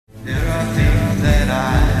that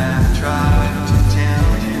I have tried to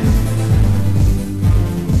tell you,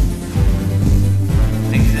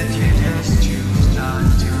 things that you just choose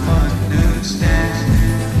not to understand.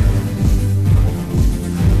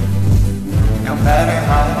 No matter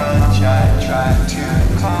how much I try to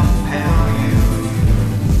compel you,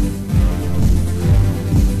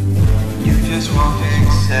 you just won't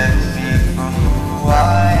accept me for who I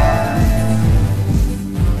am.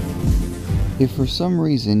 If for some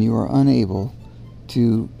reason you are unable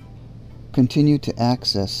to continue to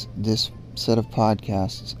access this set of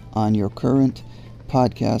podcasts on your current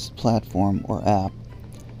podcast platform or app,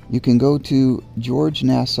 you can go to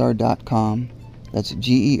georgenassar.com. That's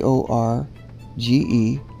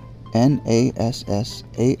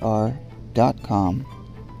GeorgeNassar.com,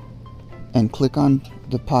 and click on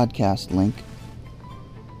the podcast link,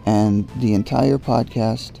 and the entire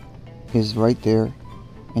podcast is right there,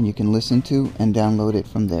 and you can listen to and download it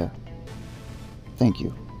from there. Thank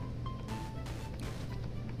you.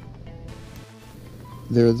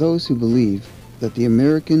 There are those who believe that the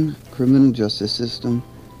American criminal justice system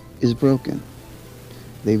is broken.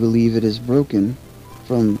 They believe it is broken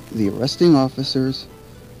from the arresting officers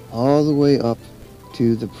all the way up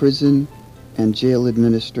to the prison and jail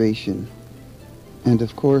administration, and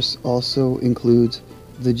of course also includes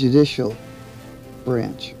the judicial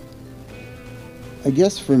branch. I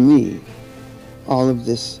guess for me, all of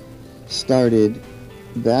this started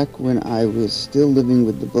back when I was still living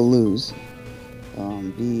with the Bellews,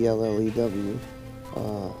 B-E-L-L-E-W.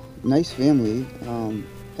 Nice family,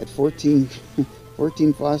 had 14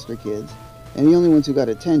 foster kids, and the only ones who got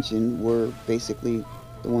attention were basically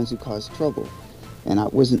the ones who caused trouble. And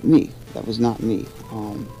that wasn't me. That was not me.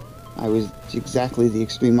 I was exactly the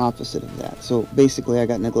extreme opposite of that. So basically I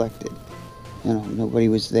got neglected. Nobody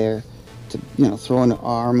was there to, throw an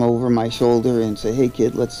arm over my shoulder and say, hey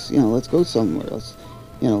kid, let's go somewhere. Let's,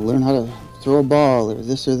 learn how to throw a ball or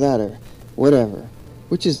this or that or whatever.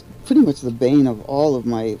 Which is pretty much the bane of all of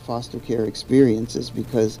my foster care experiences,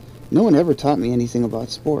 because no one ever taught me anything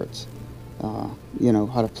about sports.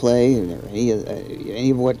 How to play or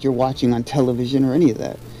any of what you're watching on television or any of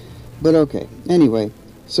that. But okay, anyway,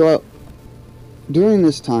 so during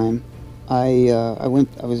this time, I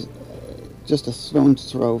was just a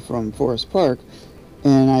stone's throw from Forest Park,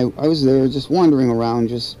 and I was there just wandering around,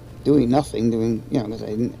 just doing nothing, because I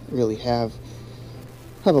didn't really have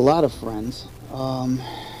a lot of friends,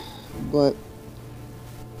 but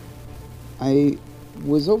I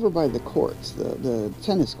was over by the courts, the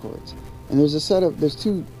tennis courts, and there's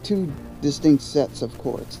two distinct sets of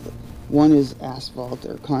courts. One is asphalt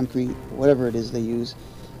or concrete, whatever it is they use,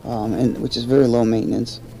 and which is very low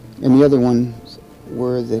maintenance, and the other ones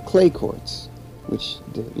were the clay courts, which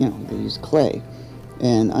they use clay,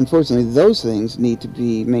 and unfortunately those things need to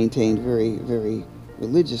be maintained very, very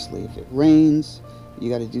religiously. If it rains, you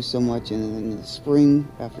got to do so much, and then in the spring,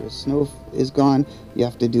 after the snow is gone, you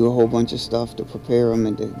have to do a whole bunch of stuff to prepare them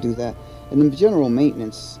and to do that. And the general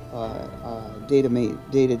maintenance,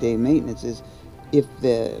 day-to-day maintenance is, if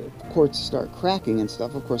the courts start cracking and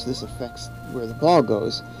stuff, of course this affects where the ball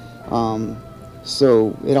goes.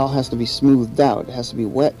 So it all has to be smoothed out. It has to be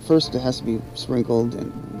wet. First it has to be sprinkled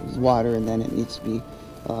with water, and then it needs to be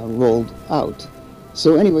rolled out.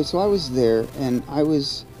 So anyway, so I was there, and I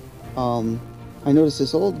noticed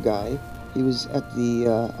this old guy. He was at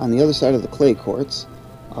on the other side of the clay courts,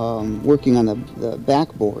 working on the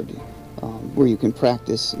backboard, where you can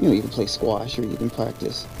practice, you can play squash, or you can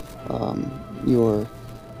practice your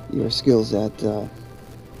skills at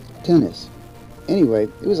tennis. Anyway,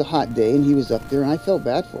 it was a hot day, and he was up there, and I felt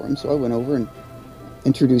bad for him, so I went over and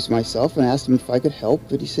introduced myself and asked him if I could help,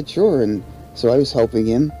 but he said sure, and so I was helping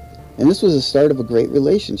him, and this was the start of a great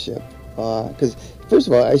relationship, because first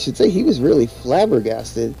of all, I should say he was really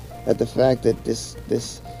flabbergasted at the fact that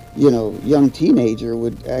this young teenager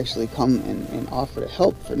would actually come and offer to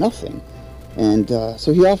help for nothing, and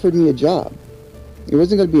so he offered me a job. It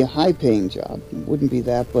wasn't going to be a high-paying job, it wouldn't be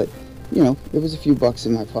that, but it was a few bucks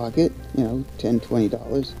in my pocket, $10,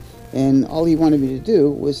 $20, and all he wanted me to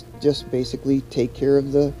do was just basically take care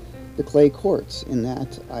of the clay courts, in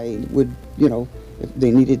that I would, if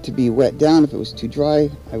they needed to be wet down, if it was too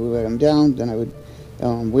dry, I would wet them down, then I would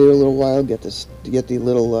wait a little while, get the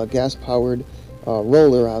little gas-powered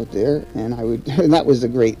roller out there, and I would, and that was a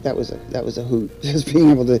hoot. Just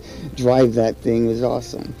being able to drive that thing was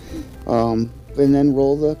awesome. And then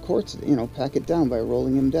roll the courts, pack it down by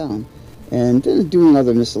rolling them down, and then doing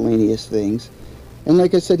other miscellaneous things. And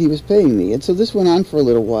like I said, he was paying me, and so this went on for a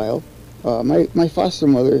little while. My foster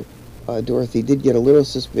mother, Dorothy, did get a little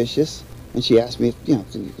suspicious, and she asked me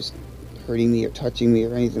if, hurting me or touching me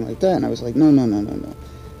or anything like that. And I was like, no, no, no, no, no.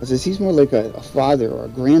 I says, he's more like a father or a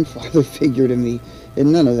grandfather figure to me,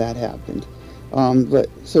 and none of that happened. But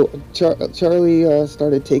so Charlie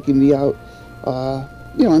started taking me out,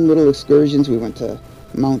 on little excursions. We went to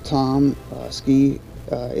Mount Tom ski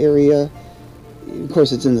area. Of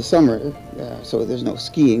course, it's in the summer, so there's no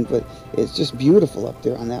skiing, but it's just beautiful up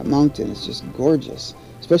there on that mountain. It's just gorgeous,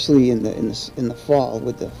 especially in the fall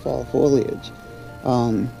with the fall foliage.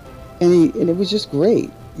 And it was just great,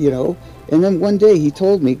 And then one day he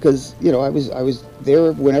told me, because I was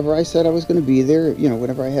there whenever I said I was going to be there.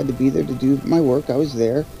 Whenever I had to be there to do my work, I was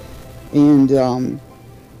there. And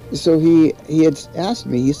so he had asked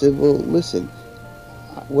me. He said, "Well, listen,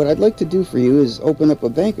 what I'd like to do for you is open up a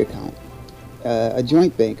bank account, a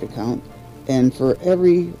joint bank account, and for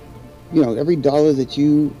every dollar that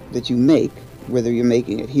you make, whether you're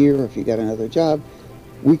making it here or if you got another job,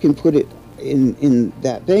 we can put it in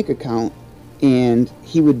that bank account." And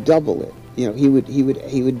he would double it. He would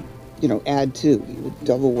add to. He would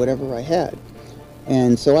double whatever I had.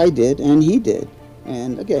 And so I did, and he did.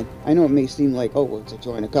 And again, I know it may seem like, oh, well, it's a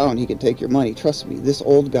joint account, he can take your money. Trust me, this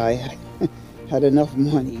old guy had enough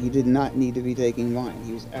money. He did not need to be taking mine.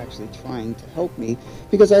 He was actually trying to help me,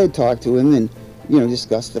 because I had talked to him and,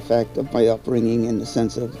 discussed the fact of my upbringing and the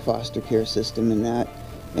sense of the foster care system and that.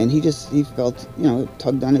 And he felt, it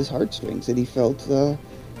tugged on his heartstrings, and he felt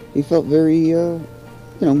very,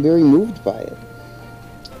 very moved by it.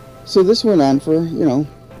 So this went on for,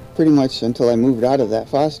 pretty much until I moved out of that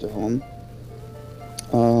foster home.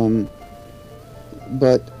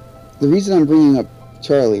 But the reason I'm bringing up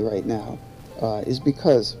Charlie right now is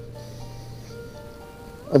because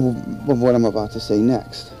of what I'm about to say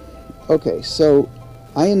next. Okay, so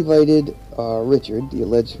I invited Richard, the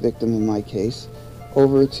alleged victim in my case,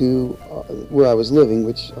 over to where I was living,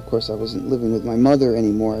 which of course I wasn't living with my mother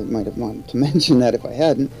anymore. I might have wanted to mention that if I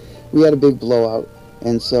hadn't. We had a big blowout,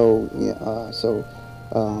 and so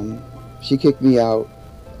she kicked me out,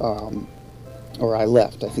 or I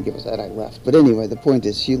left. I think it was that I left. But anyway, the point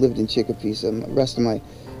is, she lived in Chicopee, and the rest of my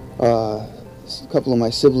a couple of my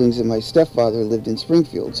siblings and my stepfather lived in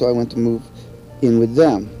Springfield, so I went to move in with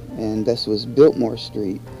them, and this was Biltmore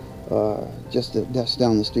Street, just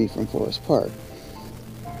down the street from Forest Park.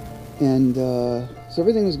 And so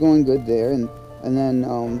everything was going good there, and then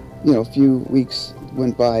a few weeks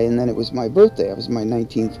went by, and then it was my birthday. It was my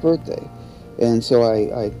 19th birthday, and so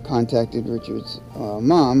I contacted Richard's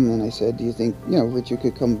mom, and I said, "Do you think Richard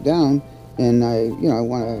could come down? And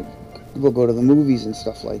we'll go to the movies and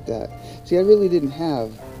stuff like that." See, I really didn't have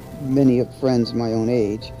many friends my own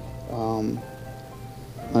age.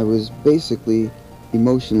 I was basically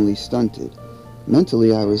emotionally stunted.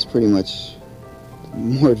 Mentally, I was pretty much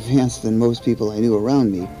more advanced than most people I knew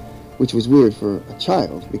around me, which was weird for a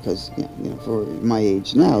child, because for my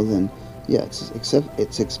age now, then yeah,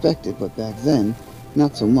 it's expected, but back then,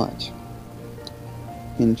 not so much.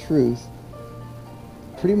 In truth,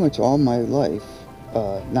 pretty much all my life,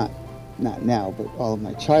 not now, but all of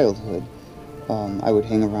my childhood, I would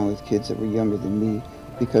hang around with kids that were younger than me,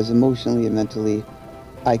 because emotionally and mentally,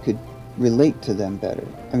 I could relate to them better.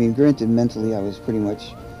 I mean, granted, mentally I was pretty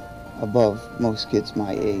much above most kids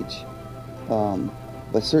my age,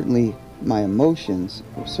 but certainly my emotions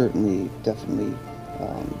were definitely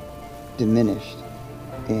diminished,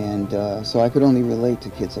 and so I could only relate to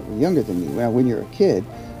kids that were younger than me. Now, when you're a kid,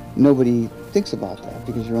 nobody thinks about that,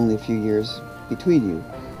 because you're only a few years between you,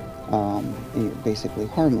 and you're basically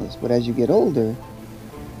harmless. But as you get older,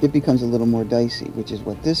 it becomes a little more dicey, which is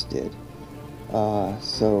what this did.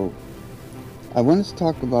 So I wanted to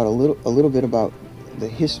talk about a little bit about the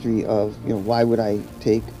history of why would I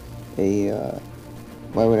take a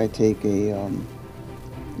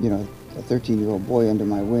 13-year-old boy under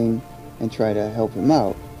my wing and try to help him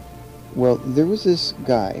out. Well, there was this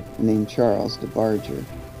guy named Charles DeBarger.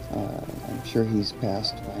 I'm sure he's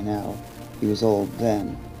passed by now. He was old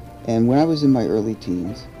then. And when I was in my early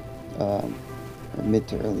teens, or mid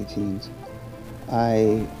to early teens,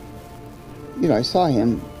 I saw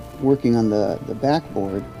him working on the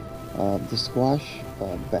backboard, the squash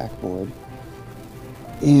backboard,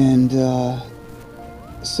 and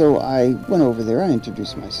so I went over there. I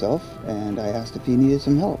introduced myself, and I asked if he needed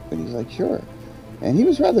some help, and he's like, "Sure." And he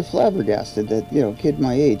was rather flabbergasted that a kid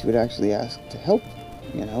my age would actually ask to help,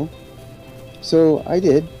 So I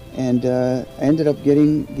did, and he ended up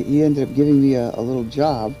giving me a little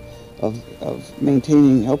job of helping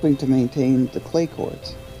to maintain the clay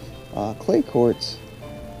courts. Clay courts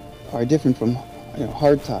are different from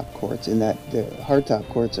hardtop courts, in that the hardtop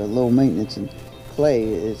courts are low maintenance, and clay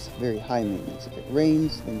is very high maintenance. If it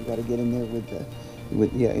rains, then you got to get in there with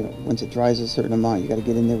Yeah, once it dries a certain amount, you got to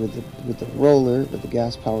get in there with the roller, with the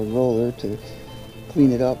gas powered roller, to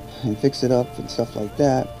clean it up and fix it up and stuff like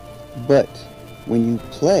that. But when you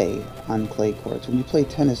play on clay courts, when you play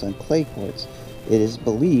tennis on clay courts, it is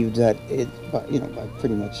believed that by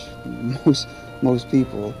pretty much most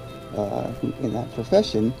people who, in that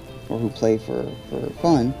profession, or who play for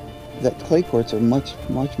fun, that clay courts are much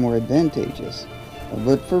more advantageous.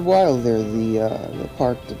 But for a while there, the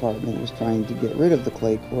park department was trying to get rid of the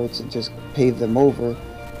clay courts and just pave them over,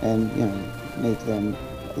 and make them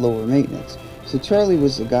lower maintenance. So Charlie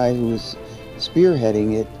was the guy who was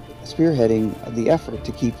spearheading the effort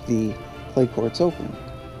to keep the clay courts open.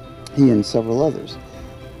 He and several others.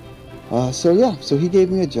 So he gave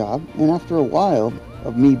me a job, and after a while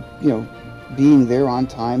of me, being there on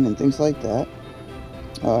time and things like that,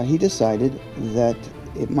 he decided that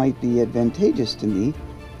it might be advantageous to me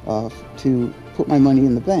to put my money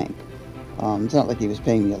in the bank. It's not like he was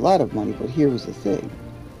paying me a lot of money, but here was the thing.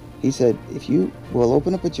 He said, if you will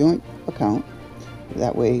open up a joint account,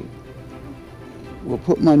 that way we'll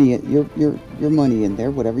put money your money in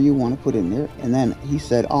there, whatever you want to put in there, and then he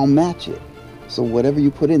said, I'll match it. So whatever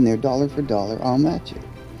you put in there, dollar for dollar, I'll match it.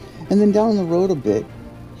 And then down the road a bit,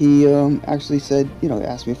 he actually said,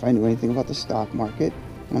 asked me if I knew anything about the stock market,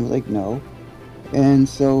 and I was like, no. And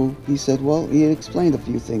so he said, well, he had explained a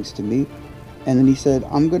few things to me, and then he said,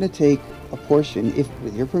 I'm going to take a portion, if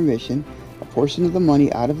with your permission, a portion of the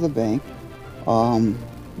money out of the bank,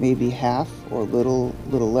 maybe half or a little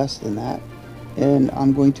less than that, and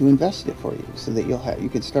I'm going to invest it for you so that you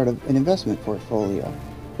can start an investment portfolio.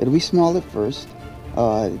 It'll be small at first,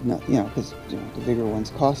 because the bigger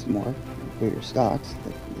ones cost more, bigger stocks,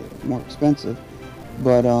 they're more expensive.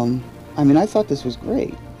 But I thought this was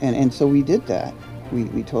great, and so we did that.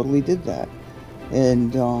 We totally did that,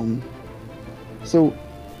 and so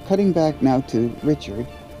cutting back now to Richard,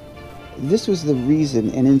 this was the reason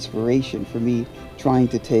and inspiration for me trying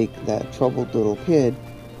to take that troubled little kid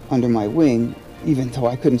under my wing, even though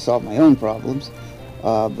I couldn't solve my own problems.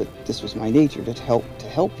 But this was my nature, to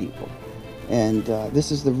help people, and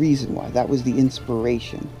this is the reason why. That was the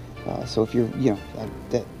inspiration. So if you're,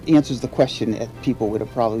 that answers the question that people would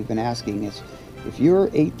have probably been asking is, if you're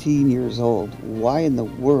 18 years old, why in the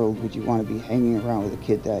world would you want to be hanging around with a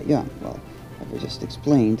kid that young? Well, I've just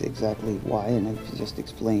explained exactly why, and I've just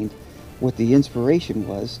explained what the inspiration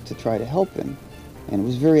was to try to help him, and it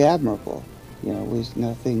was very admirable. It was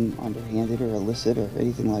nothing underhanded or illicit or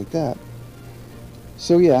anything like that.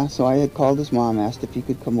 So I had called his mom, asked if he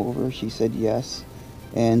could come over. She said yes,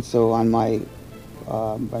 and so on my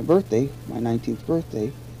birthday, my 19th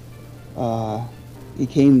birthday, he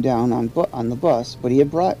came down on the bus, but he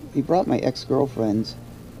brought my ex-girlfriend's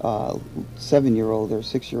 7-year-old or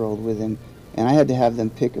 6-year-old with him, and I had to have them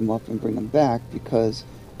pick him up and bring him back because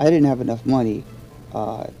I didn't have enough money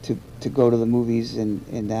to go to the movies,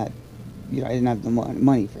 and that I didn't have the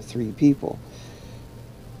money for 3 people.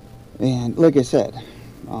 And like I said,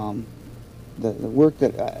 the work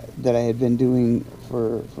that I had been doing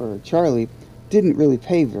for Charlie didn't really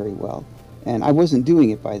pay very well, and I wasn't doing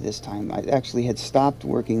it by this time. I actually had stopped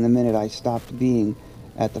working the minute I stopped being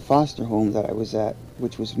at the foster home that I was at,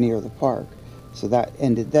 which was near the park. So that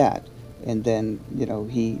ended that, and then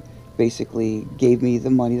he basically gave me the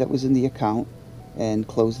money that was in the account and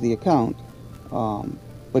closed the account,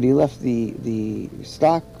 but he left the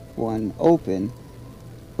stock one open.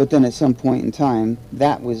 But then at some point in time,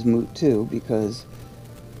 that was moot too, because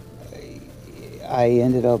I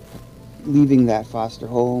ended up leaving that foster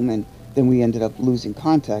home, and then we ended up losing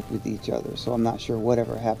contact with each other. So I'm not sure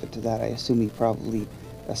whatever happened to that. I assume he probably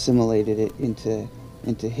assimilated it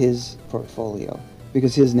into his portfolio,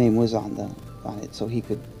 because his name was on it, so he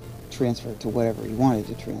could transfer it to whatever he wanted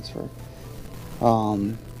to transfer.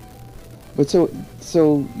 But so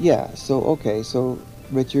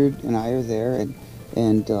Richard and I are there,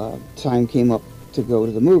 and time came up to go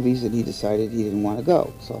to the movies, and he decided he didn't want to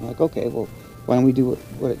go. So I'm like, okay, well, why don't we do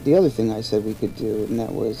what the other thing I said we could do, and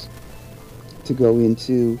that was to go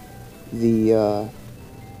into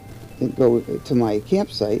go to my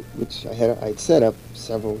campsite, which I'd set up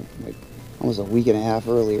almost a week and a half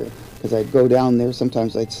earlier, because I'd go down there.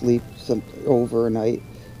 Sometimes I'd sleep overnight,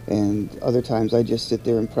 and other times I'd just sit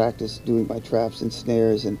there and practice doing my traps and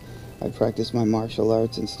snares, and I'd practice my martial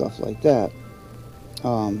arts and stuff like that.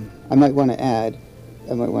 I might want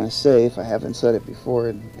to say, if I haven't said it before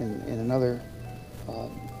in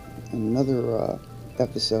another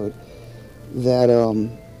episode, that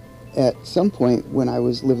at some point when I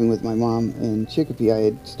was living with my mom in Chicopee, I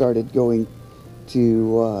had started going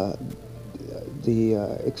to the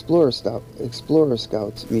Explorer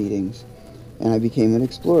Scouts meetings, and I became an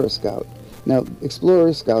Explorer Scout. Now,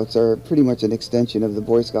 Explorer Scouts are pretty much an extension of the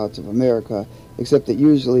Boy Scouts of America, except that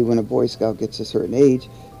usually when a Boy Scout gets a certain age,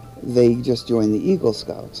 they just join the Eagle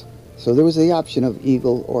Scouts. So there was the option of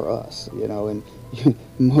Eagle or us, you know, and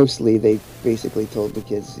mostly they basically told the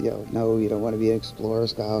kids, you know, no, you don't want to be an Explorer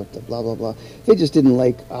Scout, blah, blah, blah. They just didn't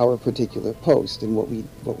like our particular post and what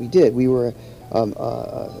we did. We were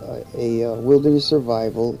a wilderness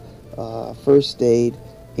survival, first aid,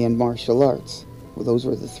 and martial arts. Well, those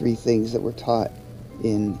were the three things that were taught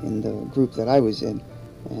in the group that I was in,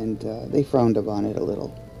 and they frowned upon it a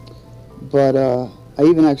little. But I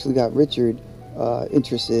even actually got Richard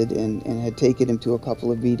interested and had taken him to a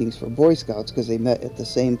couple of meetings for Boy Scouts because they met at the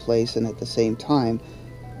same place and at the same time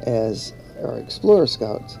as our Explorer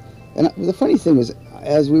Scouts. And the funny thing was,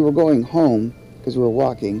 as we were going home, because we were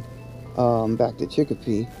walking back to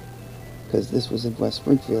Chicopee, because this was in West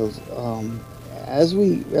Springfield, as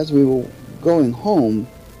we were going home,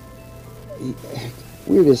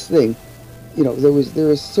 weirdest thing, you know, there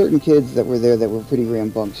were certain kids that were there that were pretty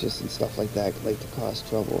rambunctious and stuff like that, like to cause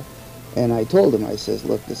trouble. And I told him, I says,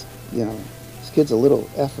 look, this kid's a little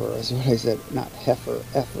effer, is what I said, not heifer,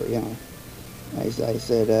 effer, you know. I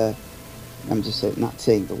said, I'm just not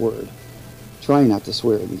saying the word. Trying not to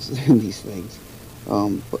swear in these things.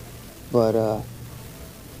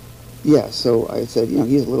 Yeah, so I said, you know,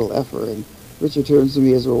 he's a little effer. And Richard turns to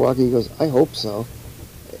me as we're walking, he goes, I hope so.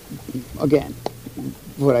 Again,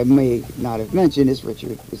 what I may not have mentioned is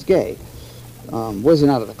Richard was gay. Wasn't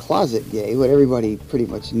out of the closet gay, but everybody pretty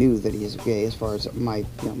much knew that he is gay as far as my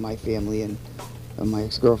family and my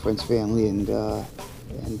ex-girlfriend's family and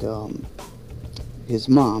his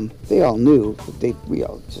mom. They all knew, but we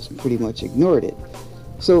all just pretty much ignored it.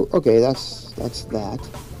 So, okay, that's that.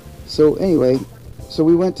 So anyway, so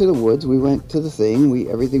we went to the woods, we went to the thing,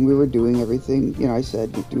 everything we were doing, everything, you know, I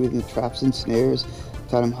said, doing the traps and snares,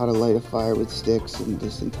 taught him how to light a fire with sticks and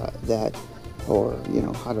this and that, or, you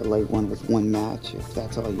know, how to light one with one match if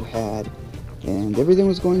that's all you had, and everything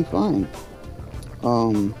was going fine.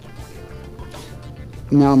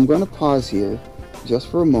 Now I'm going to pause here just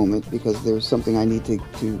for a moment because there's something I need to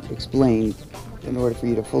explain in order for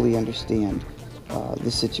you to fully understand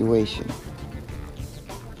the situation.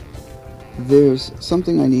 There's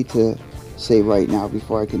something I need to say right now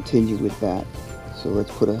before I continue with that, so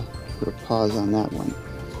let's put a pause on that one.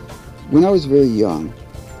 When I was very young,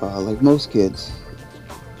 like most kids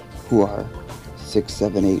who are 6,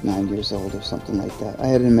 7, 8, 9 years old or something like that, I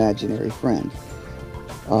had an imaginary friend.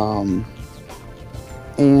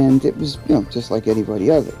 And it was, you know, just like any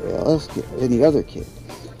other kid.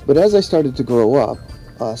 But as I started to grow up,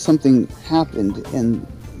 something happened, and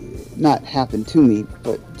not happened to me,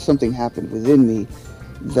 but something happened within me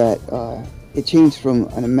that it changed from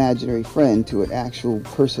an imaginary friend to an actual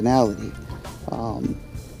personality.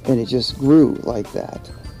 And it just grew like that.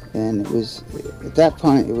 And it was, at that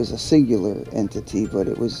point, it was a singular entity, but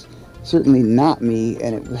it was certainly not me,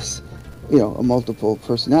 and it was, you know, a multiple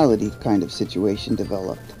personality kind of situation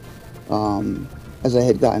developed. As I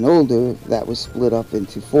had gotten older, that was split up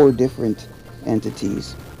into 4 different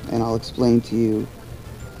entities, and I'll explain to you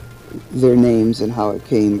their names and how it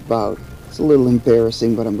came about. It's a little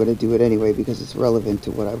embarrassing, but I'm going to do it anyway because it's relevant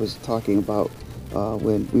to what I was talking about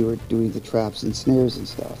when we were doing the traps and snares and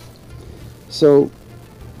stuff. So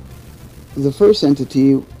the first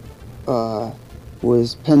entity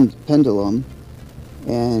was Pendulum,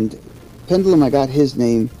 and Pendulum, I got his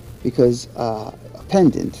name because a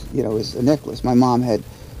pendant, you know, is a necklace. My mom had,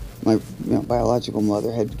 my biological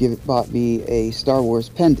mother had bought me a Star Wars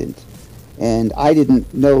pendant, and I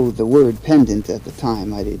didn't know the word pendant at the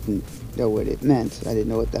time. I didn't know what it meant. I didn't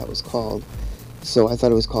know what that was called, so I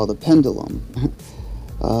thought it was called a pendulum,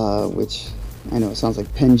 which I know it sounds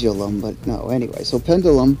like pendulum, but no. Anyway, so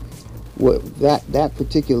Pendulum, that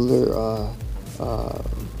particular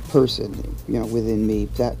person, you know, within me,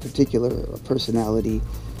 that particular personality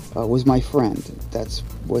was my friend. That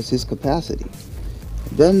was his capacity.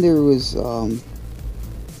 Then there was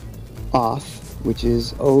Oth, which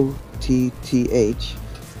is O-T-T-H.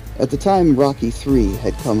 At the time, Rocky 3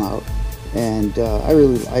 had come out, and I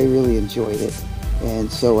really enjoyed it.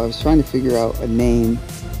 And so I was trying to figure out a name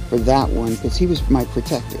for that one because he was my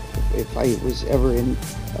protector. If I was ever in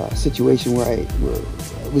a situation where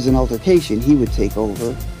it was an altercation, he would take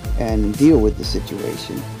over and deal with the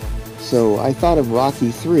situation. So I thought of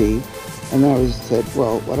Rocky 3, and then I said,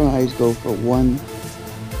 well, why don't I just go for one?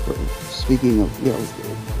 Speaking of, you know,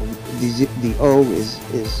 the O is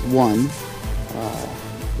 1,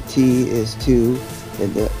 T is 2,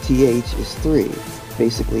 and the TH is 3.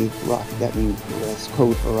 Basically, Rocky. That means that's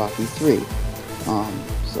code for Rocky 3.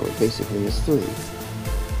 So it basically is 3.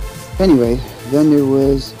 Anyway, then there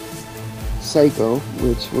was Psycho,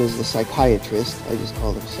 which was the psychiatrist. I just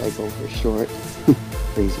called him Psycho for short.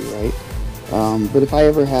 Crazy, right? But if I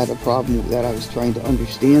ever had a problem with that, I was trying to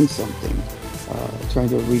understand something, trying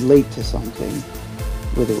to relate to something,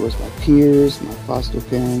 whether it was my peers, my foster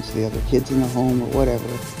parents, the other kids in the home, or whatever,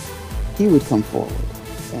 he would come forward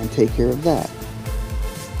and take care of that.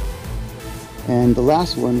 And the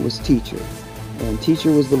last one was teacher. And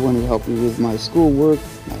teacher was the one who helped me with my schoolwork,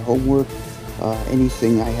 my homework,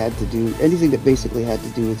 anything I had to do, anything that basically had to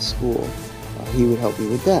do with school. He would help me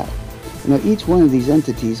with that. Now, each one of these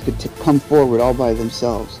entities could come forward all by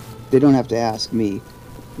themselves. They don't have to ask me.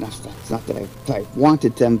 It's not that I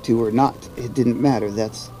wanted them to or not. It didn't matter.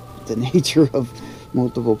 That's the nature of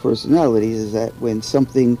multiple personalities, is that when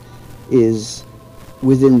something is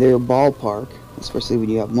within their ballpark, especially when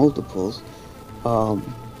you have multiples,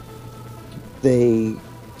 they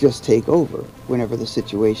just take over. Whenever the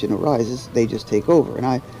situation arises, they just take over. And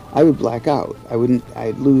I would black out.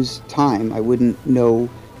 I'd lose time. I wouldn't know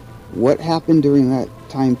what happened during that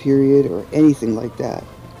time period or anything like that.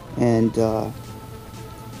 And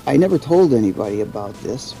I never told anybody about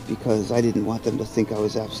this because I didn't want them to think I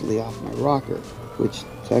was absolutely off my rocker, which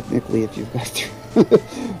technically, if you've got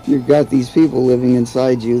if you've got these people living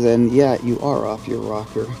inside you, then yeah, you are off your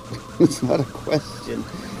rocker. It's not a question.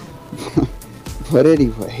 But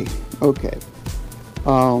anyway, okay.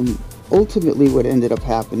 Ultimately, what ended up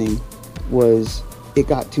happening was it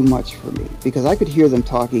got too much for me because I could hear them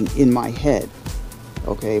talking in my head.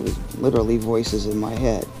 Okay, it was literally voices in my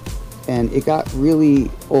head. And it got really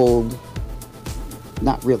old,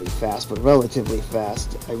 not really fast, but relatively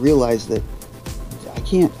fast. I realized that I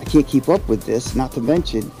can't keep up with this, not to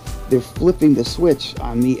mention they're flipping the switch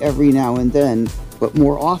on me every now and then, but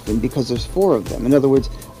more often because there's 4 of them. In other words,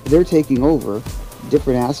 they're taking over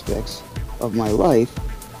different aspects of my life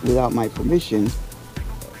without my permission,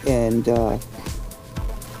 and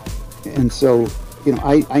so, you know,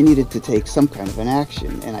 I needed to take some kind of an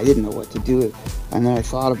action, and I didn't know what to do. And then I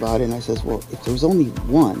thought about it, and I says, well, if there was only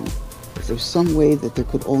one, if there's some way that there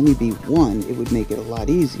could only be one, it would make it a lot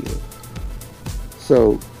easier.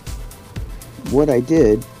 So what I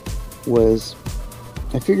did was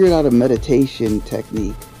I figured out a meditation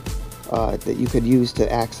technique that you could use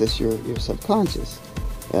to access your subconscious.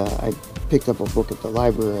 I picked up a book at the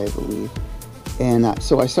library, I believe. And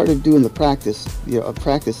so I started doing the practice,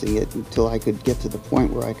 practicing it until I could get to the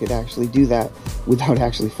point where I could actually do that without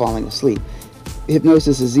actually falling asleep.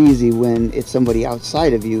 Hypnosis is easy when it's somebody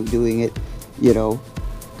outside of you doing it,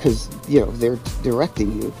 because, they're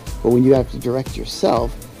directing you. But when you have to direct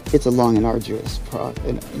yourself, it's a long and arduous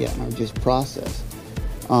process.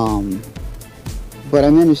 But I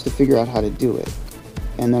managed to figure out how to do it.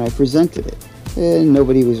 And then I presented it. And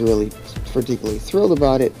nobody was really particularly thrilled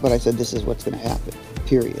about it, but I said, this is what's going to happen,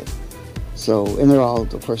 period. So, and they're all,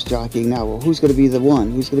 of course, jockeying now, well, who's going to be the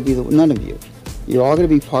one? Who's going to be the one? None of you. You're all going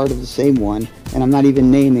to be part of the same one, and I'm not even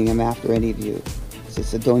naming them after any of you.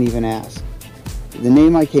 So don't even ask. The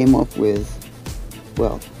name I came up with,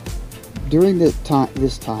 well, during this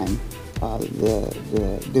time,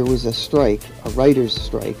 there was a strike, a writer's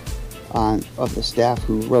strike, of the staff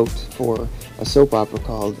who wrote for a soap opera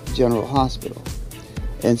called General Hospital.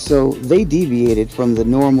 And so they deviated from the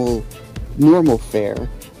normal fare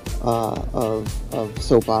of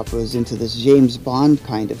soap operas into this James Bond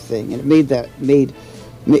kind of thing, and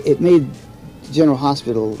it made General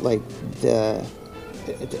Hospital like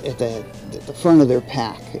at the front of their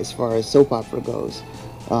pack as far as soap opera goes.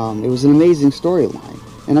 It was an amazing storyline,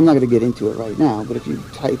 and I'm not going to get into it right now. But if you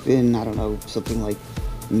type in, I don't know, something like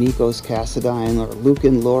Nikos Cassadine or Luke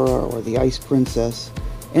and Laura or the Ice Princess,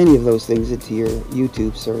 any of those things into your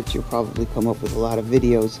YouTube search, you'll probably come up with a lot of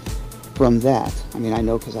videos from that. I mean, I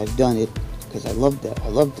know because I've done it, because I loved that. I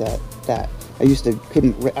loved that. I used to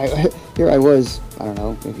here I was, I don't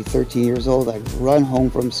know, maybe 13 years old. I'd run home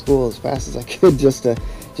from school as fast as I could just to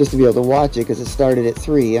be able to watch it, because it started at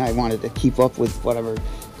 3, and I wanted to keep up with whatever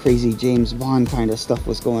crazy James Bond kind of stuff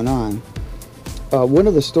was going on. One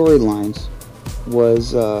of the storylines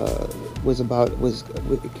was the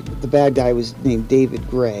bad guy was named David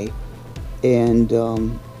Gray, and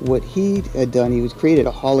what he had done, he was created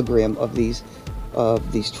a hologram of these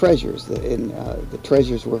treasures, and the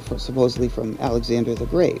treasures were supposedly from Alexander the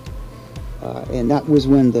Great, and that was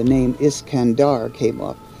when the name Iskandar came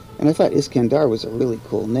up, and I thought Iskandar was a really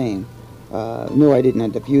cool name. No, I didn't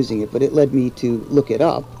end up using it, but it led me to look it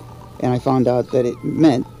up, and I found out that it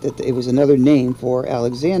meant that it was another name for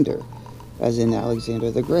Alexander, as in Alexander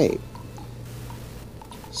the Great.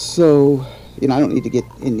 So I don't need to get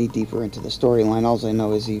any deeper into the storyline. All I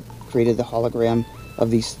know is he created the hologram of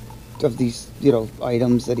these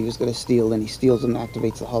items that he was going to steal, and he steals them,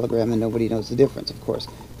 activates the hologram, and nobody knows the difference. Of course,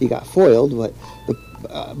 he got foiled,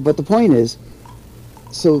 but the point is,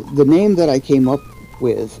 so the name that I came up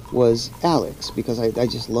with was Alex, because I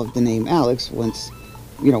just loved the name Alex once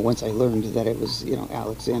I learned that it was,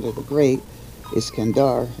 Alexander the Great,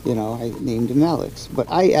 Iskandar, I named him Alex. But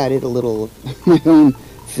I added a little my own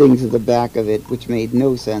thing to the back of it, which made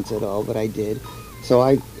no sense at all, but I did. So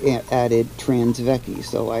I added Transveki.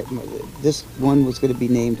 So this one was going to be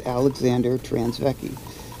named Alexander Transveki.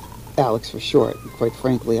 Alex for short. Quite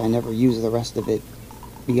frankly, I never used the rest of it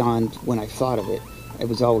beyond when I thought of it. It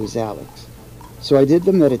was always Alex. So I did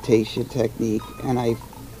the meditation technique, and I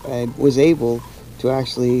was able to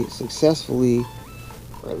actually successfully,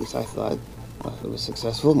 or at least I thought it was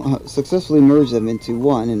successful, successfully merge them into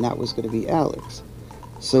one, and that was going to be Alex.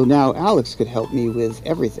 So now Alex could help me with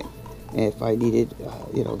everything. If I needed,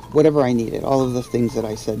 whatever I needed, all of the things that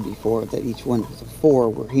I said before that each one of the four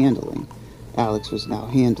were handling, Alex was now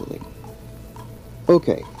handling.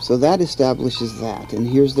 Okay, so that establishes that, and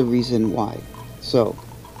here's the reason why. So,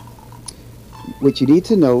 what you need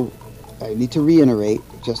to know, I need to reiterate,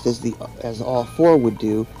 just as all four would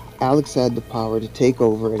do, Alex had the power to take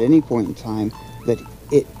over at any point in time that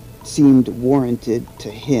it seemed warranted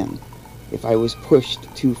to him. If I was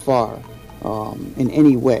pushed too far in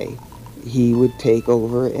any way, he would take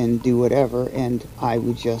over and do whatever, and I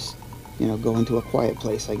would just, go into a quiet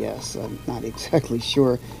place, I guess. I'm not exactly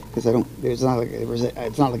sure, because it's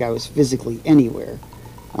not like I was physically anywhere,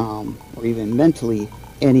 or even mentally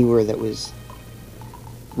anywhere that was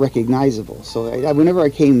recognizable. So whenever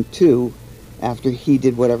I came to, after he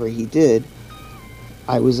did whatever he did,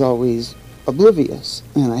 I was always oblivious,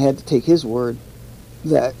 and I had to take his word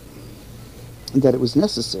that it was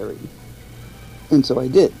necessary, and so I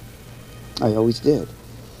did. I always did.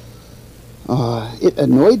 It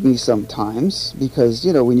annoyed me sometimes because,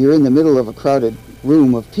 when you're in the middle of a crowded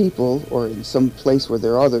room of people, or in some place where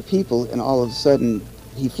there are other people, and all of a sudden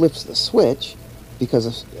he flips the switch because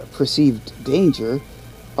of perceived danger,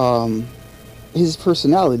 his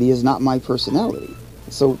personality is not my personality.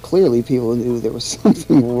 So clearly people knew there was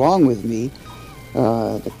something wrong with me.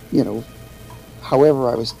 However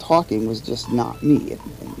I was talking was just not me,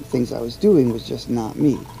 and things I was doing was just not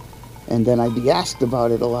me. And then I'd be asked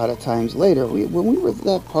about it a lot of times later. When we were at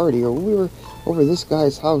that party, or when we were over this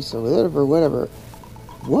guy's house, or whatever,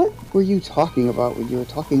 what were you talking about when you were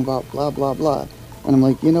talking about blah, blah, blah? And I'm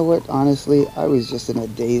like, you know what, honestly, I was just in a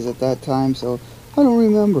daze at that time, so I don't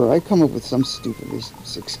remember. I come up with some stupid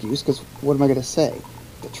excuse, because what am I going to say?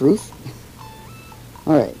 The truth?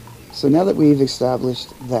 Alright, so now that we've established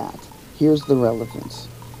that, here's the relevance.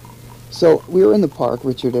 So we were in the park,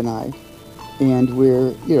 Richard and I, and we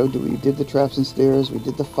did the traps and stairs, we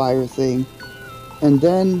did the fire thing, and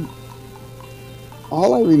then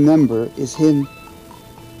all I remember is him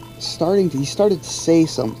he started to say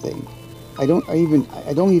something. I don't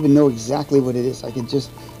even know exactly what it is. I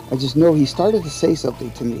just know he started to say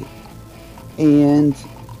something to me. And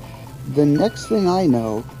the next thing I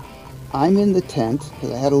know, I'm in the tent,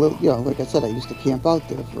 because I had a little, like I said, I used to camp out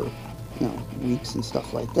there for, weeks and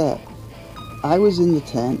stuff like that. I was in the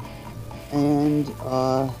tent, and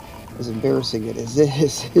as embarrassing it is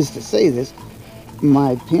to say this,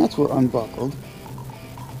 my pants were unbuckled.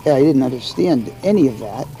 I didn't understand any of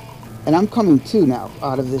that, and I'm coming to now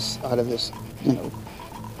out of this,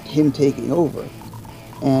 him taking over,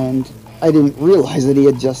 and I didn't realize that he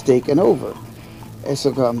had just taken over. And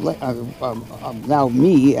so I'm now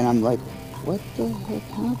me, and I'm like, what the heck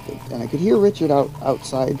happened? And I could hear Richard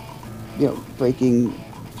outside, breaking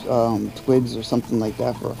twigs or something like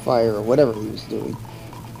that for a fire or whatever he was doing.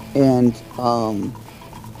 And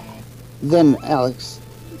then Alex,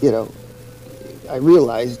 I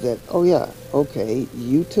realized that, oh yeah, okay,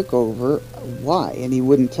 you took over. Why? And he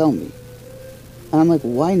wouldn't tell me. And I'm like,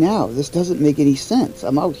 why now? This doesn't make any sense.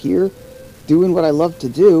 I'm out here doing what I love to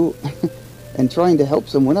do and trying to help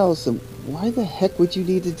someone else, and why the heck would you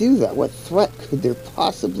need to do that? What threat could there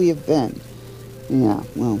possibly have been? Yeah,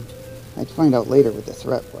 well, I'd find out later what the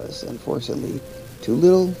threat was. Unfortunately, too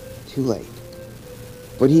little, too late.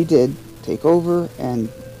 But he did take over, and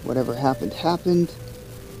whatever happened, happened.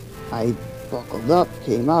 I buckled up,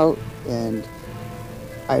 came out, and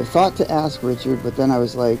I thought to ask Richard, but then I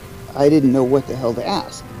was like, I didn't know what the hell to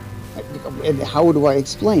ask. And how do I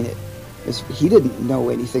explain it? He didn't know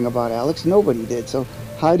anything about Alex. Nobody did. So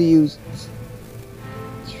how do you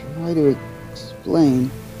try to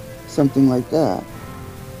explain something like that?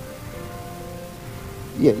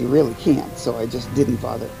 Yeah, you really can't. So I just didn't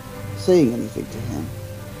bother saying anything to him.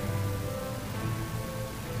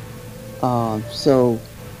 So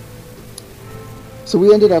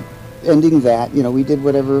we ended up ending that. You know, we did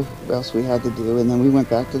whatever else we had to do, and then we went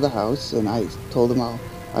back to the house. And I told him,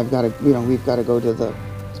 I've got to, you know, we've got to go to the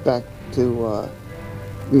back to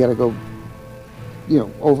we got to go, you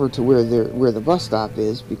know, over to where the bus stop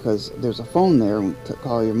is, because there's a phone there, and to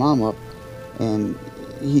call your mom up. And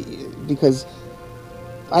because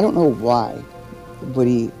I don't know why, but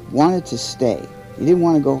he wanted to stay. He didn't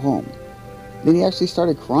want to go home. Then he actually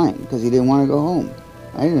started crying because he didn't want to go home.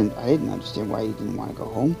 I didn't understand why he didn't want to go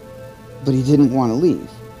home, but he didn't want to leave.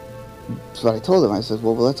 So I told him, I said,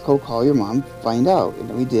 well, let's go call your mom, find out.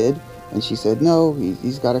 And we did, and she said, no,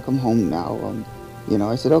 he's got to come home now. You know,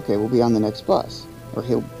 I said, okay, we'll be on the next bus, or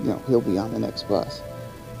he'll be on the next bus.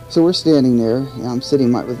 So we're standing there, and I'm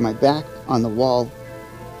sitting with my back on the wall,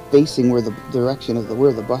 facing where the direction of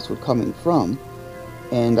where the bus was coming from.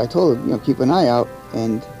 And I told him, you know, keep an eye out,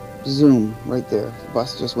 and zoom, right there, the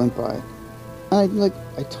bus just went by. And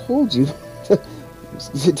I told you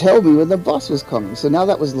to tell me when the bus was coming. So now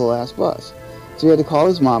that was the last bus. So he had to call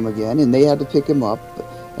his mom again, and they had to pick him up.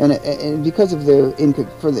 And because of their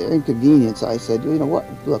inconvenience, I said, you know what,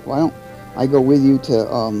 look, why don't I go with you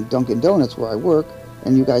to Dunkin' Donuts where I work,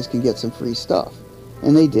 and you guys can get some free stuff.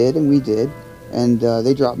 And they did, and we did. And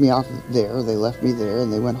they dropped me off there. They left me there,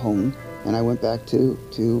 and they went home. And I went back to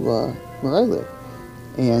where I live.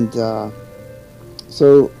 And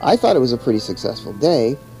so I thought it was a pretty successful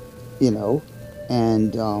day, you know.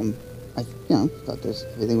 And I thought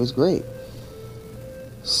everything was great.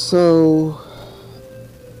 So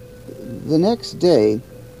the next day,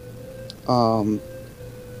 I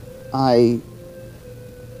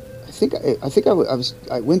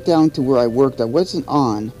went down to where I worked. I wasn't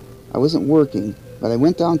working, but I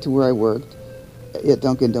went down to where I worked at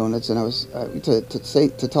Dunkin' Donuts, and I was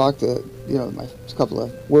to talk to, you know, my couple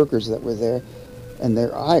of workers that were there, and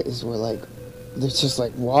their eyes were like, they're just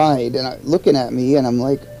like wide, and looking at me, and I'm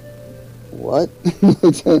like, what? I'm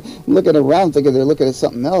looking around thinking they're looking at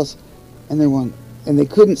something else, and they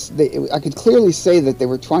couldn't. I could clearly say that they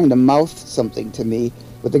were trying to mouth something to me,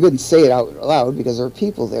 but they couldn't say it out loud because there were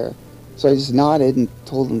people there. So I just nodded and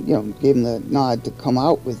told them, you know, gave them the nod to come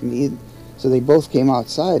out with me. So they both came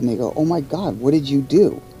outside, and they go, oh my God, what did you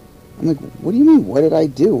do? I'm like, what do you mean, what did I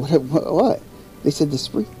do? What? They said the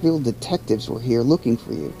Springfield detectives were here looking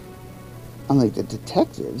for you. I'm like, the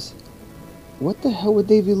detectives? What the hell would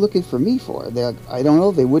they be looking for me for? They're like, I don't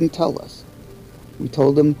know, they wouldn't tell us. We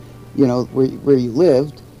told them, you know, where you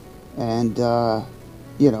lived, and,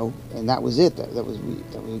 you know, and that was it. That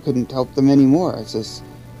we couldn't help them anymore. I says,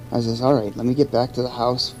 all right, let me get back to the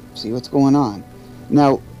house, see what's going on.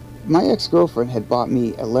 Now, my ex-girlfriend had bought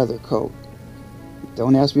me a leather coat.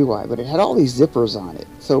 Don't ask me why, but it had all these zippers on it.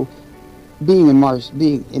 So, being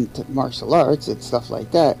into martial arts and stuff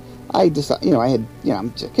like that, I decided, you know,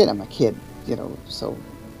 I'm a kid, you know, so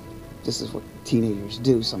this is what teenagers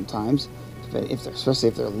do sometimes. Especially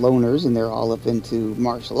if they're loners and they're all up into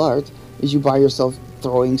martial arts, is you buy yourself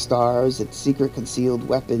throwing stars and secret concealed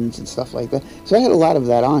weapons and stuff like that. So I had a lot of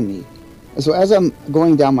that on me. And so as I'm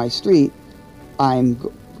going down my street, I'm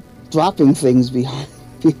dropping things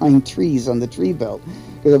behind trees on the tree belt.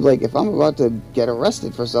 Because I'm like, if I'm about to get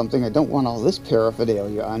arrested for something, I don't want all this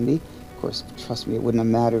paraphernalia on me. Of course, trust me, it wouldn't have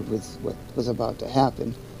mattered with what was about to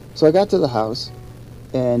happen. So I got to the house,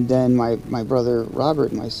 and then my brother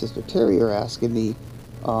Robert and my sister Terry are asking me,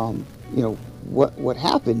 you know, what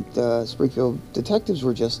happened? The Springfield detectives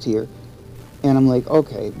were just here. And I'm like,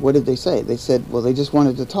 okay, what did they say? They said, well, they just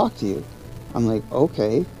wanted to talk to you. I'm like,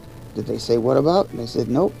 okay. Did they say what about? And they said,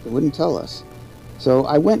 nope, they wouldn't tell us. So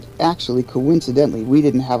I went, actually, coincidentally, we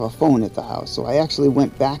didn't have a phone at the house. So I actually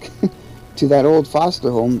went back to that old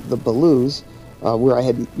foster home, the Balloos, where I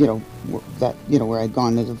had, you know, where I'd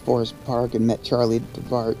gone into Forest Park and met Charlie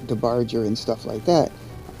DeBarger and stuff like that.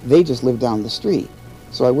 They just lived down the street.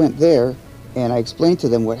 So I went there, and I explained to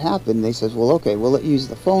them what happened. They said, well, okay, we'll let you use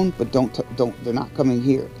the phone, but don't, they're not coming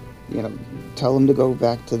here. You know, tell them to go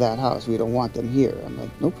back to that house. We don't want them here. I'm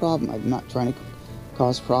like, no problem. I'm not trying to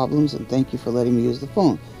cause problems, and thank you for letting me use the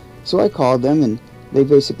phone. So I called them, and they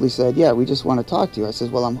basically said, yeah, we just want to talk to you. I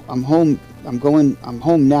said, well, I'm home. I'm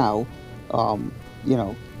home now. You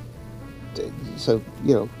know, so,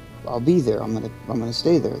 you know, I'll be there. I'm gonna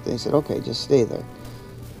stay there. They said, okay, just stay there.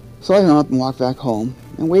 So I hung up and walked back home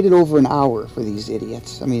and waited over an hour for these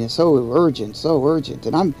idiots. I mean, it's so urgent,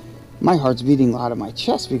 and my heart's beating out of my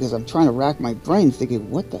chest because I'm trying to rack my brain thinking,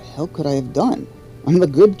 what the hell could I have done? I'm the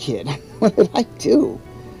good kid. What did I do?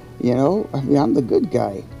 You know, I mean, I'm the good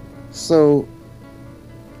guy. So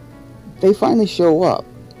they finally show up,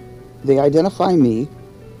 they identify me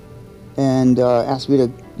and asked me to,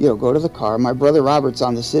 go to the car. My brother Robert's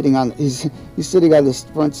he's sitting on the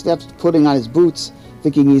front steps, putting on his boots,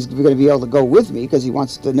 thinking he's going to be able to go with me because he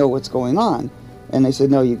wants to know what's going on. And they said,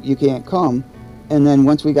 no, you can't come. And then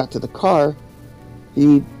once we got to the car,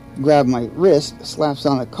 he grabbed my wrist, slaps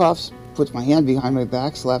on the cuffs, puts my hand behind my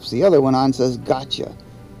back, slaps the other one on, says, gotcha.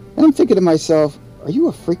 And I'm thinking to myself, are you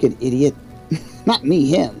a freaking idiot? Not me,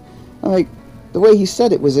 him. I'm like, the way he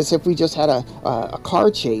said it was as if we just had a car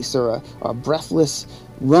chase or a breathless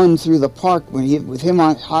run through the park with him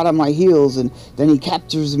hot on my heels, and then he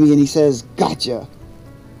captures me and he says, gotcha.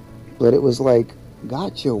 But it was like,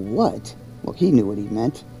 gotcha what? Well, he knew what he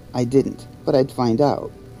meant. I didn't, but I'd find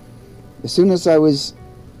out. As soon as I was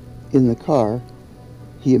in the car,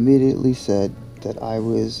 he immediately said that I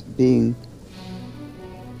was being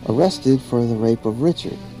arrested for the rape of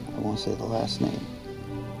Richard. I won't say the last name.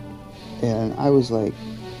 And I was like,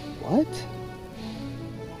 what?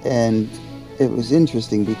 And it was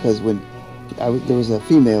interesting because when there was a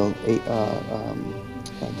female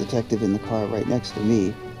detective in the car right next to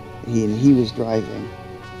me, he was driving,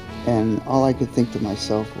 and all I could think to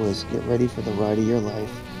myself was, get ready for the ride of your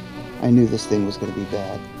life. I knew this thing was going to be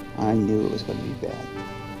bad. I knew it was going to be bad.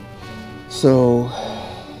 So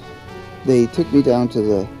they took me down to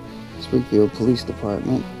the Springfield Police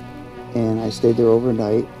Department, and I stayed there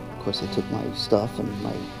overnight. Of course, they took my stuff and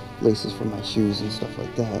my laces from my shoes and stuff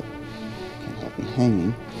like that. Can't have me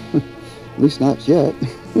hanging. At least not yet.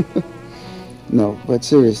 No, but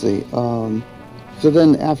seriously. So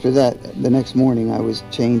then after that, the next morning, I was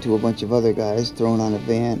chained to a bunch of other guys, thrown into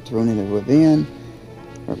a van,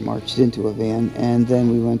 or marched into a van, and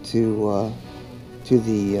then we went to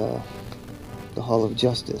the Hall of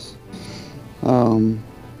Justice.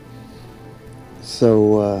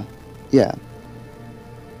 Yeah.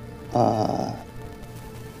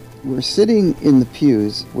 We're sitting in the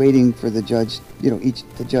pews waiting for the judge,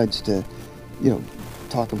 the judge to,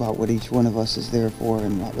 talk about what each one of us is there for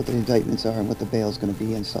and what the indictments are and what the bail's going to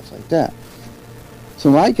be and stuff like that.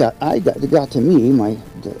 So it got to me,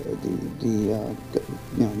 the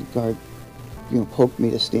guard, poked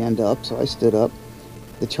me to stand up, so I stood up.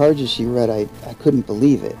 The charges she read, I couldn't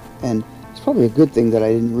believe it, and it's probably a good thing that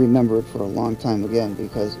I didn't remember it for a long time again,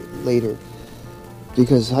 because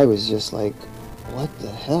I was just like, what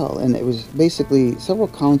the hell? And it was basically several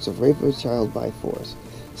counts of rape of a child by force,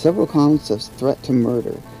 several counts of threat to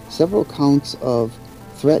murder, several counts of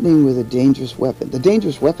threatening with a dangerous weapon. The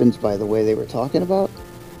dangerous weapons, by the way, they were talking about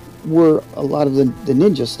were a lot of the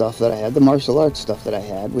ninja stuff that I had, the martial arts stuff that I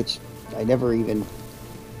had, which I never even,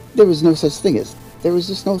 there was no such thing as, there was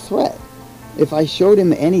just no threat. If I showed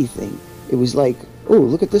him anything, it was like, oh,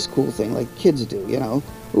 look at this cool thing, like kids do, oh,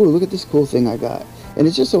 look at this cool thing I got. And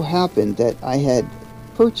it just so happened that I had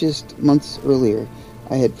purchased, months earlier,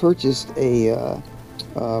 I had purchased a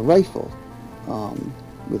rifle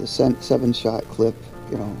with a 7-shot clip,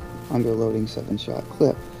 underloading 7-shot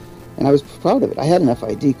clip. And I was proud of it. I had an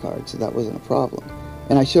FID card, so that wasn't a problem.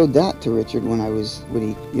 And I showed that to Richard when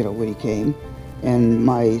he came. And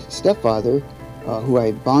my stepfather, who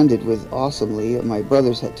I bonded with awesomely, my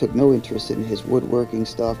brothers took no interest in his woodworking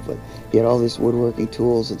stuff, but he had all this woodworking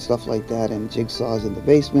tools and stuff like that, and jigsaws in the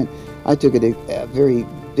basement. I took a very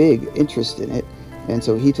big interest in it, and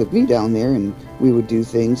so he took me down there, and we would do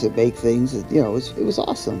things and bake things. It was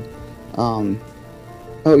awesome.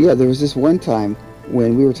 Oh yeah, there was this one time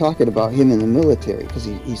when we were talking about him in the military, because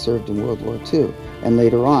he served in World War II, and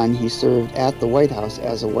later on he served at the White House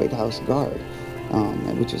as a White House guard,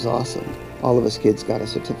 which was awesome. All of us kids got a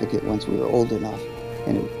certificate once we were old enough,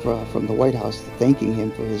 and from the White House thanking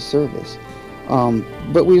him for his service.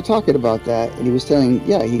 But we were talking about that, and he was telling,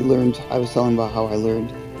 I was telling about how I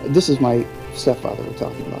learned. This is my stepfather we're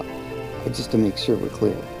talking about, just to make sure we're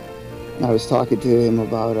clear. And I was talking to him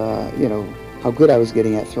about, how good I was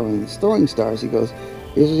getting at throwing stars. He says,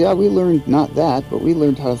 yeah, we learned not that, but we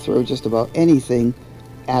learned how to throw just about anything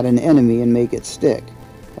at an enemy and make it stick.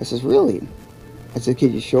 I says, really? I said,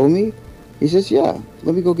 can you show me? He says, yeah,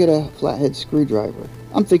 let me go get a flathead screwdriver.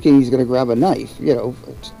 I'm thinking he's going to grab a knife, from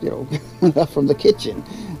the kitchen.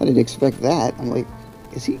 I didn't expect that. I'm like,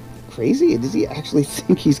 is he crazy? Does he actually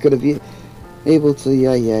think he's going to be able to,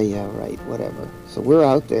 yeah, right, whatever. So we're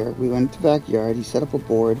out there. We went to the backyard. He set up a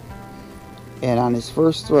board. And on his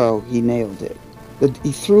first throw, he nailed it.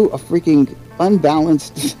 He threw a freaking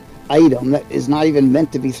unbalanced item that is not even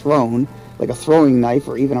meant to be thrown, like a throwing knife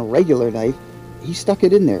or even a regular knife. He stuck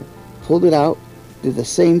it in there, pulled it out, did the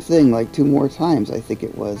same thing like 2 more times, I think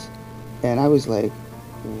it was. And I was like,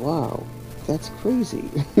 wow, that's crazy.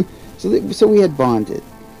 So we had bonded.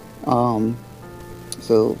 So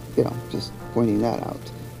So, just pointing that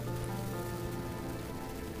out.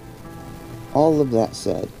 All of that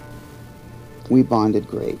said, we bonded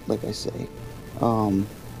great, like I say.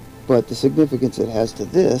 But the significance it has to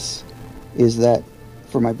this is that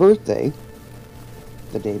for my birthday,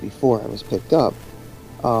 the day before I was picked up,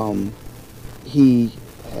 he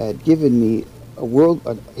had given me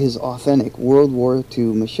his authentic World War II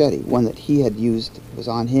machete, one that he had used, was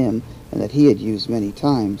on him, and that he had used many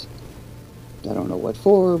times. I don't know what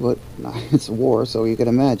for, but it's a war, so you can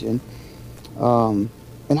imagine. And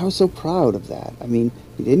I was so proud of that. I mean,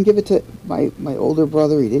 he didn't give it to my older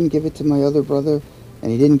brother, he didn't give it to my other brother,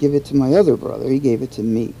 and he didn't give it to my other brother, he gave it to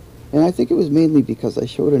me. And I think it was mainly because I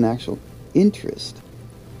showed an actual interest,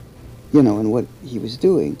 in what he was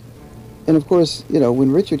doing. And of course,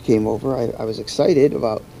 when Richard came over, I was excited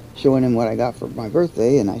about showing him what I got for my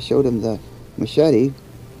birthday, and I showed him the machete.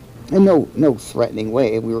 In no threatening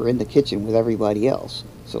way. We were in the kitchen with everybody else.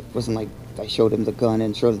 So it wasn't like I showed him the gun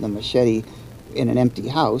and showed him the machete in an empty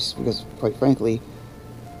house, because quite frankly,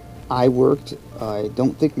 I worked. I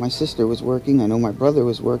don't think my sister was working. I know my brother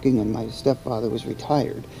was working, and my stepfather was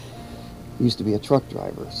retired. He used to be a truck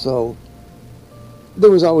driver. So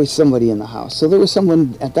there was always somebody in the house. So there was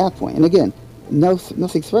someone at that point. And again,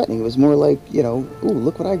 nothing threatening. It was more like, ooh,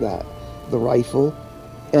 look what I got. The rifle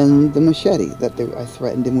and the machete that I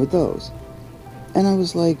threatened him with those. And I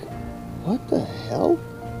was like, what the hell?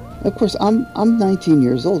 And of course, I'm 19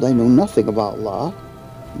 years old. I know nothing about law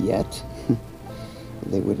yet.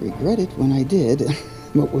 They would regret it when I did,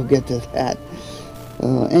 but we'll get to that.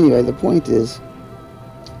 Anyway, the point is,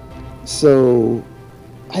 so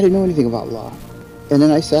I didn't know anything about law. And then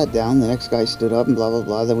I sat down, the next guy stood up and blah, blah,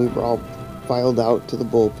 blah. Then we were all filed out to the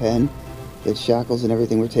bullpen. The shackles and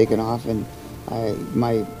everything were taken off, and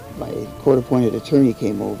my court-appointed attorney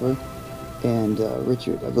came over, and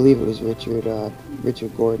Richard, I believe it was Richard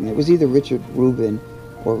Gordon. It was either Richard Rubin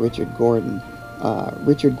or Richard Gordon.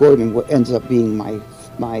 Richard Gordon ends up being my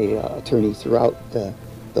attorney throughout the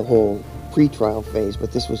whole pre-trial phase,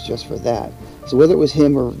 but this was just for that. So whether it was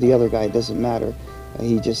him or the other guy, it doesn't matter.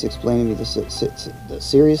 He just explained to me the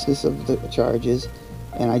seriousness of the charges,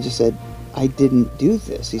 and I just said, I didn't do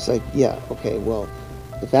this. He's like, yeah, okay, well,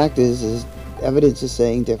 the fact is evidence is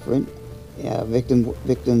saying different.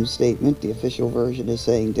 Victim statement, the official version is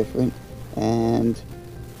saying different, and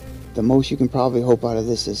the most you can probably hope out of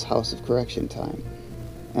this is house of correction time.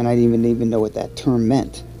 And I didn't even know what that term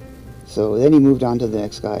meant. So then he moved on to the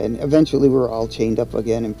next guy, and eventually we were all chained up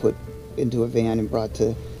again and put into a van and brought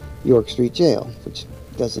to York Street Jail, which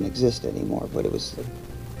doesn't exist anymore, but it was a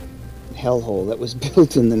hellhole that was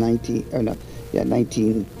built in the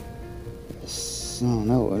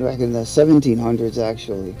back in the 1700s,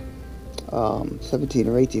 actually, 17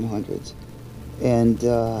 or 1800s. And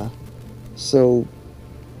so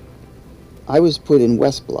I was put in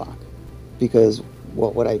West Block because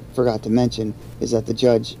what I forgot to mention is that the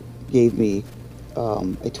judge gave me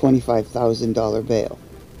a $25,000 bail.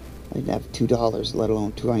 I didn't have $2, let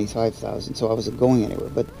alone $25,000, so I wasn't going anywhere.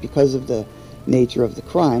 But because of the nature of the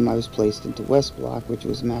crime, I was placed into West Block, which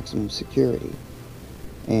was maximum security.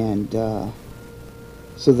 And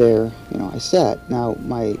so there, I sat. Now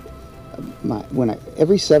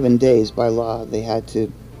every 7 days by law they had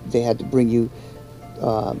to bring you,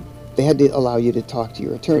 they had to allow you to talk to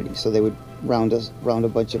your attorney. So they would round a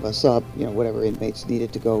bunch of us up, whatever inmates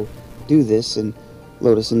needed to go do this, and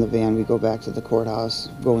load us in the van. We go back to the courthouse,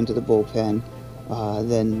 go into the bullpen.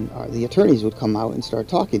 Then the attorneys would come out and start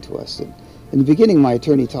talking to us. And in the beginning, my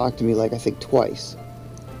attorney talked to me I think twice,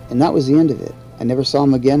 and that was the end of it. I never saw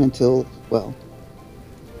him again until, well,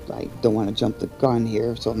 I don't want to jump the gun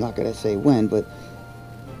here, so I'm not going to say when, but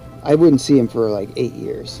I wouldn't see him for 8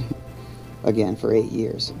 years. Again, for 8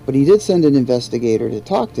 years. But he did send an investigator to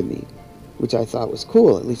talk to me, which I thought was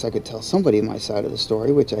cool. At least I could tell somebody my side of the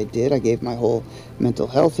story, which I did. I gave my whole mental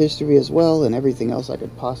health history as well, and everything else I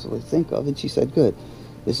could possibly think of, and she said, good,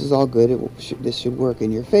 this is all good, this should work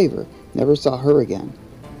in your favor. Never saw her again.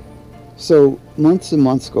 So months and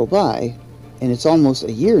months go by, and it's almost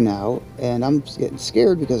a year now, and I'm getting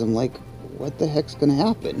scared because I'm like, what the heck's going to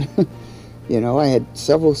happen? I had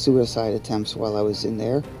several suicide attempts while I was in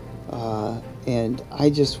there, and I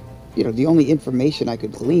just, the only information I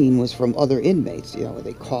could glean was from other inmates,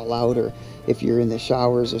 they call out, or if you're in the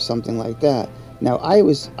showers or something like that. Now, I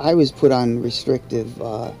was put on restrictive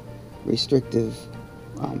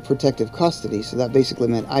protective custody, so that basically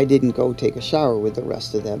meant I didn't go take a shower with the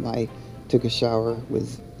rest of them. I took a shower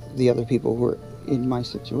with the other people who were in my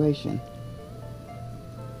situation.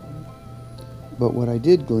 But what I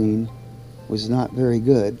did glean was not very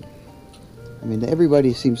good. I mean,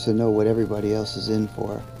 everybody seems to know what everybody else is in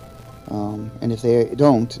for. And if they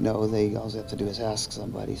don't know, they all they have to do is ask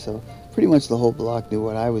somebody. So pretty much the whole block knew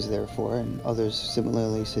what I was there for, and others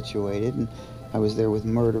similarly situated. And I was there with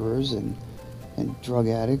murderers and drug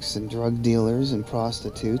addicts and drug dealers and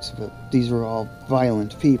prostitutes, but these were all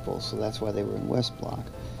violent people, so that's why they were in West Block.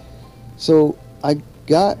 So I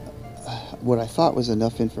got what I thought was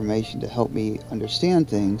enough information to help me understand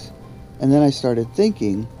things, and then I started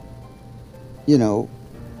thinking, you know,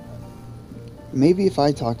 maybe if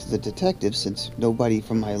I talk to the detectives, since nobody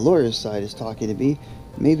from my lawyer's side is talking to me,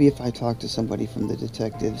 maybe if I talk to somebody from the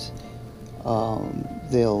detectives,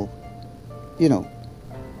 they'll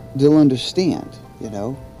understand, you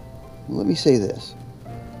know. Well, let me say this.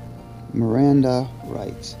 Miranda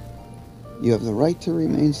writes, "You have the right to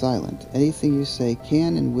remain silent. Anything you say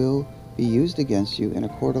can and will be used against you in a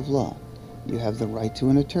court of law. You have the right to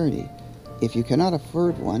an attorney. If you cannot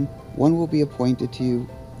afford one, one will be appointed to you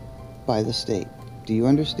by the state. Do you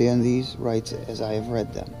understand these rights as I have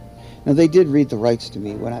read them?" Now, they did read the rights to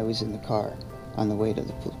me when I was in the car on the way to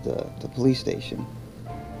the police station.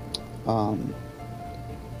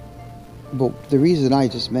 But the reason I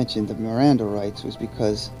just mentioned the Miranda rights was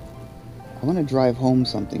because I want to drive home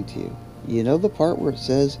something to you. You know the part where it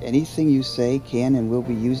says anything you say can and will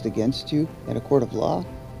be used against you in a court of law?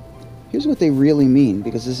 Here's what they really mean,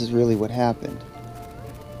 because this is really what happened.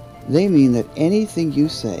 They mean that anything you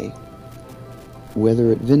say,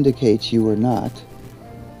 whether it vindicates you or not,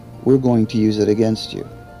 we're going to use it against you.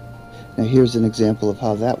 Now here's an example of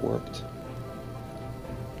how that worked.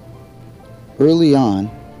 Early on,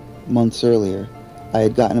 months earlier, I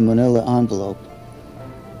had gotten a manila envelope.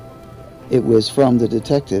 It was from the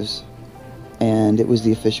detectives, and it was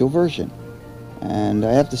the official version. And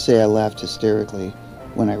I have to say I laughed hysterically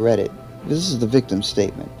when I read it. This is the victim's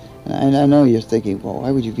statement. And I know you're thinking, well,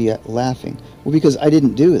 why would you be laughing? Well, because I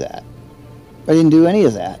didn't do that. I didn't do any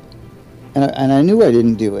of that. And I knew I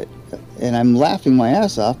didn't do it. And I'm laughing my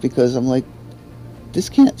ass off because I'm like, this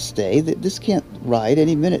can't stay. This can't ride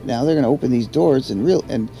any minute now. They're going to open these doors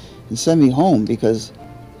and send me home, because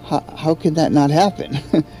how can that not happen?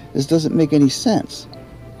 This doesn't make any sense.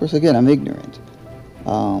 Of course, again, I'm ignorant.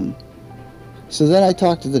 So then I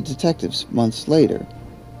talked to the detectives months later,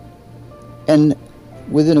 and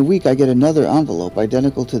within a week I get another envelope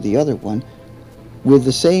identical to the other one with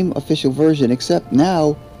the same official version, except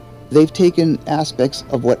now they've taken aspects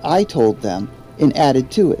of what I told them and added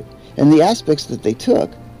to it. And the aspects that they took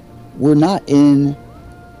were not in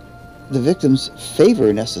the victim's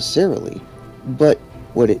favor necessarily, but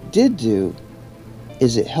what it did do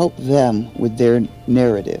is it helped them with their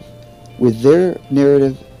narrative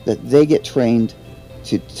that they get trained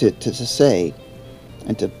to say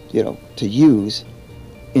and to use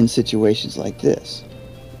in situations like this.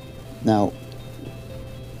 Now,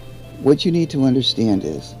 what you need to understand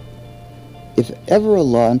is, if ever a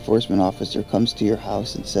law enforcement officer comes to your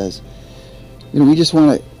house and says, we just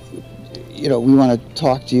want to, we want to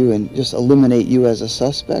talk to you and just eliminate you as a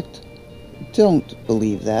suspect, don't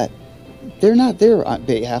believe that. They're not there on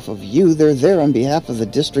behalf of you. They're there on behalf of the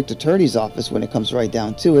district attorney's office when it comes right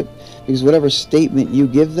down to it, because whatever statement you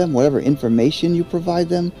give them, whatever information you provide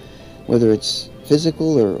them, whether it's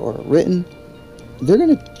physical or written, they're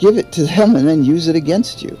going to give it to them and then use it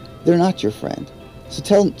against you. They're not your friend.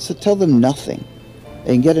 So tell them nothing,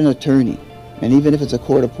 and get an attorney, and even if it's a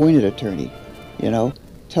court-appointed attorney,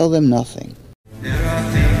 tell them nothing. There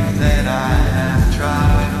are things that I have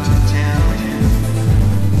tried to tell you,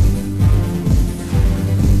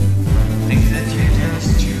 things that you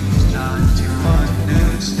just choose not to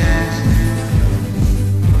understand.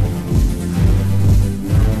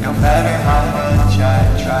 No matter how much I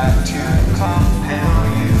try to compel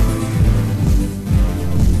you,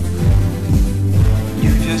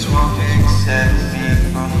 you just won't accept me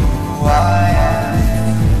for who I am.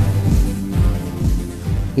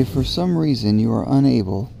 If for some reason you are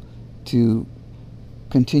unable to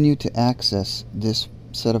continue to access this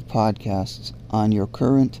set of podcasts on your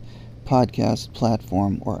current podcast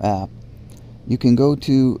platform or app, you can go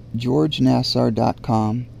to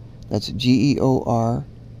georgenassar.com. That's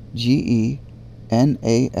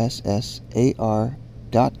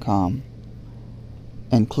GeorgeNassar.com,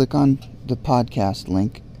 and click on the podcast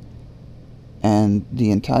link, and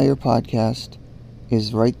the entire podcast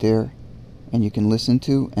is right there, and you can listen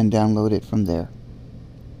to and download it from there.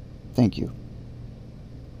 Thank you.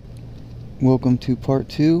 Welcome to part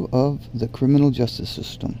 2 of the criminal justice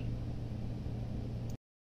system.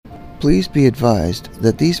 Please be advised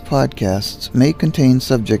that these podcasts may contain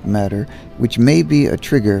subject matter which may be a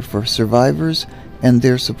trigger for survivors and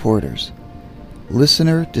their supporters.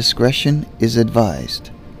 Listener discretion is advised.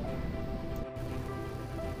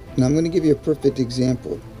 Now I'm going to give you a perfect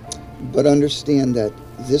example, but understand that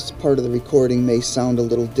this part of the recording may sound a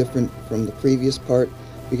little different from the previous part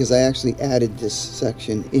because I actually added this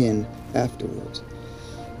section in afterwards.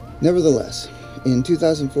 Nevertheless, in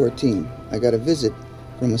 2014, I got a visit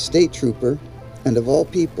from a state trooper and, of all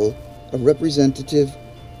people, a representative,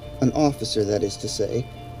 an officer that is to say,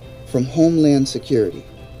 from Homeland Security.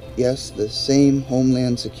 Yes, the same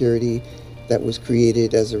Homeland Security that was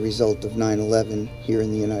created as a result of 9/11 here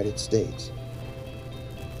in the United States.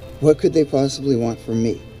 What could they possibly want from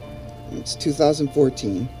me? It's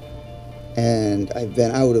 2014, and I've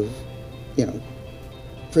been out of,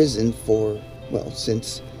 prison for,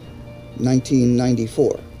 since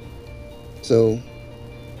 1994. So,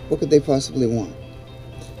 what could they possibly want?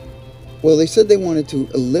 Well, they said they wanted to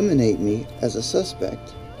eliminate me as a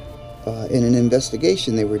suspect in an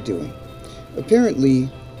investigation they were doing. Apparently,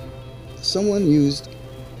 someone used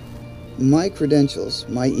my credentials,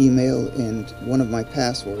 my email, and one of my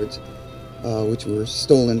passwords, which were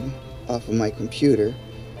stolen off of my computer,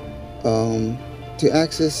 to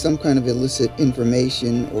access some kind of illicit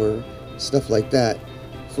information or stuff like that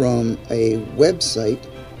from a website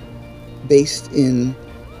based in,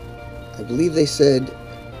 I believe they said,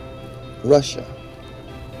 Russia.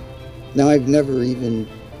 Now, I've never even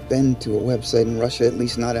been to a website in Russia, at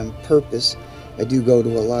least not on purpose. I do go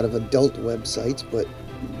to a lot of adult websites, but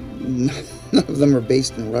none of them are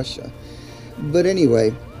based in Russia. But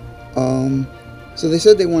anyway, so they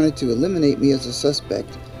said they wanted to eliminate me as a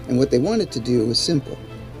suspect, and what they wanted to do was simple.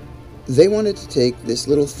 They wanted to take this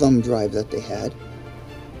little thumb drive that they had,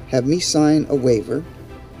 have me sign a waiver,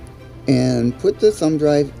 and put the thumb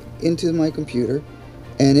drive into my computer,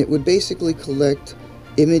 and it would basically collect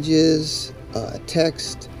images,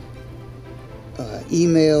 text,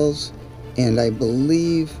 emails, and I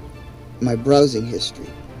believe my browsing history.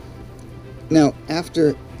 Now,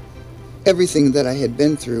 after everything that I had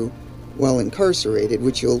been through while incarcerated,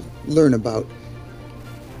 which you'll learn about,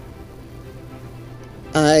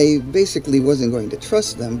 I basically wasn't going to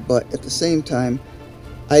trust them, but at the same time,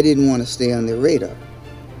 I didn't want to stay on their radar.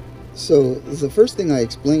 So the first thing I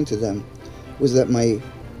explained to them was that my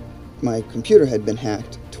computer had been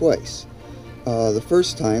hacked twice. The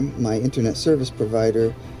first time, my internet service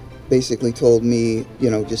provider basically told me,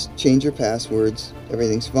 just change your passwords,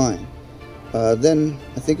 everything's fine. Then,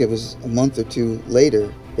 I think it was a month or two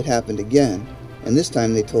later, it happened again, and this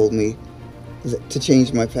time they told me to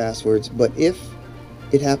change my passwords, but if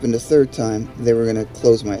it happened a third time, they were going to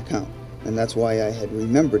close my account, and that's why I had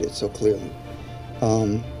remembered it so clearly.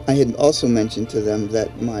 I had also mentioned to them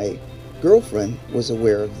that my girlfriend was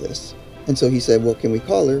aware of this, and so he said, well, can we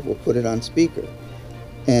call her? We'll put it on speaker.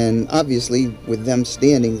 And obviously, with them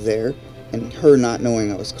standing there and her not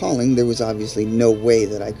knowing I was calling, there was obviously no way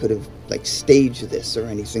that I could have staged this or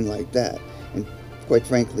anything like that. And quite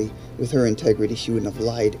frankly, with her integrity, she wouldn't have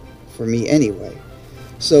lied for me anyway.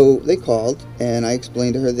 So they called, and I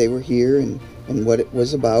explained to her they were here and what it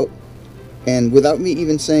was about. And without me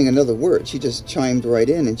even saying another word, she just chimed right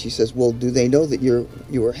in, and she says, well, do they know that you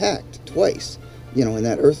were hacked twice? And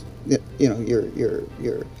that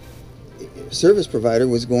your service provider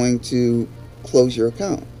was going to close your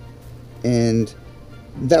account. And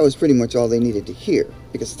that was pretty much all they needed to hear,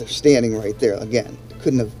 because they're standing right there. Again, they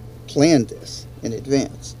couldn't have planned this in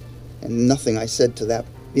advance. And nothing I said to that,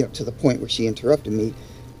 to the point where she interrupted me,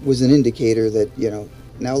 was an indicator that,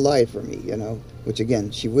 now lie for me, which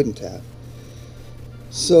again, she wouldn't have.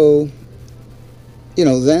 So,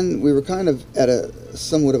 then we were kind of at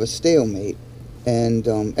somewhat of a stalemate. And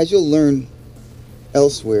as you'll learn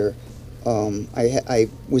elsewhere, I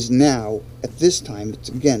was now, at this time,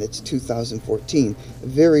 it's 2014,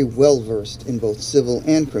 very well versed in both civil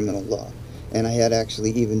and criminal law. And I had actually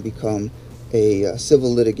even become a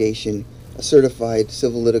certified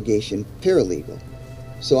civil litigation paralegal.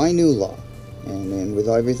 So I knew law. And with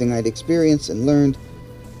everything I'd experienced and learned,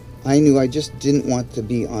 I knew I just didn't want to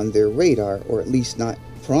be on their radar, or at least not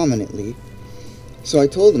prominently. So I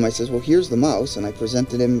told him, I says, well, here's the mouse, and I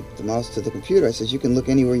presented him the mouse to the computer. I says, you can look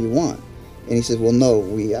anywhere you want. And he says, well, no,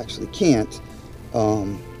 we actually can't. I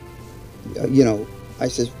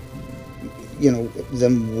says,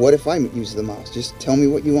 then what if I use the mouse? Just tell me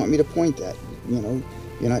what you want me to point at.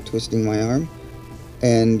 You're not twisting my arm.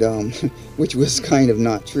 And, which was kind of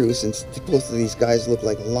not true, since both of these guys look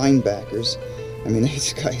like linebackers. I mean,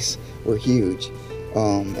 these guys were huge.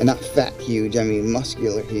 And not fat huge, I mean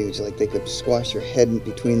muscular huge, like they could squash your head in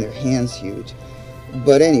between their hands huge.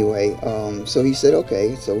 But anyway, so he said,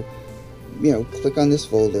 okay, so click on this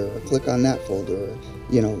folder or click on that folder, or,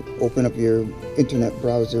 open up your internet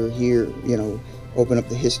browser here, open up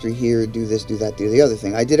the history here, do this, do that, do the other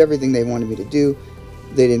thing. I did everything they wanted me to do.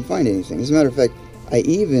 They didn't find anything. As a matter of fact, I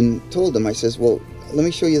even told them, I says, well, let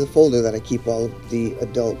me show you the folder that I keep all of the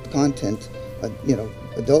adult content, that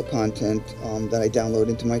I download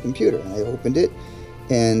into my computer. And I opened it,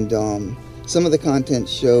 and some of the content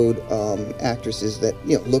showed actresses that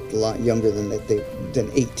looked a lot younger than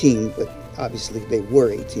 18, but obviously they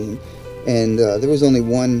were 18. And there was only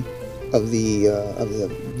one of the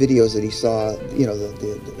videos that he saw,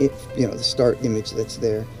 the start image that's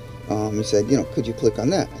there. He said, could you click on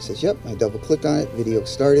that? I said, yep. I double clicked on it. Video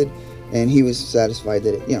started, and he was satisfied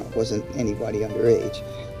that it wasn't anybody underage.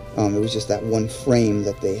 It was just that one frame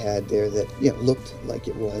that they had there that looked like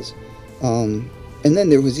it was. And then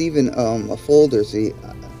there was even a folder. See,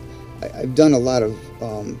 I've done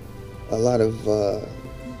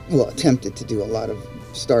attempted to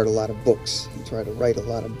start a lot of books and try to write a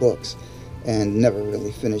lot of books, and never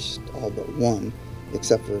really finished all but one,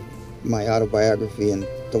 except for my autobiography and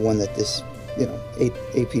the one that this,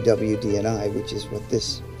 APW DNI, which is what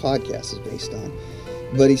this podcast is based on.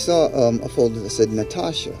 But he saw a folder that said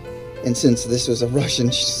Natasha, and since this was a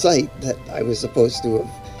Russian site that I was supposed to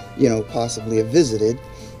have, possibly have visited,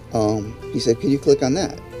 he said, "Can you click on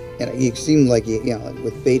that?" And he seemed like,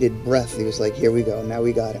 with bated breath, he was like, "Here we go, now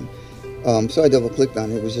we got him." So I double-clicked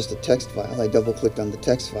on it. It was just a text file. I double-clicked on the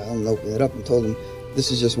text file and opened it up and told him,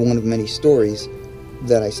 this is just one of many stories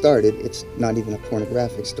that I started. It's not even a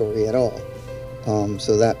pornographic story at all.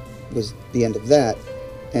 So that was the end of that.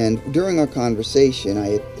 And during our conversation, I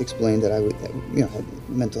had explained that I had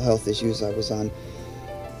mental health issues. I was on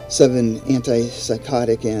 7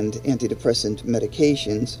 antipsychotic and antidepressant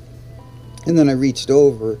medications. And then I reached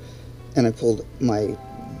over and I pulled my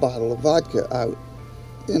bottle of vodka out.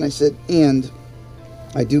 And I said, and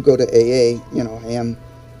I do go to AA, I am,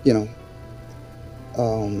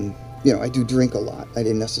 I do drink a lot. I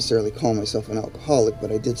didn't necessarily call myself an alcoholic,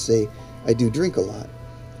 but I did say I do drink a lot.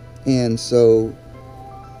 And so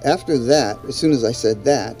after that, as soon as I said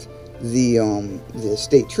that, the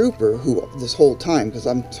state trooper, who this whole time, because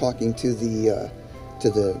I'm talking to the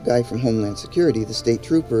guy from Homeland Security, the state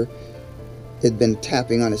trooper had been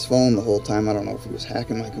tapping on his phone the whole time. I don't know if he was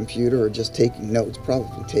hacking my computer or just taking notes,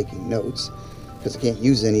 probably taking notes, because I can't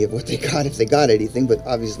use any of what they got if they got anything, but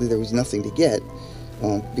obviously there was nothing to get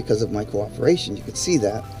because of my cooperation. You could see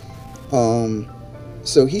that.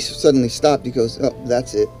 So he suddenly stopped. He goes, "Oh,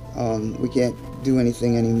 that's it. We can't do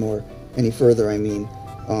anything any further, I mean."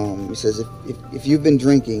 He says, if you've been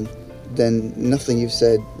drinking, then nothing you've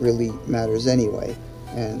said really matters anyway,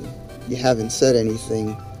 and you haven't said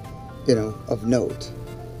anything of note,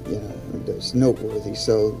 that's noteworthy.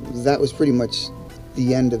 So that was pretty much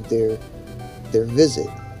the end of their visit.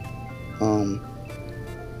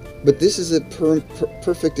 But this is a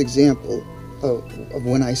perfect example of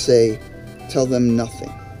when I say, tell them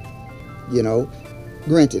nothing.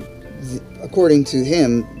 Granted, according to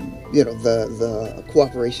him, the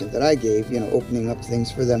cooperation that I gave, opening up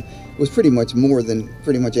things for them, was pretty much more than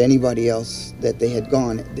pretty much anybody else that they had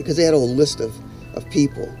gone, because they had a whole list of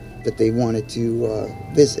people that they wanted to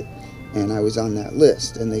visit, and I was on that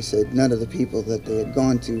list. And they said none of the people that they had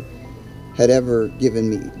gone to had ever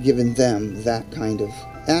given them that kind of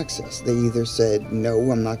access. They either said,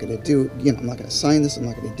 no, I'm not going to do it, I'm not going to sign this, I'm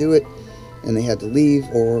not going to do it, and they had to leave,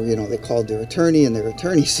 or they called their attorney, and their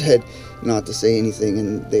attorney said not to say anything,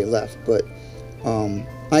 and they left. But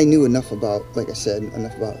I knew enough about, like I said,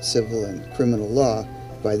 enough about civil and criminal law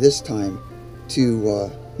by this time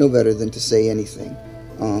to know better than to say anything.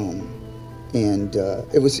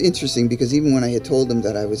 It was interesting because even when I had told them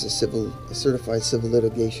that I was a certified civil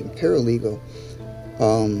litigation paralegal,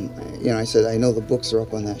 I said, I know the books are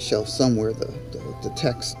up on that shelf somewhere, the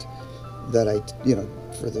text that I,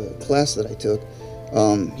 for the class that I took.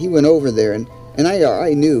 He went over there, and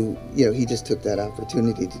I knew, he just took that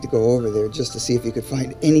opportunity to go over there just to see if he could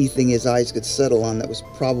find anything his eyes could settle on that was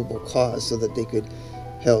probable cause, so that they could,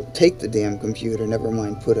 take the damn computer, never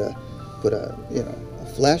mind put a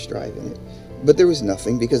flash drive in it. But there was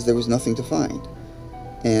nothing, because there was nothing to find.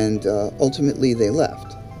 And ultimately they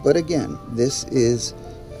left. But again, this is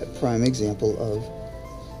a prime example of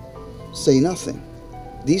say nothing.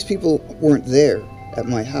 These people weren't there at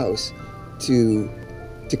my house to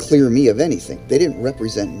clear me of anything. They didn't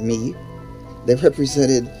represent me. They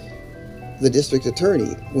represented the district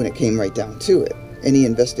attorney when it came right down to it. Any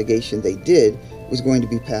investigation they did was going to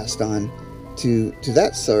be passed on to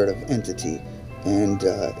that sort of entity. And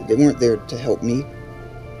they weren't there to help me.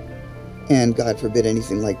 And God forbid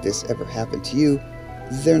anything like this ever happened to you.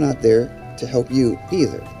 They're not there to help you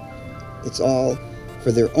either. It's all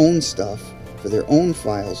for their own stuff, for their own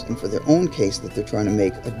files, and for their own case that they're trying to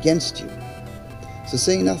make against you. So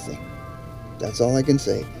say nothing. That's all I can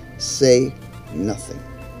say. Say nothing.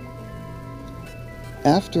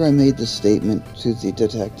 After I made this statement to the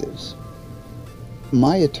detectives,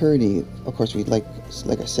 my attorney, of course, like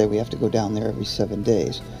I said, we have to go down there every 7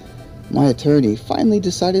 days. My attorney finally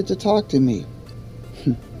decided to talk to me.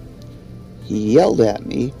 He yelled at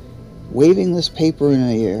me, waving this paper in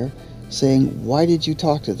the air, saying, "Why did you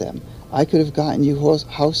talk to them? I could have gotten you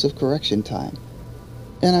house of correction time."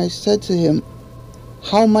 And I said to him,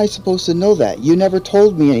 "How am I supposed to know that? You never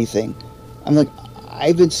told me anything." I'm like,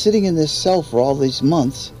 I've been sitting in this cell for all these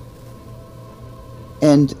months,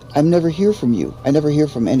 and I never hear from you. I never hear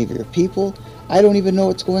from any of your people. I don't even know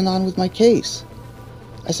what's going on with my case.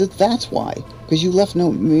 I said, "That's why, because you left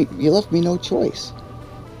me no choice."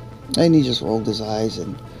 And he just rolled his eyes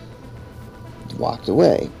and walked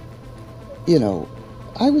away. You know,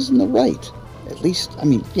 I was in the right. At least, I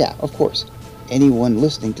mean, yeah, of course. Anyone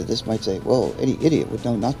listening to this might say, "Well, any idiot would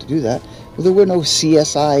know not to do that." Well, there were no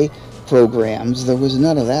CSI programs. There was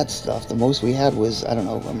none of that stuff. The most we had was, I don't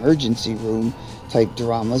know, emergency room type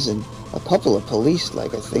dramas and a couple of police,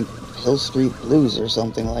 like I think Hill Street Blues or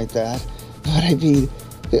something like that. But I mean,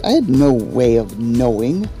 I had no way of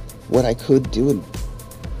knowing what I could do and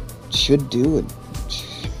should do and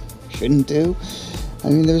shouldn't do. I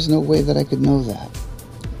mean, there's no way that I could know that.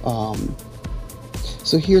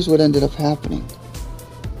 So here's what ended up happening.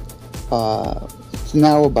 It's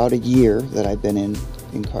now about a year that I've been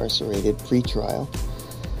incarcerated, pre-trial.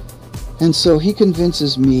 And so he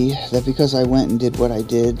convinces me that because I went and did what I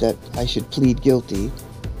did, that I should plead guilty,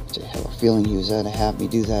 which I have a feeling he was going to have me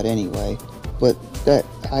do that anyway, but that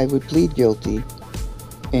I would plead guilty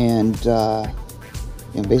and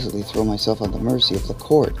basically throw myself on the mercy of the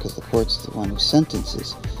court, because the court's the one who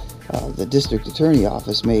sentences. The district attorney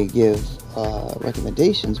office may give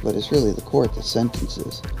recommendations, but it's really the court that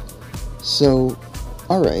sentences. So,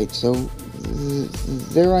 alright, so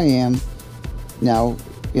there I am now,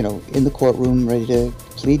 in the courtroom, ready to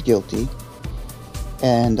plead guilty.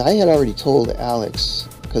 And I had already told Alex,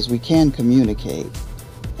 because we can communicate,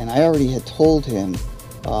 and I already had told him,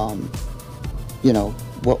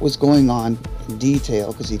 what was going on in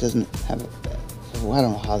detail, because he doesn't have I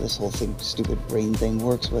don't know how this whole stupid brain thing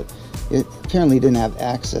works, but it apparently didn't have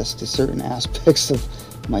access to certain aspects of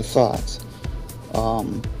my thoughts.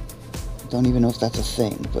 Don't even know if that's a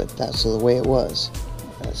thing, but that's the way it was.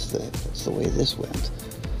 That's the way this went.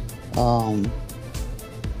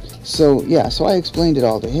 So I explained it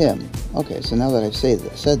all to him. Okay, so now that I've said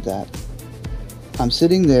that, I'm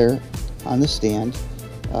sitting there on the stand.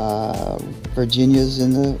 Virginia's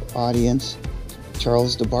in the audience.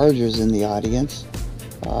 Charles DeBarger's in the audience,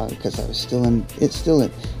 because I was still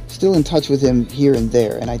in touch with him here and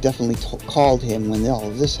there, and I definitely called him when all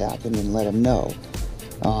of this happened and let him know.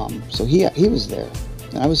 So he was there,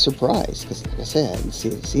 and I was surprised because, like I said, I hadn't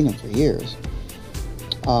seen him for years.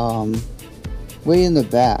 Way in the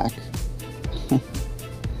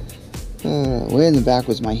back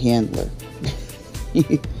was my handler.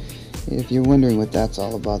 If you're wondering what that's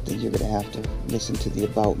all about, then you're going to have to listen to the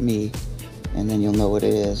About Me, and then you'll know what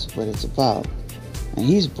it is, what it's about. And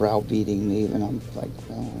he's browbeating me, and I'm like,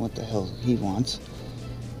 I don't know what the hell he wants.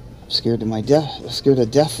 I'm scared to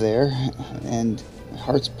death there, and my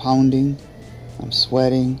heart's pounding, I'm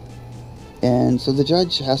sweating. And so the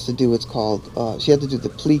judge has to do what's called, she had to do the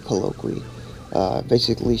plea colloquy.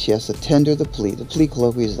 Basically, she has to tender the plea. The plea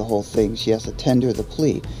colloquy is the whole thing. She has to tender the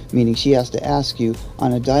plea, meaning she has to ask you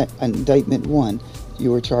on indictment 1,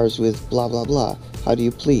 you were charged with blah, blah, blah. How do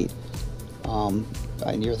you plead?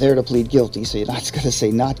 And you're there to plead guilty, so you're not going to say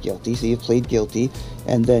not guilty, so you plead guilty,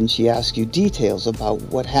 and then she asks you details about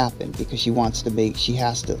what happened, because she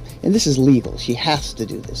has to, and this is legal, she has to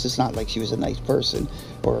do this. It's not like she was a nice person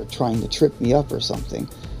or trying to trip me up or something.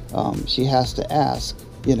 She has to ask,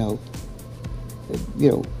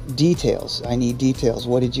 details. I need details.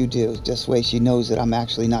 What did you do? This way she knows that I'm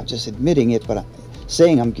actually not just admitting it, but I'm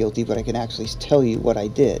saying I'm guilty, but I can actually tell you what I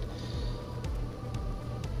did.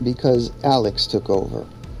 Because Alex took over,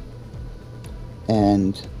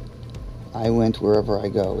 and I went wherever I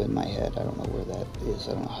go in my head. I don't know where that is.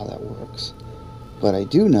 I don't know how that works. But I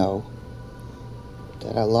do know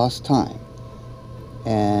that I lost time.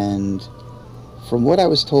 And from what I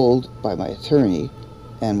was told by my attorney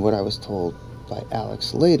and what I was told by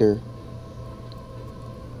Alex later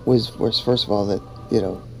was first of all that,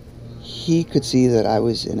 he could see that I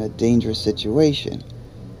was in a dangerous situation.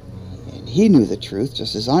 And he knew the truth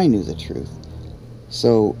just as I knew the truth.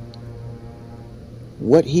 So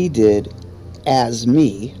what he did as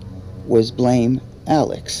me, was blame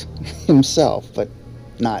Alex himself, but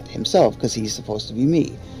not himself because he's supposed to be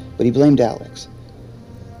me. But he blamed Alex.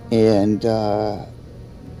 And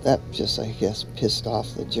that just, I guess, pissed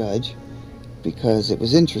off the judge because it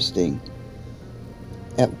was interesting.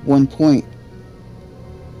 At one point,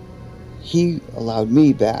 he allowed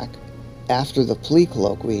me back after the plea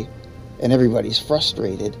colloquy, and everybody's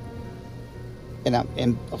frustrated.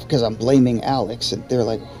 And because I'm blaming Alex, and they're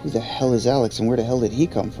like, who the hell is Alex and where the hell did he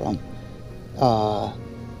come from? Well,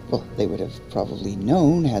 they would have probably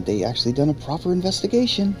known had they actually done a proper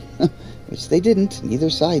investigation, which they didn't. Neither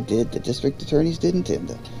side did. The district attorneys didn't, and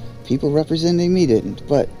the people representing me didn't.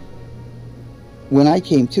 But when I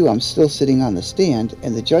came to, I'm still sitting on the stand,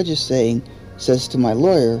 and the judge says to my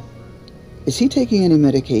lawyer, is he taking any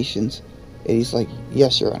medications? And he's like,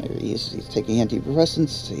 yes, Your Honor. He's taking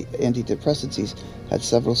antidepressants. He's had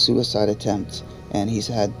several suicide attempts, and he's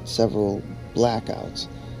had several blackouts.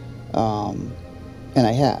 And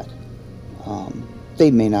I had. They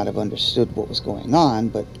may not have understood what was going on,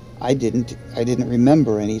 but I didn't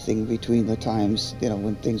remember anything between the times,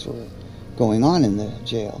 when things were going on in the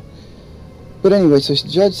jail. But anyway, so the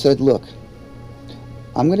judge said, look,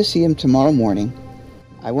 I'm going to see him tomorrow morning.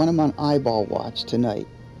 I want him on eyeball watch tonight.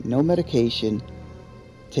 No medication.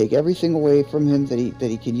 Take everything away from him that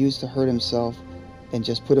he can use to hurt himself, and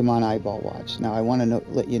just put him on eyeball watch. Now, I want to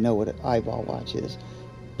let you know what an eyeball watch is.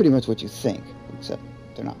 Pretty much what you think, except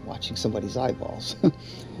they're not watching somebody's eyeballs.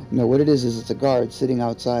 No, what it is it's a guard sitting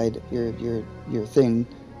outside your thing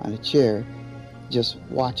on a chair, just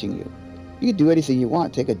watching you. You can do anything you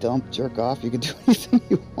want. Take a dump, jerk off. You can do anything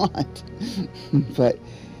you want. But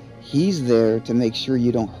he's there to make sure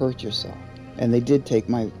you don't hurt yourself. And they did take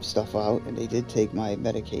my stuff out, and they did take my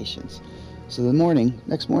medications. So the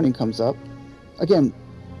next morning comes up. Again,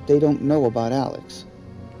 they don't know about Alex.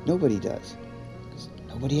 Nobody does, because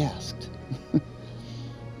nobody asked.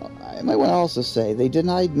 I might want to also say they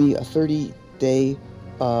denied me a 30-day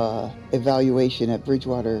evaluation at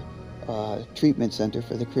Bridgewater Treatment Center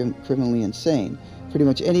for the Criminally Insane. Pretty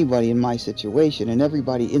much anybody in my situation, and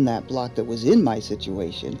everybody in that block that was in my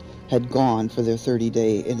situation, had gone for their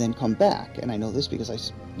 30-day and then come back. And I know this because I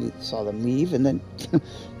saw them leave, and then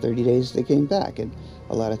 30 days they came back. And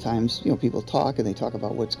a lot of times, people talk, and they talk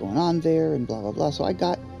about what's going on there and blah, blah, blah. So I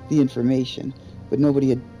got the information, but nobody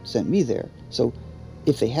had sent me there. So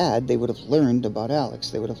if they had, they would have learned about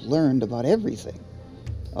Alex. They would have learned about everything.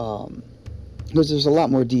 Because there's a lot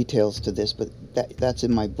more details to this, but that's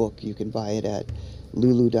in my book. You can buy it at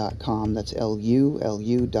lulu.com. That's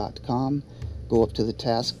LULU.com. Go up to the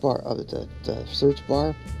taskbar of the search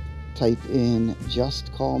bar, type in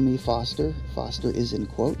 "Just Call Me Foster." Foster is in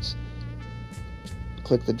quotes.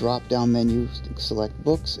 Click the drop-down menu, select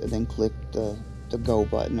books, and then click the go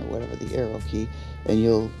button or whatever, the arrow key, and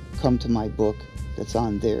you'll come to my book that's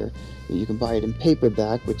on there. You can buy it in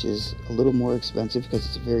paperback, which is a little more expensive because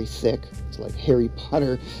it's very thick. It's like Harry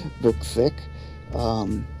Potter book thick.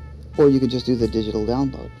 Or you can just do the digital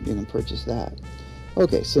download. You can purchase that.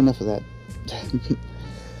 Okay, so enough of that.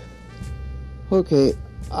 Okay,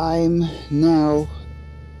 I'm now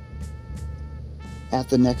at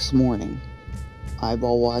the next morning.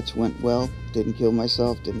 Eyeball watch went well. Didn't kill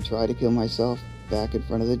myself. Didn't try to kill myself. Back in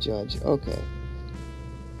front of the judge. Okay.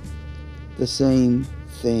 The same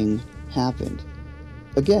thing happened.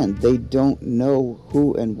 Again, they don't know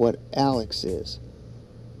who and what Alex is.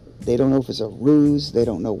 They don't know if it's a ruse. They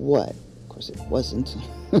don't know what. Of course, it wasn't.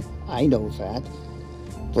 I know that.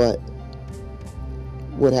 But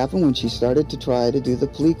what happened when she started to try to do the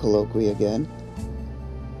plea colloquy again,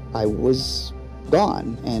 I was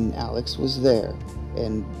gone, and Alex was there.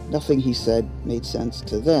 And nothing he said made sense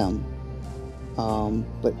to them.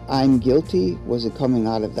 But I'm guilty wasn't coming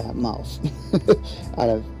out of that mouth. Out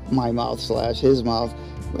of my mouth / his mouth.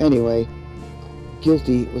 Anyway,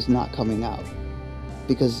 guilty was not coming out.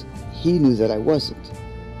 Because he knew that I wasn't.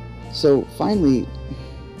 So finally,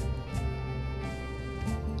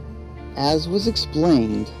 as was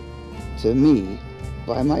explained to me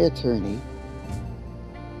by my attorney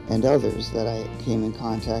and others that I came in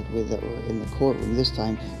contact with that were in the courtroom this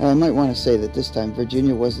time, and I might want to say that this time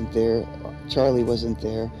Virginia wasn't there, Charlie wasn't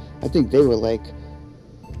there. I think they were like,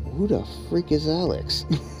 who the freak is Alex?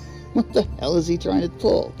 What the hell is he trying to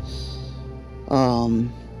pull?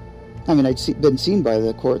 I mean, I'd been seen by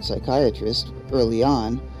the court psychiatrist early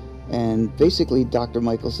on, and basically Dr.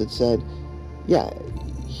 Michaels had said, yeah,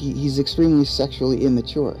 he's extremely sexually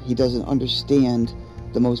immature. He doesn't understand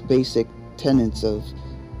the most basic tenets of,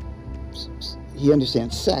 he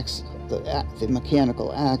understands sex, the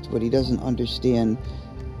mechanical act, but he doesn't understand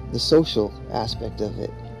the social aspect of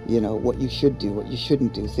it. what you should do, what you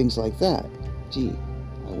shouldn't do, things like that. Gee,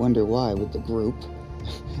 I wonder why with the group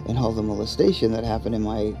and all the molestation that happened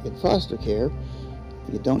in foster care.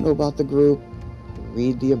 If you don't know about the group,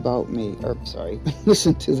 read the About Me,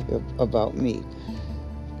 listen to the About Me.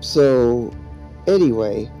 So,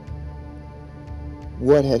 anyway,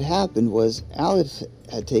 what had happened was Alice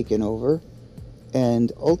had taken over,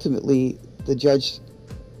 and ultimately the judge,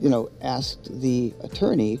 asked the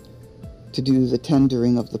attorney to do the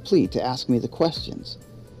tendering of the plea, to ask me the questions.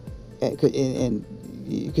 And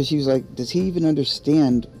because she was like, does he even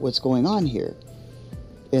understand what's going on here?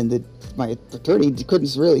 And my attorney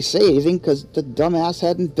couldn't really say anything because the dumbass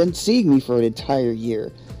hadn't been seeing me for an entire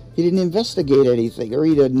year. He didn't investigate anything, or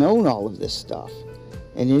he'd have known all of this stuff.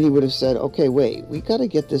 And then he would have said, okay, wait, we got to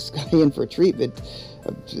get this guy in for treatment,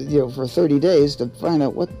 for 30 days to find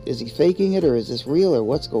out is he faking it, or is this real, or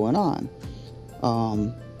what's going on?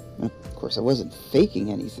 Of course, I wasn't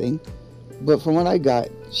faking anything, but from what I got,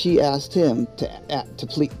 she asked him to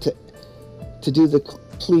do the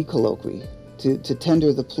plea colloquy, to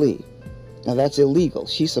tender the plea. Now that's illegal.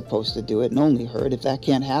 She's supposed to do it, and only her. And if that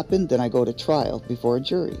can't happen, then I go to trial before a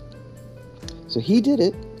jury. So he did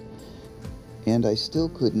it, and I still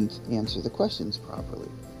couldn't answer the questions properly.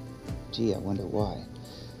 Gee, I wonder why.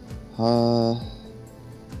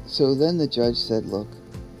 So then the judge said, look,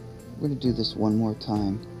 we're going to do this one more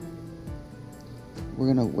time.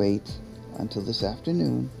 We're going to wait until this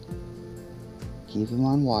afternoon, keep him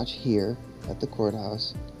on watch here at the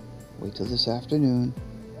courthouse, wait till this afternoon,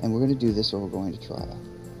 and we're going to do this or we're going to trial.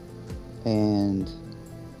 And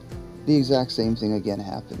the exact same thing again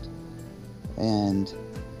happened. And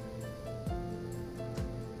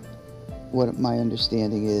what my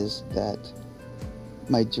understanding is that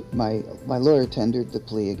my lawyer tendered the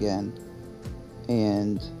plea again,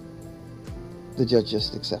 and the judge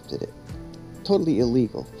just accepted it. Totally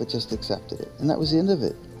illegal, but just accepted it. And that was the end of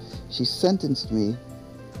it. She sentenced me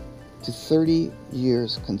to 30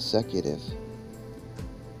 years consecutive,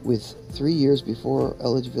 with 3 years before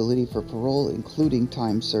eligibility for parole, including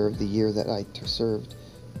time served the year that I served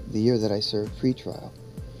pretrial.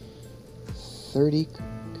 30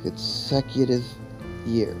 consecutive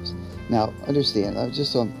years. Now, understand,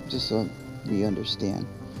 just so we understand,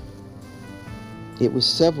 it was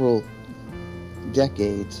several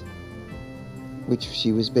decades, which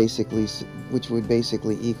would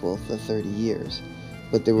basically equal the 30 years.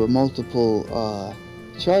 But there were multiple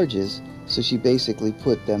charges, so she basically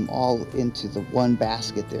put them all into the one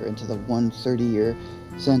basket there, into the one 30-year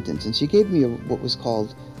sentence. And she gave me what was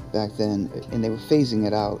called back then, and they were phasing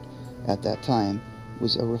it out at that time,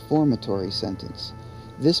 was a reformatory sentence.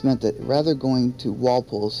 This meant that rather going to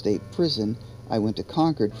Walpole State Prison, I went to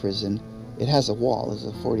Concord Prison. It has a wall, it's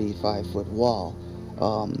a 45-foot wall,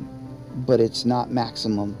 but it's not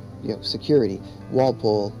maximum security.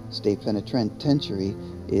 Walpole State Penitentiary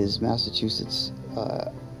is Massachusetts'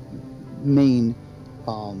 main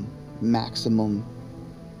maximum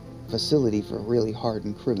facility for really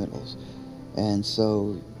hardened criminals. And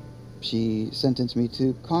so she sentenced me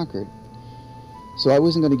to Concord. So I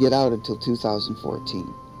wasn't going to get out until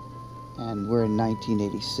 2014. And we're in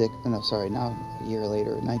 1986. No, sorry, now a year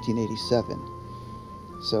later, 1987.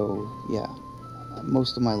 So, yeah,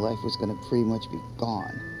 most of my life was going to pretty much be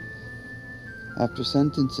gone. After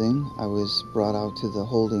sentencing, I was brought out to the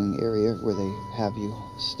holding area where they have you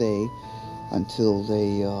stay until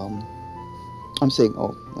they, let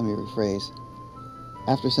me rephrase.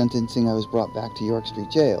 After sentencing, I was brought back to York Street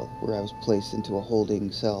Jail, where I was placed into a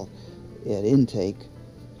holding cell at intake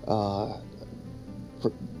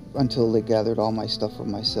until they gathered all my stuff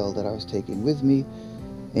from my cell that I was taking with me,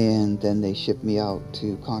 and then they shipped me out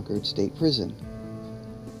to Concord State Prison.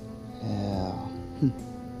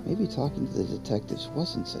 Maybe talking to the detectives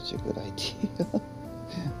wasn't such a good idea.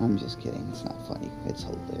 I'm just kidding, it's not funny, it's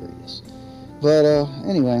hilarious. But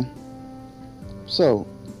anyway, so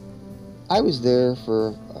I was there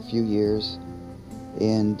for a few years,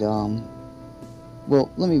 and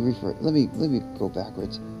well, let me go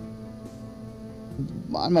backwards.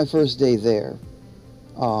 On my first day there,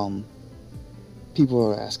 people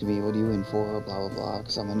were asking me, what are you in for, blah, blah, blah,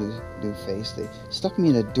 because I'm a new face. They stuck me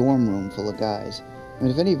in a dorm room full of guys. I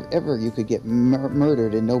mean, if ever you could get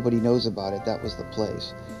murdered and nobody knows about it, that was the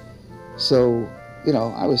place. So,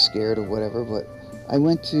 I was scared or whatever, but I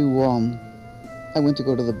went to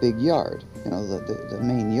go to the big yard, the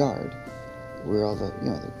main yard, where all the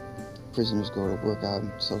prisoners go to work out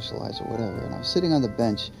and socialize or whatever. And I was sitting on the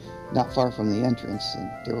bench not far from the entrance, and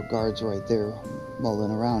there were guards right there mulling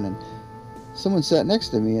around, and someone sat next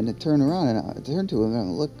to me, and I turned around and I turned to him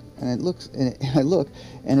and and I look,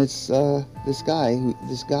 and it's this guy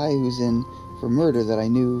who's in for murder that I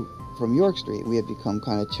knew from York Street. We had become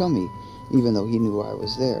kind of chummy, even though he knew I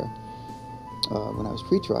was there when I was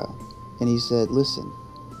pretrial. And he said, "Listen,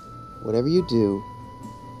 whatever you do,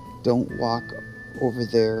 don't walk over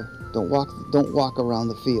there. Don't walk around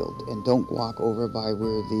the field, and don't walk over by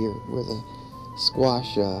where the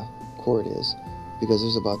squash court is, because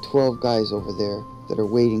there's about 12 guys over there that are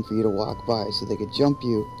waiting for you to walk by so they could jump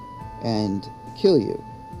you and kill you."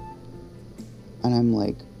 And I'm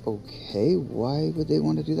like, okay, why would they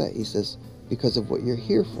want to do that? He says, because of what you're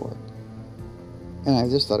here for. And I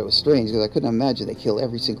just thought it was strange, because I couldn't imagine they kill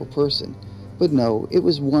every single person. But no, it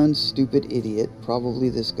was one stupid idiot, probably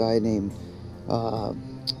this guy named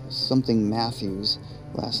something Matthews,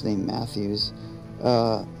 last name Matthews.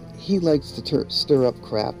 He likes to stir up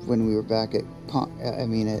crap when we were back at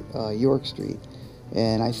York Street.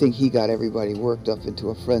 And I think he got everybody worked up into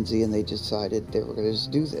a frenzy, and they decided they were going to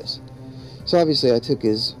just do this. So obviously I took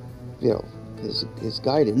his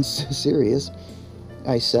guidance serious.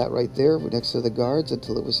 I sat right there next to the guards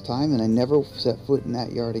until it was time, and I never set foot in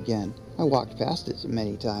that yard again. I walked past it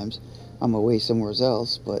many times on my way somewhere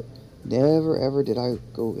else, but never ever did I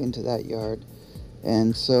go into that yard.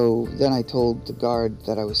 And so then I told the guard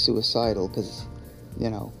that I was suicidal because,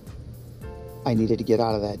 I needed to get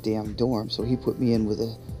out of that damn dorm. So he put me in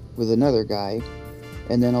with another guy,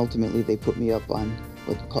 and then ultimately they put me up on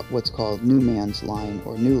what's called New Man's Line,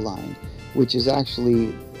 or New Line, which is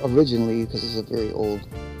actually originally, because it's a very old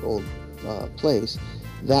place,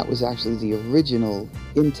 that was actually the original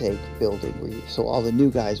intake building, so all the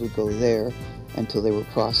new guys would go there until they were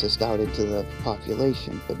processed out into the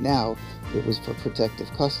population. But now it was for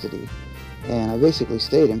protective custody, and I basically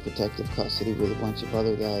stayed in protective custody with a bunch of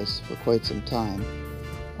other guys for quite some time.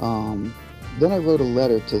 Then I wrote a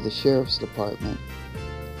letter to the sheriff's department.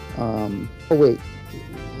 Oh wait,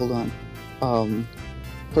 hold on.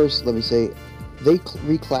 First, let me say, they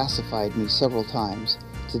reclassified me several times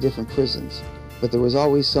to different prisons, but there was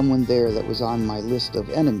always someone there that was on my list of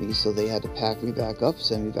enemies, so they had to pack me back up,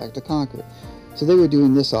 send me back to Concord. So they were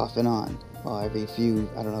doing this off and on, every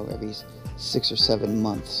 6 or 7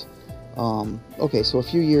 months. Okay, so a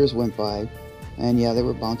few years went by, and yeah, they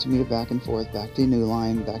were bouncing me back and forth, back to New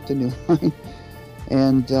Line, back to New Line,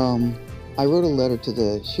 and I wrote a letter to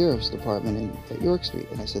the sheriff's department at York Street,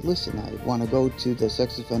 and I said, listen, I want to go to the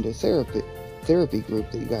sex offender therapy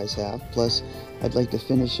group that you guys have, plus I'd like to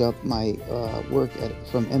finish up my work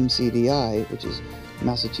from MCDI, which is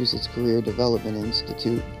Massachusetts Career Development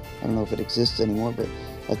Institute. I don't know if it exists anymore, but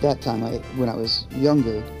at that time, when I was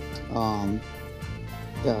younger,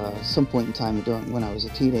 some point in time when I was a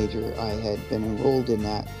teenager, I had been enrolled in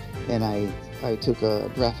that, and I took a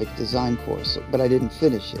graphic design course, but I didn't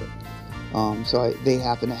finish it. So they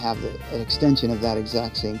happened to have an extension of that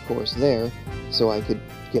exact same course there, so I could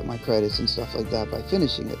get my credits and stuff like that by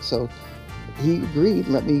finishing it. So he agreed,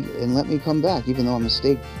 let me come back, even though I'm a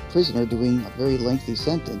state prisoner doing a very lengthy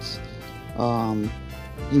sentence.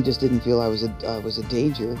 He just didn't feel I was a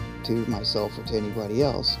danger to myself or to anybody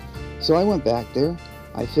else. So I went back there.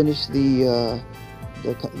 I finished the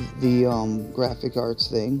graphic arts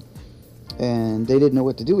thing, and they didn't know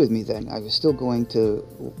what to do with me then. I was still going to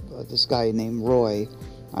this guy named Roy.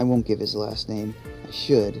 I won't give his last name. I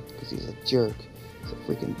should, because he's a jerk. He's a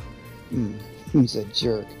freaking... he's a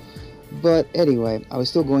jerk. But anyway, I was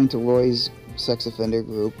still going to Roy's sex offender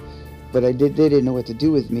group, but they didn't know what to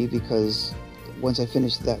do with me, because once I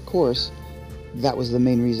finished that course, that was the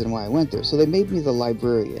main reason why I went there. So they made me the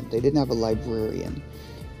librarian. They didn't have a librarian.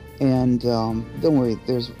 And don't worry,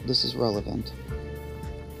 this is relevant.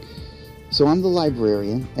 So I'm the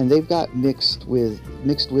librarian, and they've got mixed with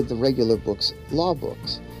the regular books, law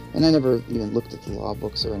books. And I never even looked at the law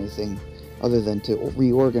books or anything other than to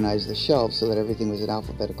reorganize the shelves so that everything was in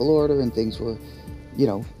alphabetical order and things were,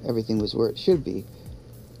 everything was where it should be.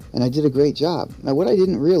 And I did a great job. Now, what I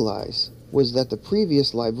didn't realize was that the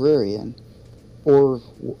previous librarian, or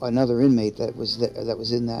another inmate that was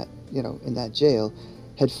in that, in that jail,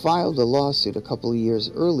 had filed a lawsuit a couple of years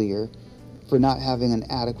earlier for not having an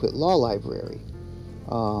adequate law library.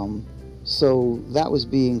 So that was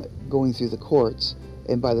going through the courts,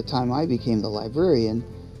 and by the time I became the librarian,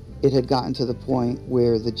 it had gotten to the point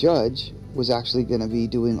where the judge was actually going to be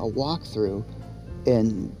doing a walkthrough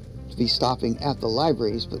and be stopping at the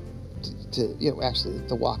libraries, but actually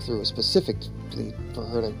the walkthrough was specific for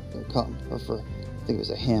her to come, or for, I think it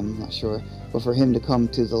was a him, I'm not sure, but for him to come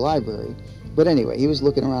to the library. But anyway, he was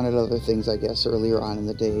looking around at other things, I guess, earlier on in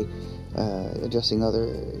the day, addressing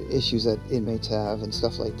other issues that inmates have and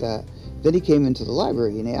stuff like that. Then he came into the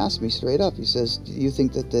library and he asked me straight up, he says, do you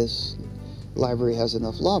think that this library has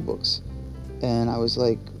enough law books? And I was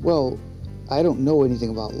like, well, I don't know anything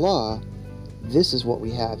about law. This is what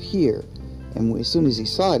we have here. And as soon as he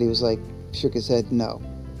saw it, he was like, shook his head, no,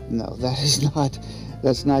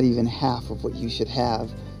 that's not even half of what you should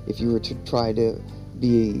have if you were to try to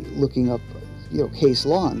be looking up, case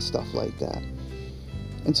law and stuff like that.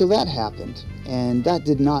 And so that happened, and that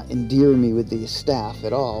did not endear me with the staff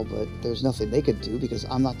at all, but there's nothing they could do because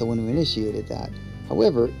I'm not the one who initiated that.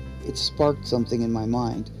 However, it sparked something in my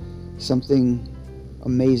mind, something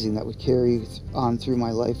amazing that would carry on through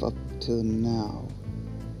my life up to now.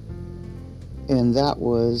 And that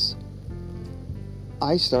was,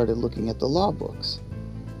 I started looking at the law books,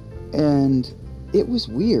 and it was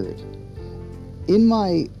weird. In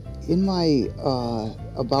my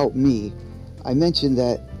About Me, I mentioned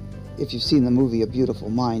that if you've seen the movie A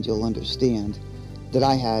Beautiful Mind, you'll understand that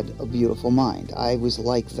I had a beautiful mind. I was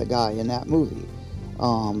like the guy in that movie.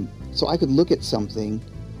 So I could look at something,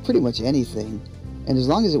 pretty much anything, and as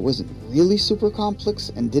long as it wasn't really super complex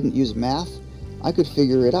and didn't use math, I could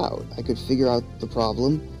figure it out. I could figure out the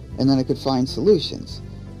problem, and then I could find solutions.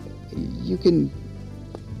 You can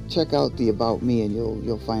check out the About Me and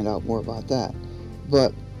you'll find out more about that.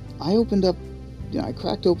 But I opened up, I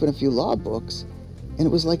cracked open a few law books, and it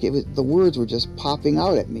was like the words were just popping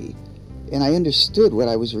out at me. And I understood what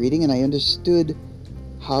I was reading, and I understood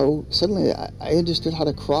how, suddenly I understood how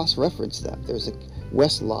to cross-reference them. There's a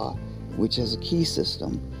Westlaw, which has a key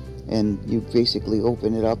system, and you basically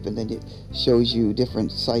open it up, and then it shows you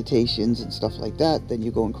different citations and stuff like that. Then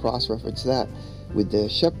you go and cross-reference that with the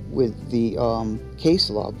case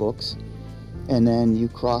law books, and then you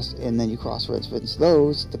cross-reference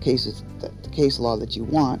those, the case law that you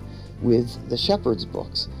want, with the Shepherd's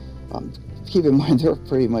books. Keep in mind, there are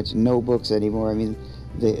pretty much no books anymore. I mean,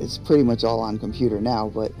 it's pretty much all on computer now,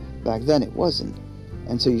 but back then it wasn't.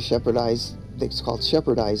 And so you shepherdize. It's called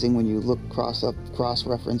shepherdizing when you look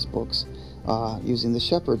cross-reference books using the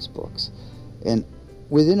Shepherd's books. And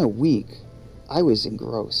within a week, I was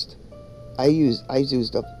engrossed. I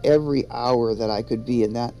used up every hour that I could be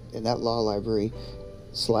in that law library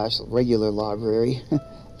 / regular library.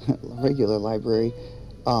 Regular library.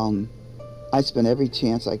 I spent every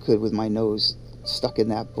chance I could with my nose stuck in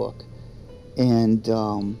that book. And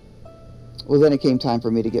well, then it came time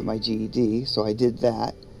for me to get my GED, so I did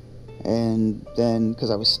that. And then, because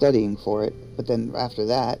I was studying for it, but then after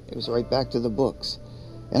that, it was right back to the books.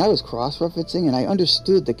 And I was cross-referencing, and I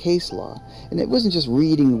understood the case law. And it wasn't just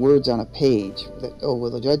reading words on a page, that, oh, well,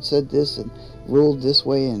 the judge said this, and ruled this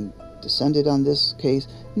way, and descended on this case.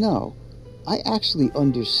 No, I actually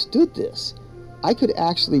understood this. I could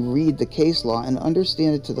actually read the case law and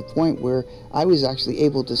understand it to the point where I was actually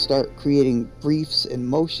able to start creating briefs and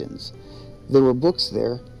motions. There were books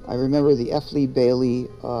there. I remember the F. Lee Bailey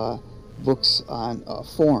books on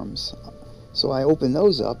forms. So I opened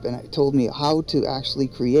those up, and it told me how to actually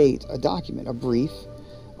create a document, a brief,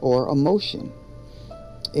 or a motion.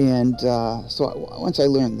 And so once I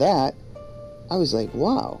learned that, I was like,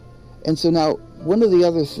 wow. And so now, one of the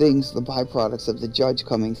other things, the byproducts of the judge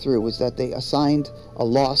coming through, was that they assigned a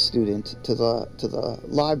law student to the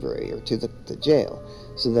library, or to the jail,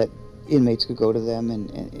 so that inmates could go to them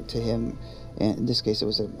and to him, and in this case it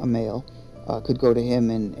was a male, could go to him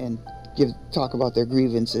and talk about their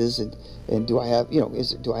grievances, and do I have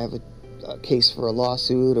a case for a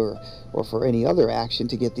lawsuit or for any other action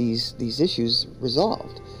to get these issues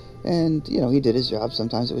resolved. And he did his job.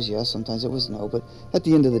 Sometimes it was yes, sometimes it was no, but at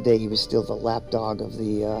the end of the day, he was still the lapdog of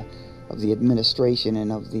the administration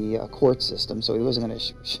and of the court system, so he wasn't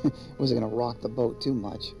going to rock the boat too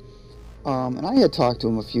much. And I had talked to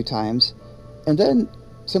him a few times, and then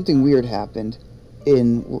something weird happened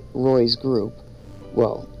in Roy's group.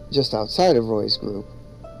 Well, just outside of Roy's group.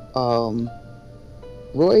 I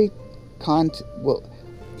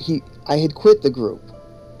had quit the group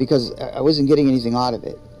because I wasn't getting anything out of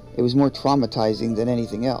it. It was more traumatizing than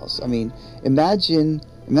anything else. I mean, imagine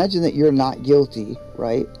that you're not guilty,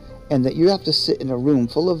 right? And that you have to sit in a room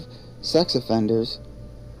full of sex offenders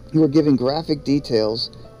who are giving graphic details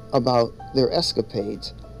about their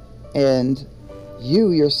escapades, and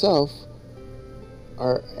you yourself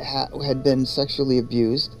had been sexually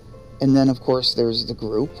abused. And then, of course, there's the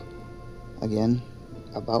group. Again,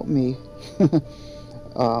 About Me.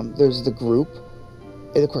 There's the group.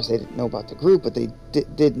 And of course, they didn't know about the group, but they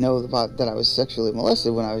did know about that I was sexually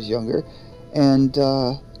molested when I was younger. And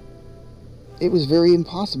it was very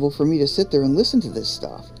impossible for me to sit there and listen to this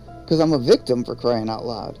stuff, because I'm a victim, for crying out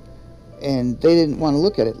loud. And they didn't want to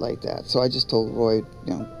look at it like that. So I just told Roy,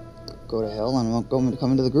 go to hell, and I'm going to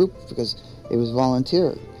come into the group because it was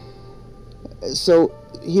volunteer. So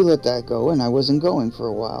he let that go, and I wasn't going for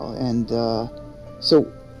a while. And so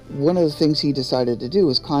one of the things he decided to do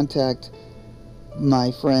was contact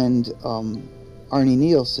my friend Arnie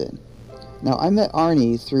Nielsen. Now, I met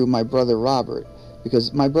Arnie through my brother Robert,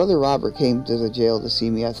 because my brother Robert came to the jail to see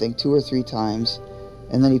me, I think, 2 or 3 times,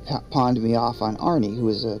 and then he pawned me off on Arnie, who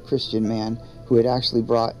was a Christian man who had actually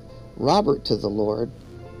brought Robert to the Lord,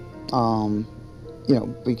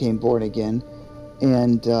 became born again.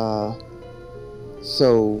 And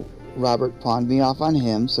so Robert pawned me off on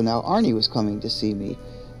him, so now Arnie was coming to see me.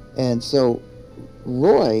 And so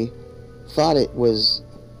Roy thought it was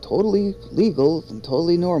totally legal and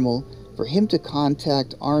totally normal for him to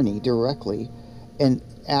contact Arnie directly and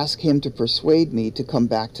ask him to persuade me to come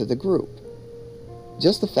back to the group.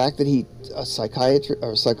 Just the fact that he's a psychiatrist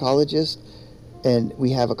or psychologist, and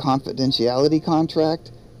we have a confidentiality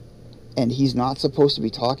contract, and he's not supposed to be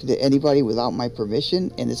talking to anybody without my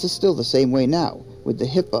permission, and this is still the same way now with the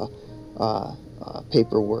HIPAA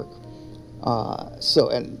paperwork.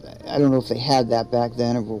 And I don't know if they had that back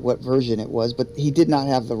then or what version it was, but he did not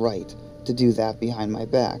have the right to do that behind my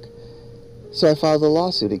back. So I filed a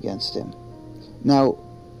lawsuit against him. Now,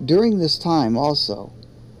 during this time also,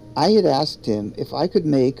 I had asked him if I could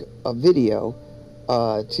make a video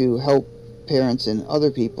to help parents and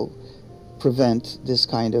other people prevent this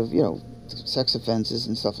kind of, sex offenses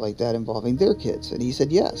and stuff like that involving their kids. And he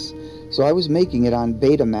said yes. So I was making it on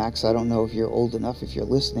Betamax. I don't know if you're old enough, if you're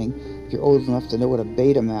listening, if you're old enough to know what a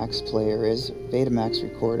Betamax player is, Betamax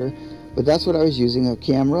recorder. But that's what I was using, a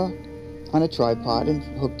camera on a tripod and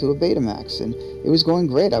hooked to a Betamax. And it was going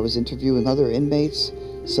great. I was interviewing other inmates.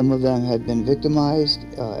 Some of them had been victimized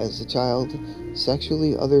as a child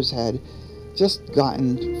sexually. Others had just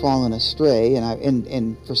fallen astray.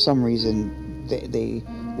 And for some reason,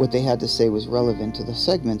 what they had to say was relevant to the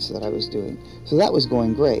segments that I was doing. So that was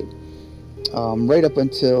going great. Right up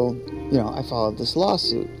until, I filed this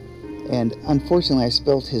lawsuit. And unfortunately, I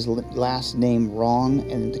spelled his last name wrong,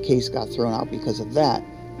 and the case got thrown out because of that.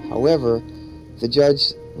 However, the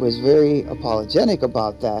judge was very apologetic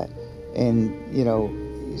about that. And,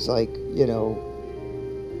 he's like,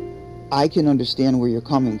 I can understand where you're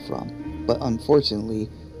coming from. But unfortunately,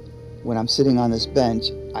 when I'm sitting on this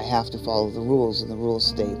bench, I have to follow the rules, and the rules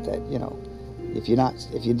state that, if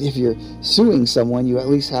you're suing someone, you at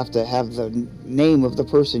least have to have the name of the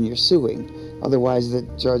person you're suing. Otherwise, the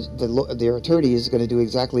attorney is going to do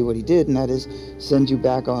exactly what he did, and that is send you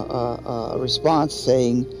back a response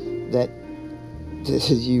saying that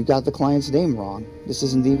you got the client's name wrong. This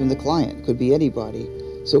isn't even the client; it could be anybody.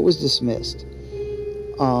 So it was dismissed.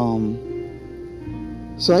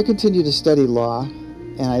 So I continued to study law,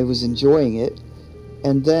 and I was enjoying it.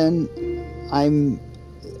 And then I'm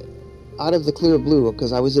out of the clear blue,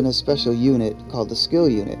 because I was in a special unit called the Skill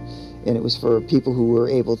Unit, and it was for people who were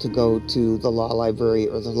able to go to the law library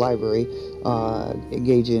or the library,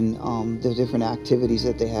 engage in the different activities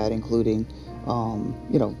that they had, including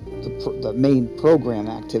the main program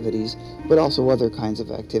activities, but also other kinds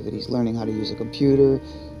of activities, learning how to use a computer,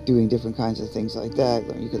 doing different kinds of things like that.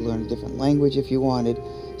 You could learn a different language if you wanted.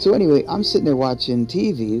 So anyway, I'm sitting there watching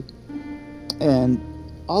TV, and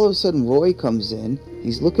all of a sudden Roy comes in.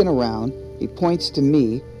 He's looking around, he points to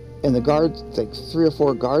me, and the guards, like 3 or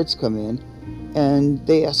 4 guards come in, and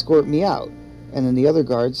they escort me out. And then the other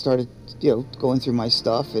guards started, going through my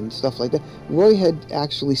stuff and stuff like that. Roy had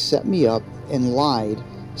actually set me up and lied,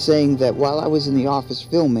 saying that while I was in the office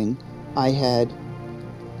filming, I had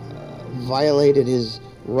violated his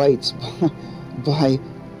rights by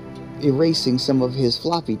erasing some of his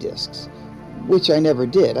floppy disks, which I never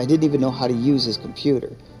did. I didn't even know how to use his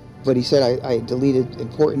computer. But he said I deleted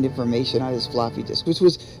important information on his floppy disk, which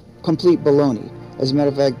was complete baloney. As a matter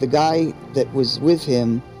of fact, the guy that was with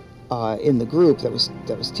him in the group that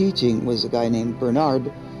was teaching was a guy named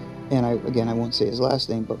Bernard, and I won't say his last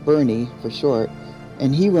name, but Bernie for short.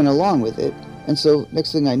 And he went along with it. And so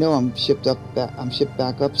next thing I know, I'm shipped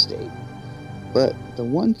back upstate. But the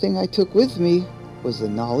one thing I took with me was the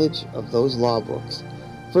knowledge of those law books.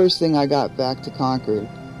 First thing I got back to Concord,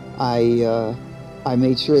 I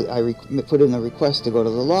made sure I put in a request to go to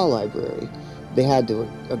the law library. They had to,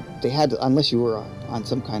 unless you were on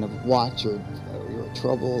some kind of watch or you were in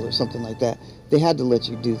trouble or something like that, they had to let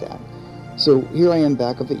you do that. So here I am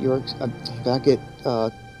back up at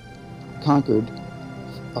Concord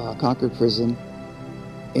prison,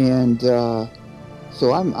 and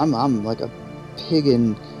so I'm like a pig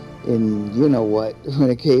in you know what when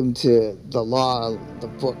it came to the law, the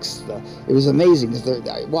books. It was amazing because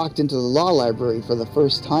I walked into the law library for the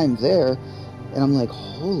first time there, And I'm like,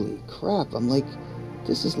 holy crap. I'm like,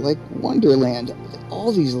 this is like Wonderland.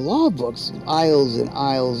 All these law books, aisles and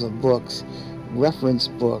aisles of books, reference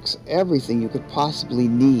books, everything you could possibly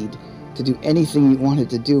need to do anything you wanted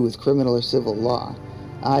to do with criminal or civil law.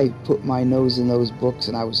 I put my nose in those books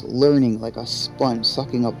and I was learning like a sponge,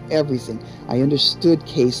 sucking up everything. I understood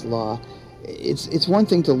case law. It's one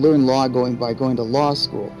thing to learn law going to law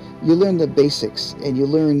school. You learn the basics and you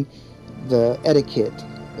learn the etiquette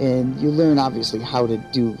and you learn obviously how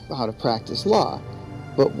to practice law.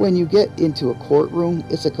 But when you get into a courtroom,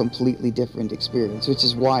 it's a completely different experience, which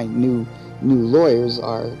is why new lawyers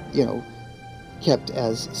are, kept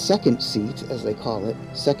as second seat, as they call it,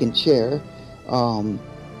 second chair,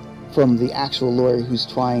 from the actual lawyer who's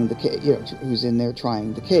trying the case, who's in there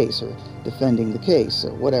trying the case or defending the case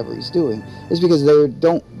or whatever he's doing, is because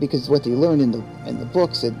because what they learn in the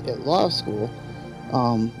books at law school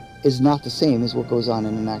is not the same as what goes on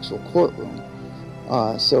in an actual courtroom.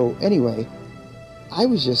 So anyway, I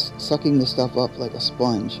was just sucking this stuff up like a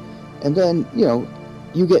sponge, and then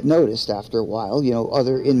you get noticed after a while.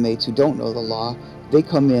 Other inmates who don't know the law, they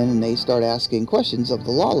come in and they start asking questions of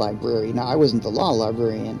the law library. Now, I wasn't the law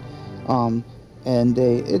librarian, and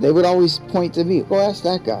they would always point to me. Go ask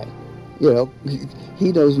that guy.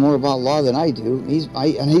 He knows more about law than I do. He's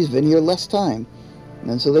been here less time,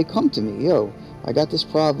 and so they come to me. I got this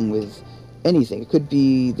problem with anything. It could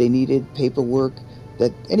be they needed paperwork.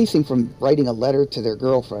 That anything from writing a letter to their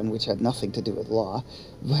girlfriend, which had nothing to do with law,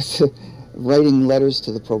 but writing letters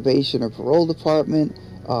to the probation or parole department,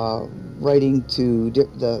 writing to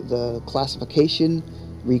the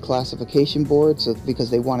reclassification board, so because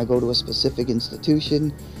they want to go to a specific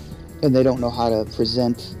institution and they don't know how to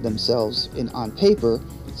present themselves on paper,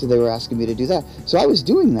 so they were asking me to do that. So I was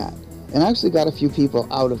doing that, and I actually got a few people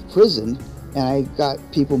out of prison, and I got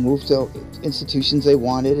people moved to institutions they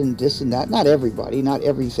wanted and this and that. Not everybody, not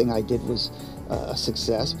everything I did was a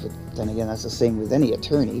success, but then again, that's the same with any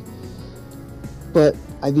attorney. But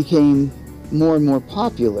I became more and more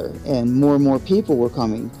popular, and more people were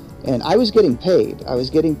coming, and I was getting paid. I was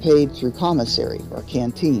getting paid through commissary or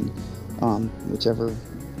canteen, whichever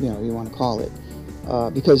you want to call it,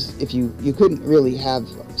 because if you couldn't really have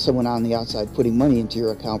someone on the outside putting money into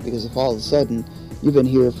your account, because if all of a sudden you've been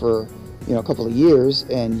here for a couple of years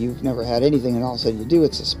and you've never had anything, and all of a sudden you do,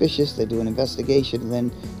 it's suspicious. They do an investigation, and then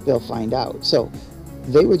they'll find out. So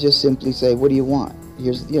they would just simply say, what do you want?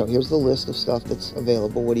 Here's the list of stuff that's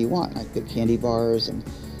available. What do you want? I get candy bars and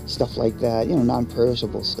stuff like that,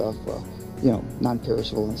 non-perishable stuff,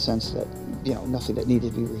 non-perishable in the sense that, nothing that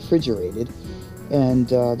needed to be refrigerated. And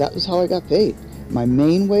that was how I got paid. My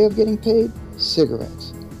main way of getting paid,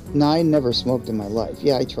 cigarettes. Now, I never smoked in my life.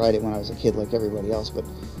 Yeah, I tried it when I was a kid like everybody else, but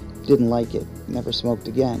didn't like it, never smoked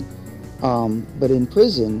again. But in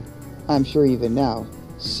prison, I'm sure even now,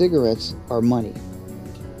 cigarettes are money.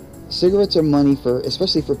 Cigarettes are money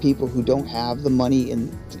especially for people who don't have the money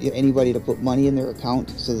anybody to put money in their account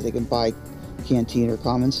so that they can buy canteen or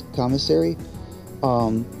commissary.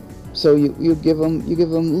 So you give them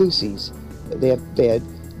loosies. They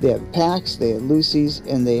had packs, they had loosies,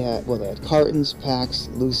 and they had cartons, packs,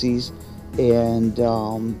 loosies, and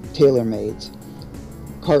tailor-mades.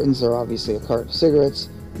 Cartons are obviously a carton of cigarettes.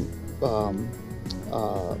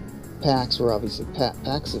 Packs were obviously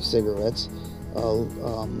packs of cigarettes.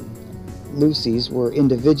 Loosies were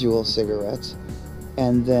individual cigarettes,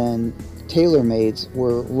 and then tailor-mades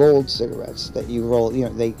were rolled cigarettes that you roll.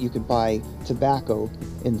 You could buy tobacco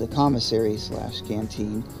in the commissary /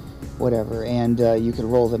 canteen, whatever, and you could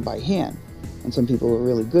roll them by hand. And some people were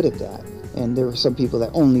really good at that. And there were some people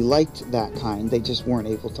that only liked that kind. They just weren't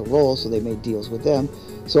able to roll, so they made deals with them.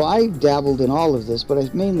 So I dabbled in all of this, but I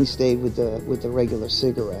mainly stayed with the regular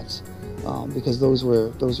cigarettes, because those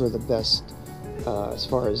were the best as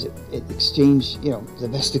far as exchange, the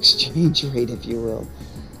best exchange rate, if you will.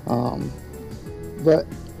 But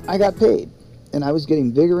I got paid, and I was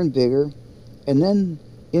getting bigger and bigger. And then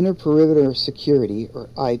Inner Perimeter Security, or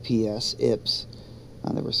IPS, IPS.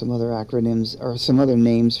 There were some other acronyms, or some other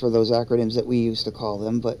names for those acronyms that we used to call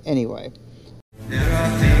them, but anyway. There are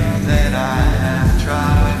things that I have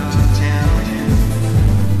tried to tell you,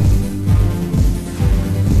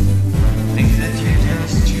 things that you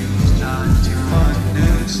just choose not to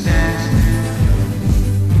understand.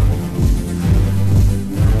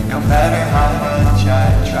 No matter how much I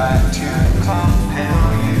try to compel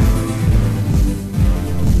you,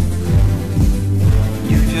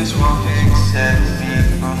 you just won't accept me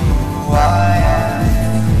for who I am.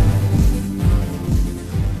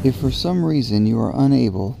 If for some reason you are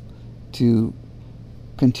unable to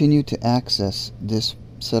continue to access this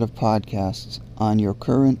set of podcasts on your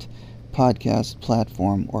current podcast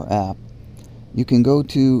platform or app, you can go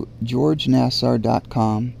to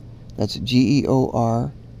georgenassar.com. That's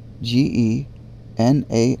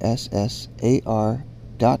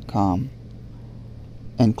GeorgeNassar.com,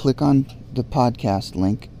 and click on the podcast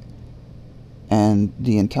link, and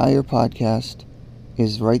the entire podcast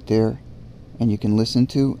is right there, and you can listen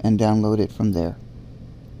to and download it from there.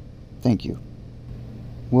 Thank you.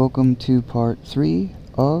 Welcome to part 3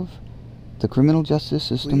 of the Criminal Justice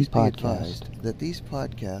System Podcast. Please be advised that these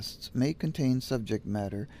podcasts may contain subject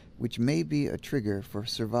matter which may be a trigger for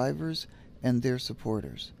survivors and their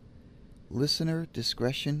supporters. Listener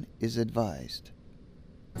discretion is advised.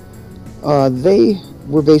 They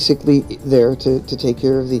were basically there to take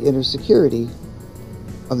care of the inner security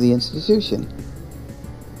of the institution.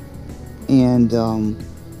 And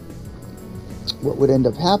what would end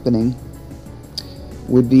up happening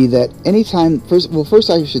would be that anytime, first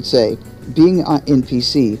I should say, being in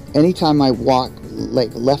PC, anytime I was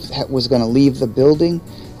going to leave the building,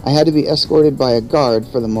 I had to be escorted by a guard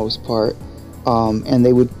for the most part, and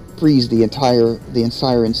they would freeze the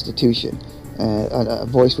entire institution. A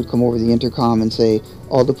voice would come over the intercom and say,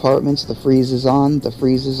 "All departments, the freeze is on, the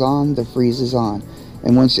freeze is on, the freeze is on."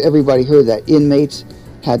 And once everybody heard that, inmates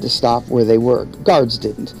had to stop where they were. Guards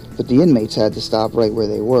didn't, but the inmates had to stop right where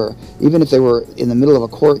they were. Even if they were in the middle of a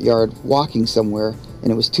courtyard walking somewhere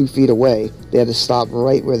and it was 2 feet away, they had to stop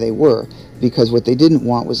right where they were, because what they didn't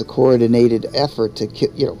want was a coordinated effort to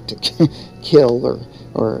kill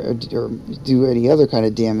or do any other kind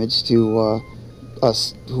of damage to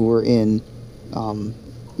us who were in who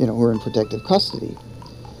were in protective custody.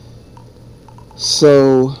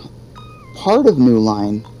 So part of New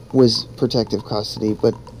Line was protective custody,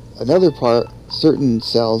 but another part, certain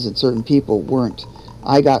cells and certain people weren't.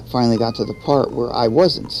 I finally got to the part where I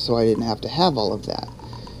wasn't, so I didn't have to have all of that.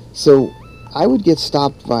 So I would get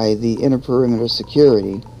stopped by the Inner Perimeter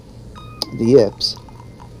Security, the IPS,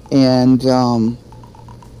 and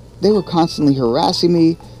they were constantly harassing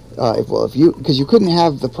me. Because you couldn't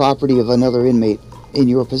have the property of another inmate in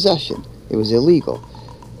your possession. It was illegal.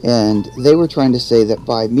 And they were trying to say that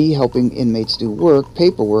by me helping inmates do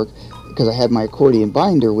paperwork, because I had my accordion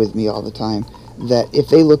binder with me all the time, that if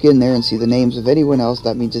they look in there and see the names of anyone else,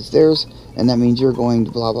 that means it's theirs, and that means you're going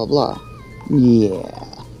to blah, blah, blah. Yeah,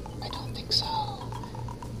 I don't think so.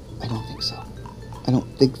 I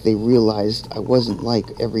don't think they realized I wasn't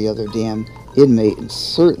like every other damn inmate, and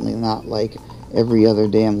certainly not like every other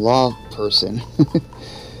damn law person.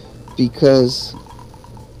 Because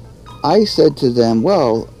I said to them,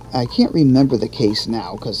 well, I can't remember the case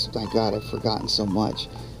now, because, my God, I've forgotten so much.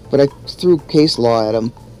 But I threw case law at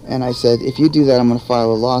them, and I said, if you do that, I'm going to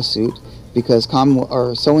file a lawsuit, because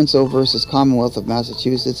so-and-so versus Commonwealth of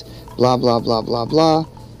Massachusetts, blah, blah, blah, blah, blah,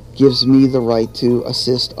 gives me the right to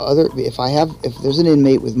assist if there's an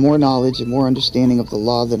inmate with more knowledge and more understanding of the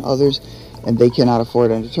law than others, and they cannot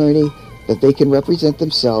afford an attorney, that they can represent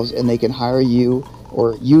themselves, and they can hire you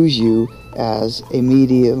or use you as a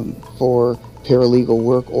medium for paralegal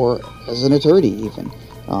work, or as an attorney even.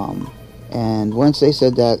 And once I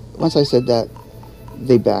said that,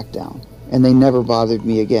 they backed down, and they never bothered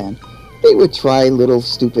me again. They would try little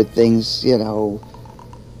stupid things,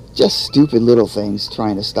 just stupid little things,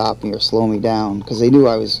 trying to stop me or slow me down, because they knew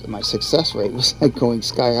my success rate was like going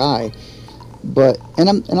sky high. And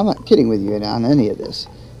I'm not kidding with you on any of this.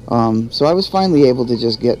 So I was finally able to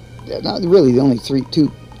just get, not really the only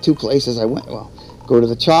two places I went. Well, go to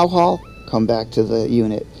the chow hall, come back to the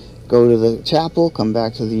unit. Go to the chapel, come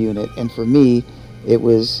back to the unit. And for me, it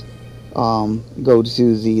was go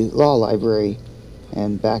to the law library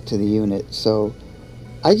and back to the unit. So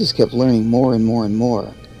I just kept learning more and more and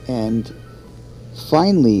more. And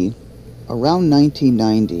finally, around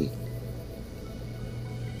 1990,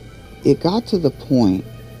 it got to the point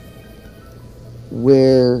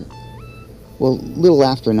where, well, a little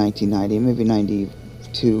after 1990, maybe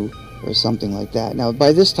 92 or something like that. Now,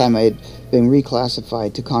 by this time, I had been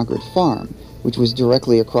reclassified to Concord Farm, which was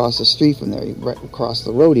directly across the street from there, right across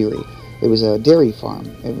the rotary. It was a dairy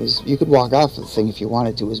farm. You could walk off the thing if you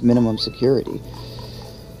wanted to. It was minimum security.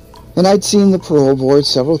 And I'd seen the parole board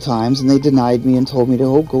several times, and they denied me and told me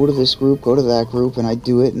to go to this group, go to that group, and I'd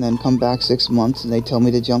do it, and then come back 6 months, and they'd tell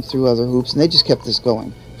me to jump through other hoops, and they just kept this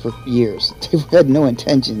going for years. They had no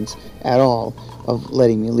intentions at all of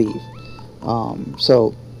letting me leave.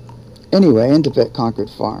 So anyway, I ended up at Concord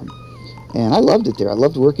Farm, and I loved it there. I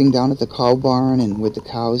loved working down at the cow barn and with the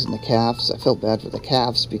cows and the calves. I felt bad for the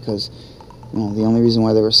calves because, the only reason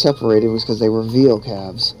why they were separated was because they were veal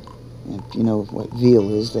calves. And if you know what veal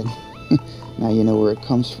is, then now you know where it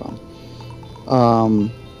comes from.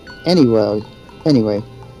 Anyway,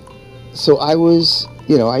 So I was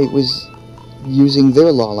using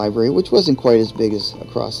their law library, which wasn't quite as big as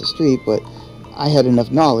across the street, but I had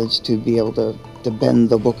enough knowledge to be able to bend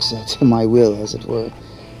the book set to my will, as it were.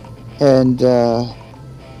 And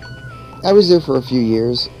I was there for a few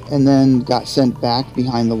years, and then got sent back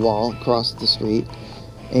behind the wall across the street.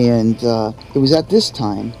 And it was at this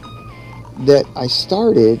time that I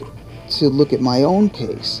started to look at my own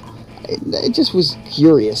case. I just was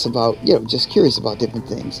curious about, different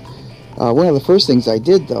things. One of the first things I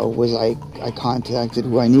did, though, was I contacted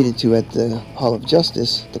who I needed to at the Hall of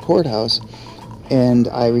Justice, the courthouse, and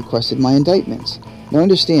I requested my indictments. Now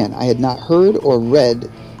understand, I had not heard or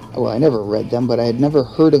read, well, I never read them, but I had never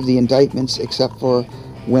heard of the indictments except for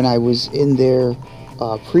when I was in their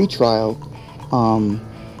pre-trial,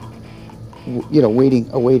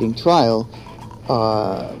 awaiting trial,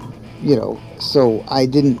 so I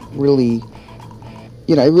didn't really,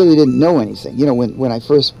 I really didn't know anything. When I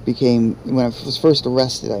was first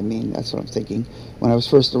arrested, that's what I'm thinking. When I was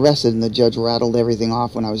first arrested and the judge rattled everything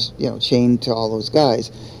off when I was, chained to all those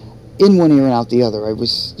guys, in one ear and out the other, I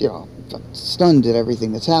was, stunned at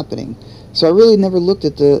everything that's happening. So I really never looked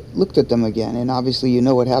at them again. And obviously,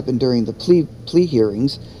 what happened during the plea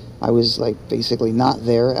hearings. I was basically not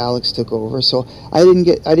there. Alex took over, so I didn't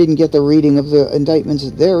get the reading of the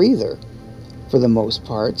indictments there either, for the most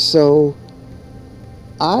part. So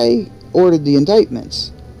I ordered the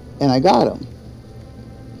indictments, and I got them.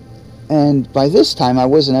 And by this time, I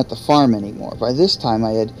wasn't at the farm anymore. By this time,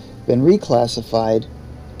 I had been reclassified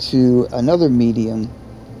to another medium.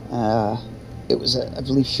 It was, I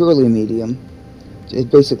believe, Shirley medium.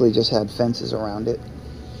 It basically just had fences around it.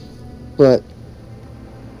 But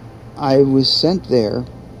I was sent there,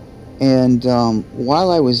 and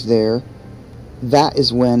while I was there, that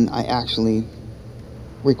is when I actually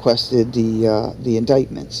requested the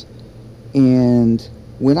indictments. And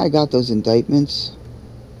when I got those indictments,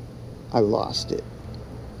 I lost it.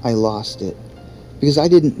 Because I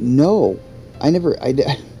didn't know. I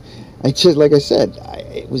just, like I said,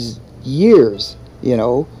 it was years,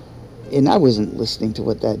 and I wasn't listening to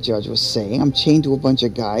what that judge was saying. I'm chained to a bunch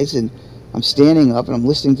of guys, and I'm standing up, and I'm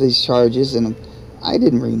listening to these charges, and I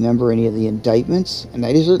didn't remember any of the indictments, and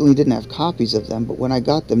I certainly didn't have copies of them, but when I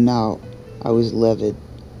got them now, I was livid.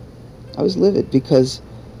 I was livid because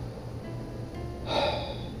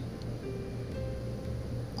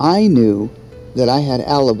I knew that I had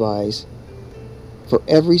alibis for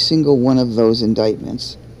every single one of those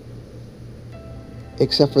indictments,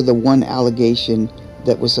 except for the one allegation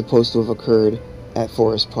that was supposed to have occurred at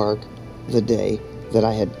Forest Park the day that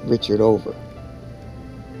I had Richard over.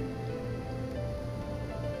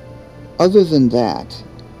 Other than that,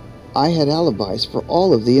 I had alibis for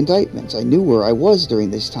all of the indictments. I knew where I was during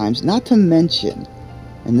these times, not to mention,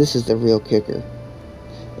 and this is the real kicker,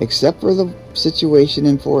 except for the situation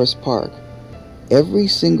in Forest Park, every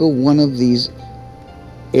single one of these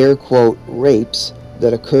air quote rapes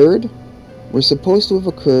that occurred were supposed to have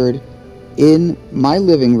occurred in my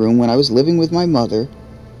living room when I was living with my mother,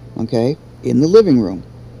 okay, in the living room.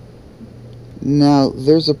 Now,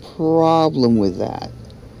 there's a problem with that,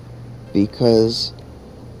 because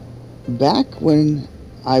back when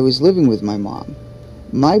I was living with my mom,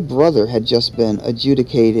 my brother had just been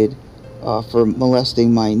adjudicated for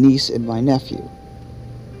molesting my niece and my nephew.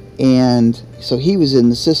 And so he was in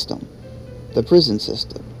the system, the prison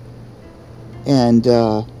system. And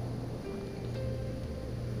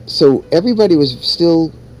so everybody was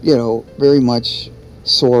still, very much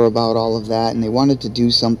sore about all of that, and they wanted to do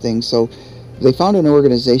something. So they found an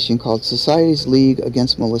organization called Society's League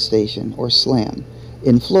Against Molestation, or SLAM,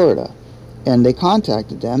 in Florida. And they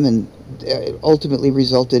contacted them, and it ultimately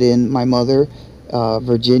resulted in my mother,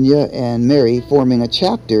 Virginia, and Mary forming a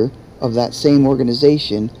chapter of that same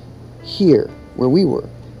organization here, where we were.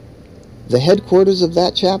 The headquarters of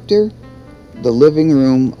that chapter, the living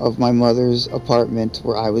room of my mother's apartment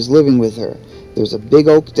where I was living with her. There's a big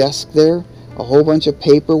oak desk there, a whole bunch of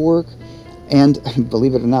paperwork, and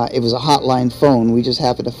believe it or not, it was a hotline phone. We just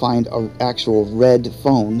happened to find an actual red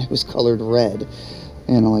phone. It was colored red,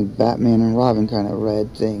 like Batman and Robin kind of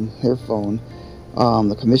red thing, their phone.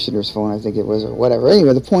 The commissioner's phone, I think it was, or whatever.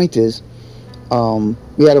 Anyway, the point is,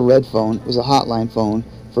 we had a red phone. It was a hotline phone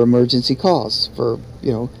for emergency calls for,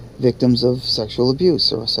 victims of sexual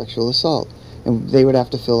abuse or sexual assault. And they would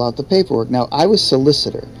have to fill out the paperwork. Now, I was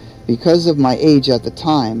solicitor. Because of my age at the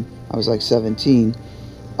time, I was like 17,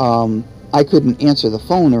 I couldn't answer the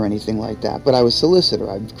phone or anything like that, but I was solicitor.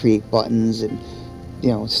 I'd create buttons and,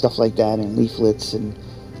 stuff like that, and leaflets and,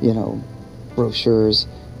 brochures,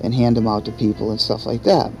 and hand them out to people and stuff like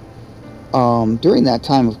that. During that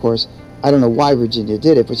time, of course, I don't know why Virginia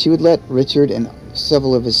did it, but she would let Richard and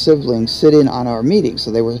several of his siblings sit in on our meetings.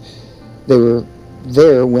 So they were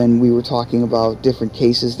there when we were talking about different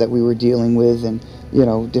cases that we were dealing with, and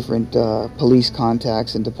different police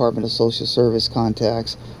contacts and Department of Social Service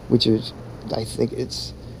contacts, which is I think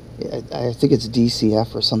it's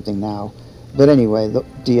DCF or something now. But anyway, the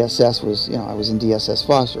DSS was, I was in DSS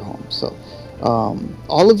foster home. So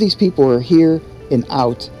all of these people were here and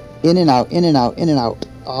out, in and out, in and out, in and out,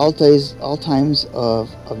 all days, all times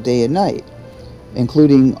of day and night,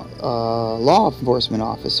 including law enforcement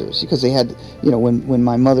officers, because they had, when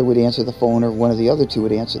my mother would answer the phone, or one of the other two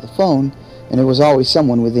would answer the phone, and there was always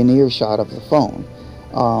someone within earshot of the phone,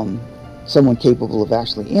 someone capable of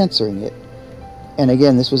actually answering it. And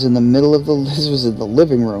again, this was in the middle of this was in the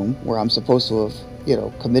living room where I'm supposed to have,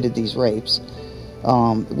 committed these rapes,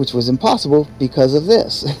 which was impossible because of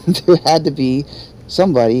this. There had to be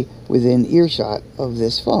somebody within earshot of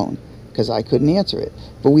this phone, because I couldn't answer it.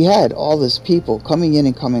 But we had all this people coming in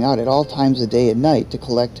and coming out at all times of day and night to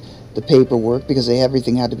collect the paperwork, because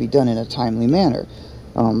everything had to be done in a timely manner.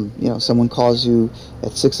 Someone calls you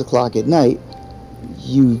at 6 o'clock at night,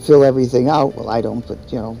 you fill everything out. Well, I don't, but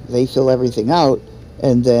they fill everything out,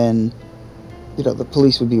 and then the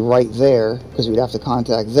police would be right there, because we'd have to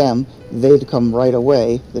contact them. They'd come right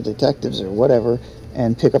away, the detectives or whatever,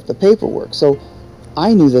 and pick up the paperwork. So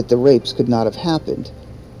I knew that the rapes could not have happened.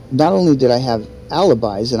 Not only did I have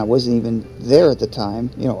alibis, and I wasn't even there at the time,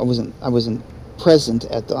 I wasn't present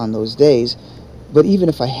on those days, but even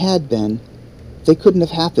if I had been, they couldn't have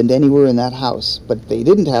happened anywhere in that house. But they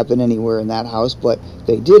didn't happen anywhere in that house, but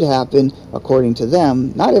they did happen, according to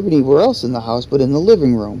them, not anywhere else in the house, but in the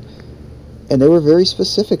living room. And they were very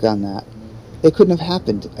specific on that. They couldn't have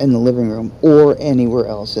happened in the living room or anywhere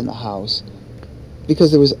else in the house, because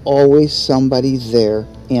there was always somebody there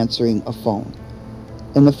answering a phone.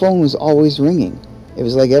 And the phone was always ringing. It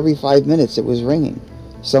was like every 5 minutes it was ringing.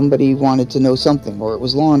 Somebody wanted to know something, or it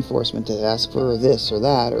was law enforcement to ask for this or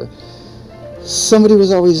that, or somebody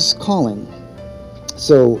was always calling.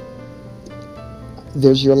 So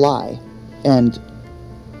there's your lie. And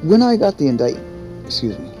when I got the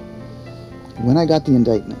when I got the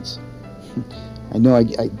indictments, I know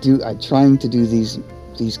I'm trying to do these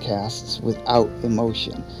casts without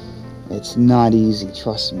emotion. It's not easy,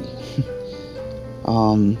 trust me.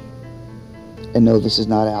 And no, this is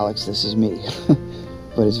not Alex, this is me.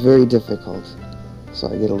 But it's very difficult, so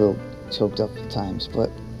I get a little choked up at times.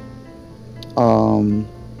 But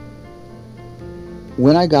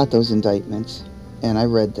when I got those indictments and I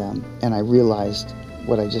read them and I realized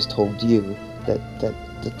what I just told you, that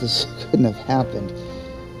this couldn't have happened,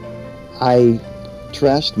 I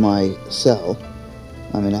trashed my cell.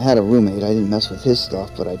 I mean, I had a roommate. I didn't mess with his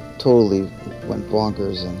stuff, but I totally went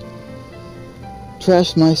bonkers and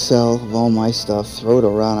trashed my cell of all my stuff, throw it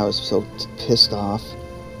around. I was so pissed off,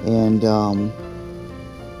 and then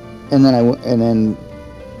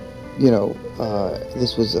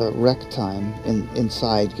this was a rec time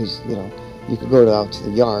inside, because you could go out to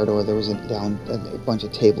the yard, or there was a bunch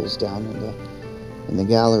of tables down in the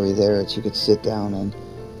gallery there that you could sit down and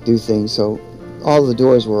do things. So all the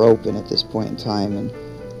doors were open at this point in time, and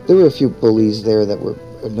there were a few bullies there that were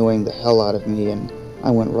annoying the hell out of me, and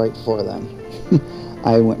I went right for them.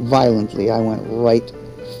 I went right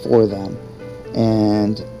for them,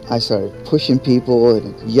 and I started pushing people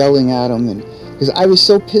and yelling at them, and because I was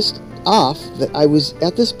so pissed off that I was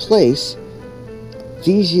at this place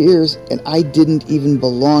these years and I didn't even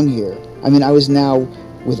belong here. I mean, I was now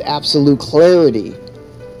with absolute clarity.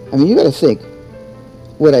 I mean, you got to think,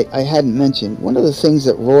 what I hadn't mentioned, one of the things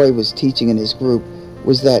that Roy was teaching in his group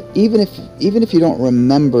was that even if you don't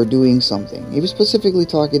remember doing something, he was specifically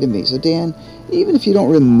talking to me. So Dan, even if you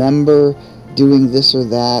don't remember doing this or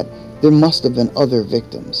that, there must have been other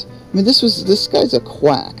victims. I mean, this guy's a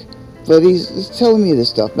quack, but he's telling me this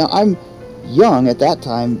stuff. Now, I'm young at that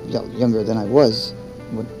time, younger than I was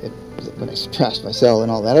when I trashed my cell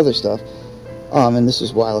and all that other stuff. And this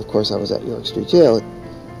was while, of course, I was at York Street Jail.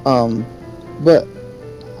 But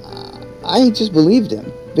I just believed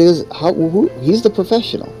him, because he's the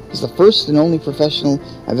professional. He's the first and only professional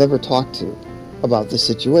I've ever talked to about this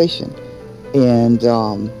situation. And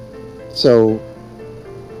so,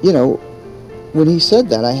 when he said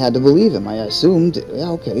that, I had to believe him. I assumed,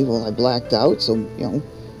 okay, well, I blacked out, so,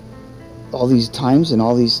 all these times and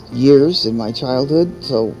all these years in my childhood,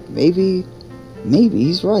 so maybe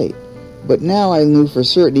he's right. But now I knew for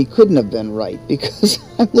certain he couldn't have been right, because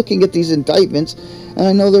I'm looking at these indictments, and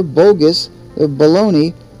I know they're bogus, they're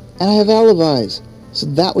baloney, and I have alibis. So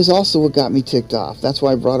that was also what got me ticked off. That's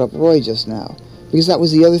why I brought up Roy just now. Because that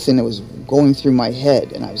was the other thing that was going through my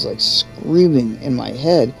head, and I was like screaming in my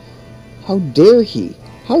head, how dare he?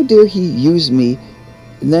 How dare he use me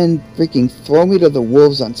and then freaking throw me to the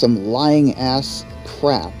wolves on some lying ass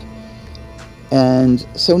crap? And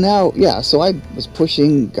so now, yeah, so I was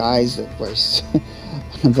pushing guys that were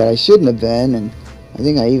that I shouldn't have been, and I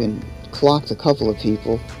think I even clocked a couple of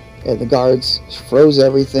people. And the guards froze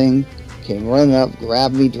everything, came running up,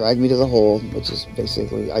 grabbed me, dragged me to the hole, which is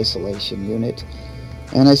basically isolation unit.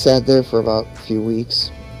 And I sat there for about a few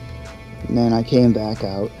weeks. And then I came back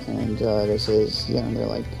out, and they says, you know, they're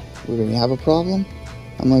like, we're going to have a problem?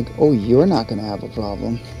 I'm like, oh, you're not going to have a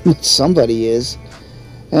problem. Somebody is.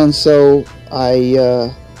 And so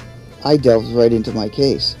I delved right into my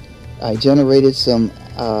case. I generated some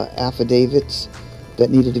affidavits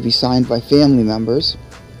that needed to be signed by family members.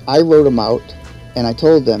 I wrote them out, and I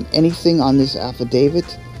told them, anything on this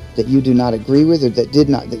affidavit that you do not agree with, or that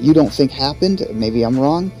you don't think happened, maybe I'm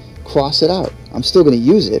wrong, cross it out. I'm still going to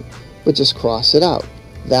use it, but just cross it out.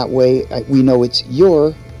 That way we know it's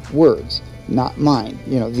your words, not mine.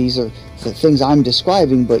 You know, these are the things I'm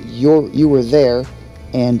describing, but you were there,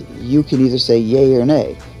 and you can either say yay or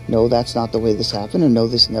nay. No, that's not the way this happened, or no,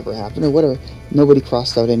 this never happened, or whatever. Nobody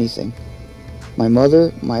crossed out anything. My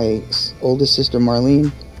mother, my oldest sister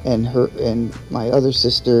Marlene, and my other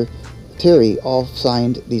sister Terry all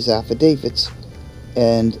signed these affidavits,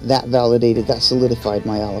 and that solidified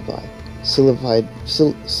my alibi, solidified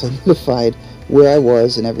where I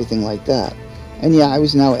was and everything like that. And yeah, I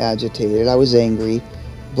was now agitated, I was angry,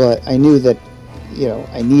 but I knew that, you know,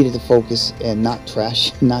 I needed to focus and not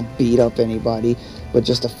trash, not beat up anybody, but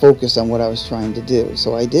just to focus on what I was trying to do.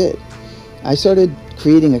 So I did. I started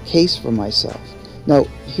creating a case for myself. Now,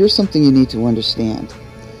 here's something you need to understand.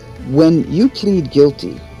 When you plead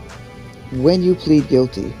guilty,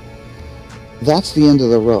 that's the end of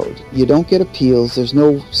the road. You don't get appeals. There's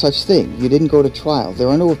no such thing. You didn't go to trial. There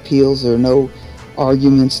are no appeals. There are no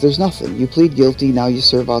arguments. There's nothing. You plead guilty. Now you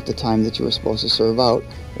serve out the time that you were supposed to serve out,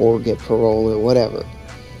 or get parole or whatever.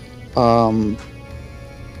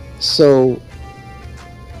 So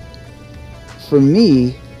for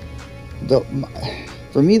me,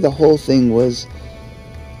 the whole thing was,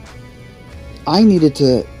 I needed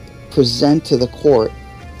to present to the court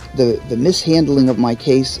the mishandling of my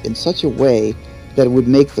case in such a way that it would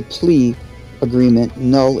make the plea agreement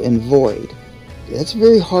null and void. That's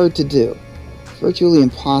very hard to do. Virtually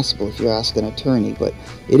impossible if you ask an attorney, but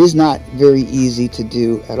it is not very easy to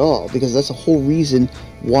do at all, because that's the whole reason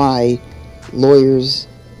why lawyers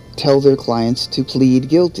tell their clients to plead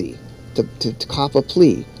guilty, to cop a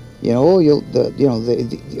plea. You know,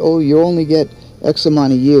 you only get X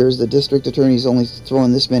amount of years, the district attorney's only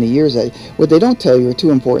throwing this many years at you. What they don't tell you are two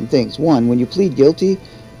important things. One, when you plead guilty,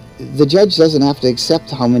 the judge doesn't have to accept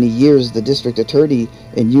how many years the district attorney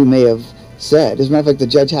and you may have said. As a matter of fact, the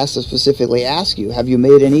judge has to specifically ask you, have you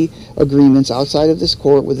made any agreements outside of this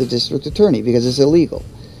court with the district attorney, because it's illegal.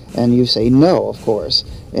 And you say no, of course.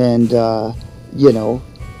 And, you know,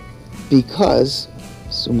 because,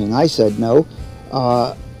 assuming I said no,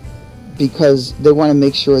 because they want to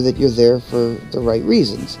make sure that you're there for the right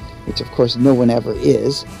reasons, which of course no one ever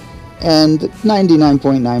is. And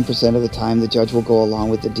 99.9% of the time the judge will go along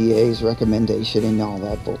with the DA's recommendation and all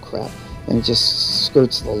that bull crap, and it just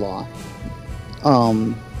skirts the law.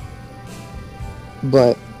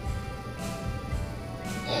 But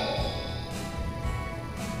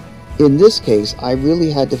in this case, I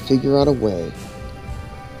really had to figure out a way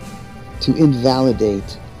to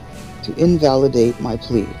invalidate my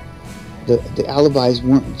plea. The alibis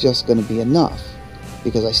weren't just going to be enough,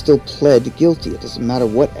 because I still pled guilty. It doesn't matter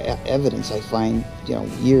what evidence I find, you know,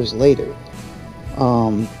 years later.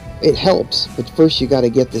 It helps, but first you got to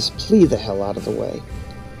get this plea the hell out of the way.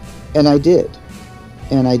 And I did.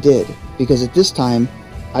 Because at this time,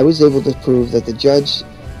 I was able to prove that the judge,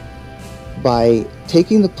 by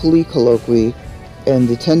taking the plea colloquy and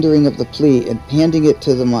the tendering of the plea and handing it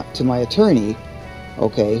to my attorney,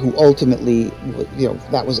 okay, who ultimately, you know,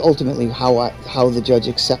 that was ultimately how the judge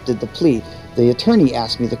accepted the plea. The attorney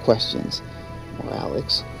asked me the questions, or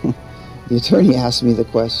Alex. The attorney asked me the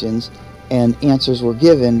questions, and answers were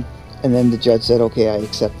given, and then the judge said, okay, I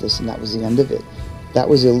accept this, and that was the end of it. That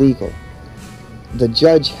was illegal. The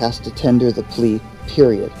judge has to tender the plea,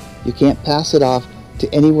 period. You can't pass it off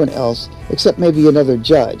to anyone else, except maybe another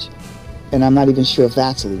judge, and I'm not even sure if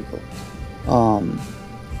that's legal.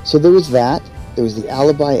 So there was that. There was the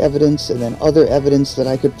alibi evidence, and then other evidence that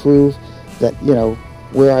I could prove that, you know,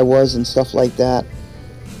 where I was and stuff like that.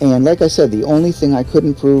 And like I said, the only thing I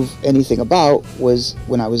couldn't prove anything about was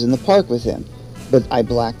when I was in the park with him. But I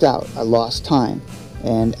blacked out. I lost time.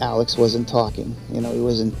 and Alex wasn't talking. You know, he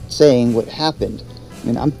wasn't saying what happened. I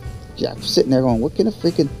mean, I'm sitting there going, what can a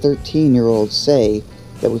freaking 13-year-old say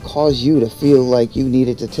that would cause you to feel like you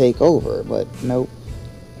needed to take over? But nope.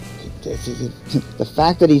 The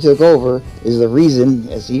fact that he took over is the reason,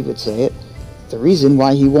 as he would say it, the reason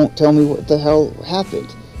why he won't tell me what the hell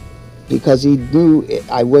happened. Because he knew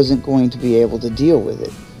I wasn't going to be able to deal with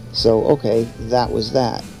it. So, okay, that was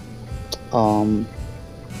that.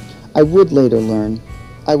 I would later learn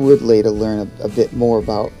a bit more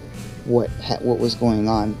about what was going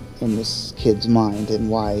on in this kid's mind and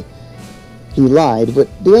why he lied. But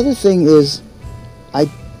the other thing is, I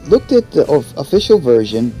looked at the official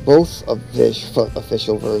version, both of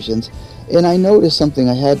official versions, and I noticed something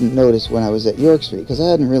I hadn't noticed when I was at York Street, because I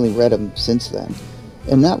hadn't really read them since then.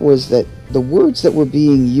 And that was that the words that were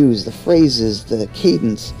being used, the phrases, the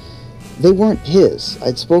cadence, they weren't his.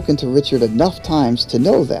 I'd spoken to Richard enough times to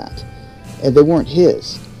know that, and they weren't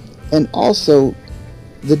his. And also,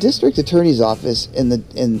 the district attorney's office and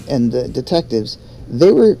the detectives,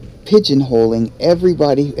 they were pigeonholing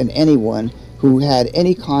everybody and anyone who had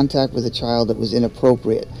any contact with a child that was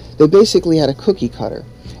inappropriate. They basically had a cookie cutter.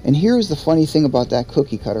 And here's the funny thing about that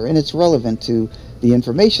cookie cutter, and it's relevant to the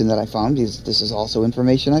information that I found, because this is also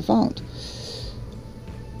information I found.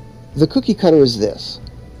 The cookie cutter is this.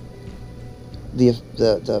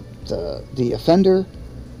 The offender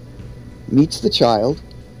meets the child,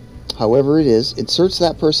 however it is, inserts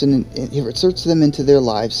that person, inserts them into their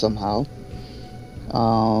lives somehow,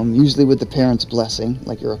 usually with the parents' blessing,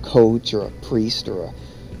 like you're a coach or a priest or a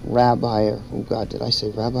rabbi, or, oh God, did I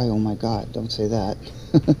say rabbi? Oh my God, don't say that.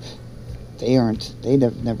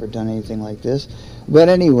 They've never done anything like this. But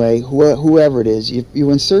anyway, whoever it is, you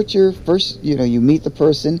insert your first, you meet the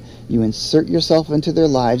person, you insert yourself into their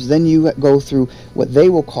lives, then you go through what they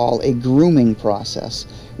will call a grooming process,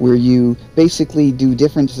 where you basically do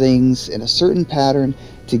different things in a certain pattern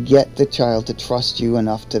to get the child to trust you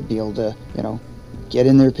enough to be able to, get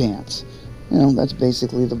in their pants. That's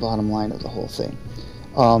basically the bottom line of the whole thing.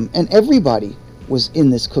 And everybody was in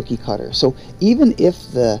this cookie cutter. So even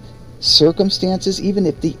if the circumstances, even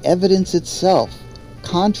if the evidence itself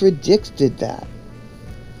contradicted that,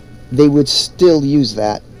 they would still use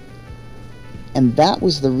that. And that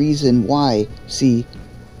was the reason why, see,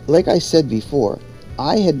 like I said before,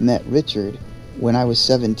 I had met Richard when I was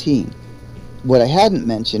 17. What I hadn't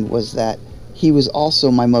mentioned was that he was also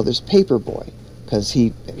my mother's paper boy, because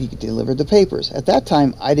he delivered the papers. At that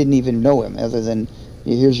time, I didn't even know him, other than,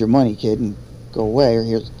 here's your money, kid, and go away, or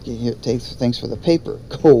here, thanks for the paper,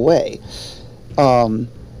 go away.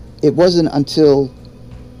 It wasn't until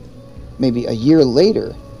maybe a year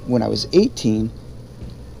later, when I was 18,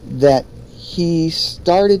 that he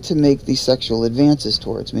started to make these sexual advances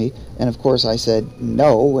towards me. And of course I said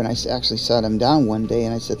no, and I actually sat him down one day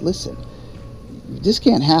and I said, listen, this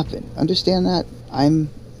can't happen. Understand that? I'm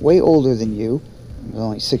way older than you.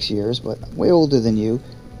 Only 6 years, but way older than you.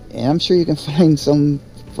 And I'm sure you can find some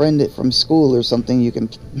friend from school or something you can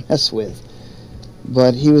mess with.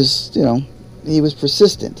 But he was, he was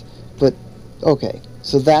persistent. But, okay,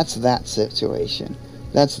 so that's that situation.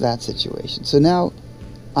 That's that situation. So now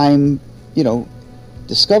I'm,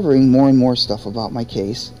 discovering more and more stuff about my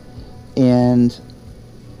case. And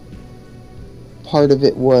part of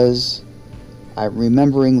it was I'm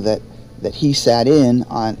remembering that he sat in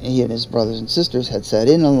on, he and his brothers and sisters had sat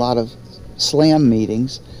in a lot of SLAM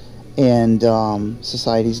meetings and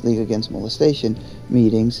Society's League Against Molestation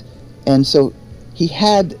meetings, and so he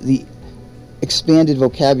had the expanded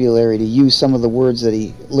vocabulary to use some of the words that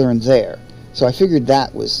he learned there. So I figured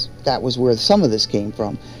that was where some of this came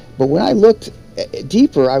from. But when I looked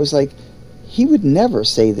deeper, I was like, he would never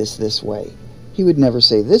say this way. He would never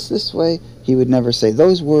say this way. He would never say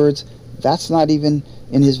those words. That's not even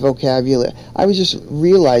in his vocabulary. I was just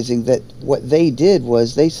realizing that what they did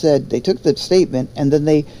was they took the statement and then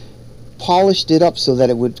they polished it up so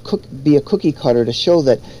that it would be a cookie cutter, to show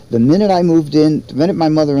that the minute my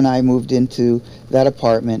mother and I moved into that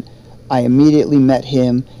apartment, I immediately met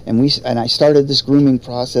him and I started this grooming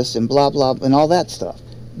process and blah blah and all that stuff.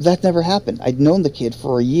 That never happened. I'd known the kid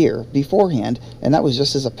for a year beforehand, and that was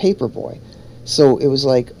just as a paper boy. So it was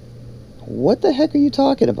like, what the heck are you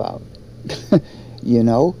talking about?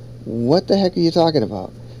 What the heck are you talking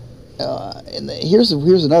about? And here's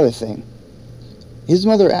another thing. His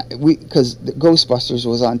mother, because Ghostbusters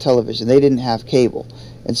was on television, they didn't have cable,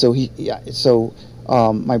 and so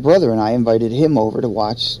my brother and I invited him over to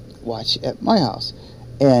watch at my house,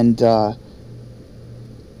 and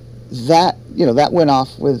that went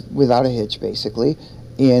off without a hitch, basically.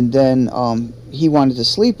 And then he wanted to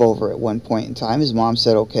sleep over at one point in time. His mom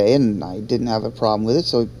said okay, and I didn't have a problem with it,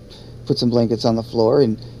 so he put some blankets on the floor,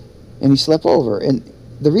 and he slept over. And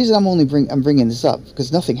the reason I'm bringing this up,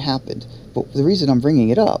 because nothing happened, but the reason I'm bringing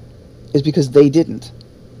it up is because they didn't.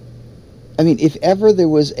 I mean, if ever there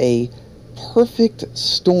was a perfect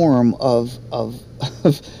storm of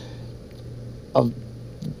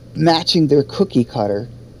matching their cookie cutter,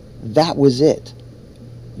 that was it.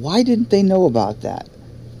 Why didn't they know about that?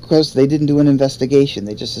 Because they didn't do an investigation.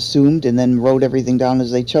 They just assumed and then wrote everything down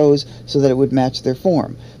as they chose so that it would match their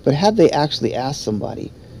form. But had they actually asked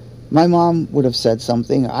somebody, my mom would have said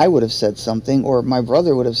something, I would have said something, or my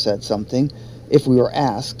brother would have said something if we were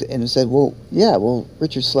asked and said, well, yeah, well,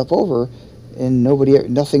 Richard slept over and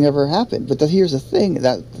nothing ever happened. But here's the thing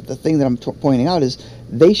that I'm pointing out is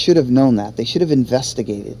they should have known that. They should have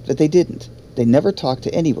investigated, but they didn't. They never talked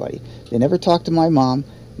to anybody. They never talked to my mom.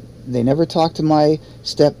 They never talked to my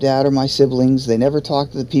stepdad or my siblings. They never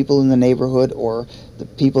talked to the people in the neighborhood or the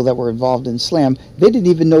people that were involved in SLAM. They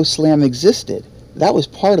didn't even know SLAM existed. That was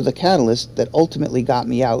part of the catalyst that ultimately got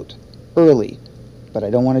me out early. But I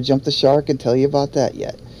don't want to jump the shark and tell you about that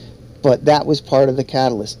yet. But that was part of the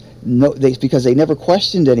catalyst. Because they never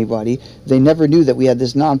questioned anybody. They never knew that we had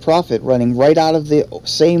this nonprofit running right out of the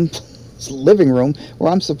same living room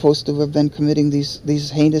where I'm supposed to have been committing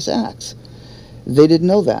these heinous acts. They didn't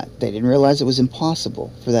know that. They didn't realize it was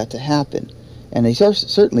impossible for that to happen. And they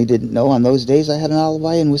certainly didn't know on those days I had an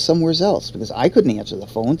alibi and was somewhere else, because I couldn't answer the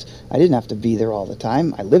phones. I didn't have to be there all the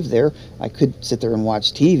time. I lived there. I could sit there and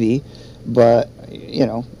watch TV, but, you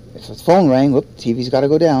know, if the phone rang, whoop, TV's got to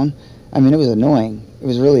go down. I mean, it was annoying. It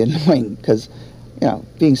was really annoying because, you know,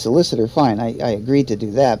 being solicitor, fine. I agreed to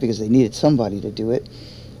do that because they needed somebody to do it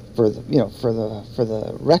for the, you know, for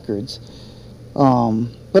the records.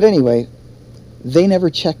 But anyway, they never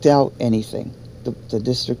checked out anything. The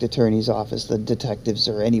district attorney's office, the detectives,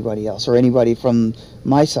 or anybody else, or anybody from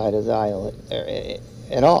my side of the aisle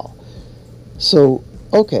at all. So,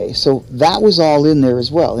 okay, so that was all in there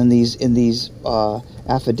as well, in these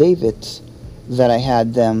affidavits that I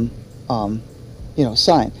had them, you know,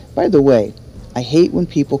 sign. By the way, I hate when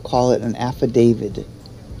people call it an affidavit,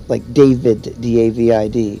 like David,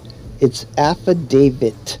 D-A-V-I-D. It's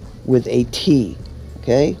affidavit with a T,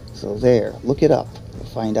 okay? So there, look it up, you'll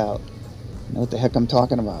find out. I know what the heck I'm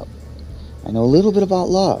talking about. I know a little bit about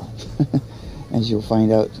law, as you'll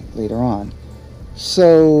find out later on.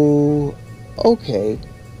 So, okay,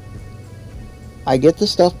 I get the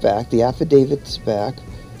stuff back, the affidavits back,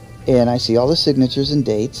 and I see all the signatures and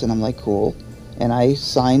dates, and I'm like, cool. And I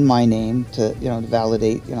sign my name to, you know, to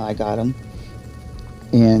validate, you know, I got them.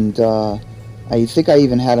 And I think I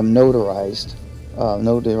even had them notarized,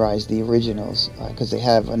 the originals, because they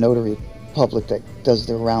have a notary public that does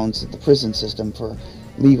their rounds at the prison system for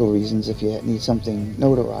legal reasons. If you need something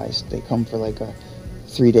notarized, they come for like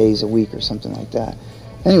 3 days a week or something like that.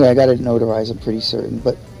 Anyway, I got it notarized, I'm pretty certain.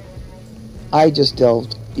 But I just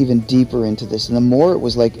delved even deeper into this, and the more it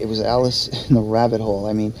was Alice in the rabbit hole.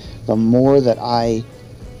 I mean, the more that I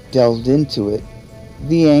delved into it,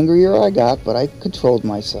 the angrier I got, but I controlled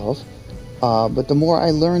myself. But the more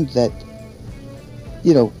I learned that,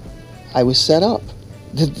 you know, I was set up.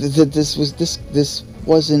 That this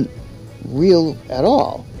wasn't real at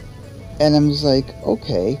all. And I was like,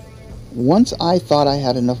 okay, once I thought I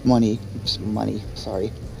had enough once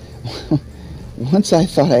I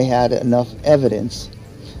thought I had enough evidence,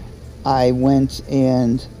 I went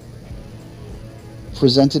and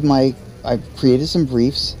I created some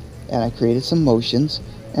briefs, and I created some motions,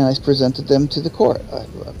 and I presented them to the court.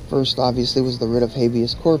 First, obviously, was the writ of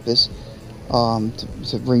habeas corpus,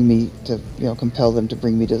 to bring me to, you know, compel them to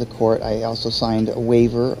bring me to the court. I also signed a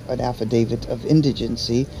waiver, an affidavit of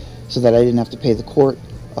indigency, so that I didn't have to pay the court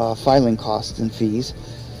filing costs and fees,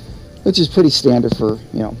 which is pretty standard for,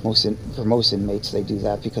 you know, most inmates. They do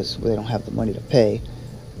that because they don't have the money to pay.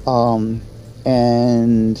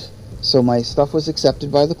 And so my stuff was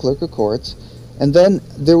accepted by the clerk of courts, and then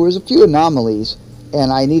there was a few anomalies,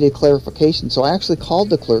 and I needed clarification. So I actually called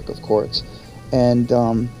the clerk of courts, and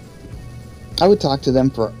I would talk to them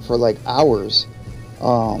for like hours.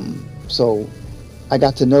 So I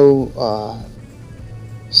got to know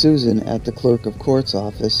Susan at the clerk of court's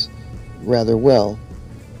office rather well,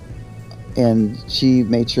 and she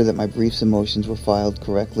made sure that my briefs and motions were filed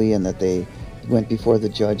correctly and that they went before the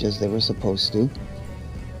judge as they were supposed to.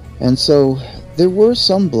 And so there were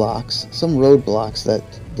some roadblocks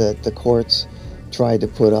that the courts tried to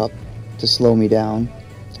put up to slow me down,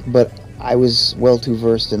 but I was well too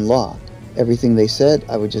versed in law. Everything they said,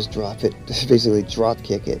 I would just drop it, basically drop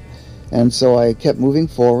kick it. And so I kept moving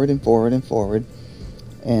forward and forward and forward.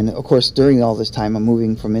 And of course, during all this time, I'm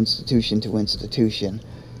moving from institution to institution.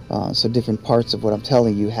 So different parts of what I'm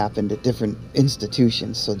telling you happened at different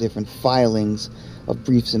institutions. So different filings of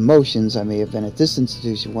briefs and motions. I may have been at this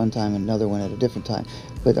institution one time and another one at a different time.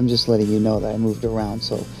 But I'm just letting you know that I moved around.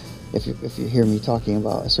 So if you hear me talking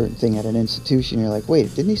about a certain thing at an institution, you're like,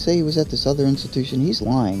 wait, didn't he say he was at this other institution? He's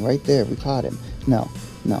lying right there. We caught him. No,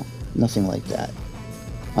 nothing like that.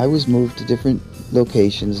 I was moved to different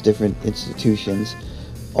locations, different institutions,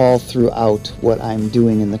 all throughout what I'm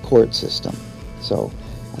doing in the court system. So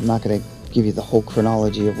I'm not going to give you the whole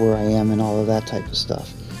chronology of where I am and all of that type of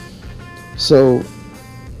stuff. So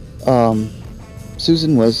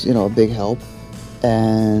Susan was, a big help,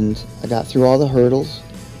 and I got through all the hurdles,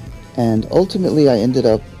 and ultimately I ended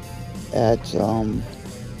up at I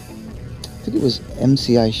think it was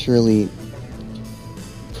MCI Shirley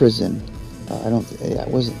prison. I don't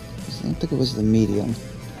think it was the medium.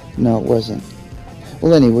 No, it wasn't.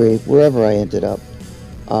 Well, anyway, wherever I ended up,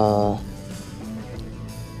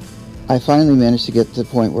 I finally managed to get to the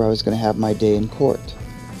point where I was going to have my day in court.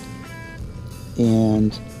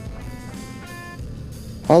 And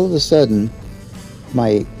all of a sudden,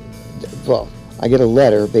 I get a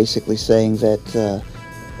letter basically saying that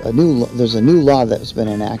there's a new law that's been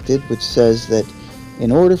enacted, which says that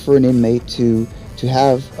in order for an inmate to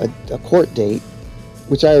have a court date,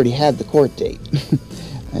 which I already had the court date,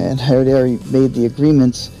 and I already made the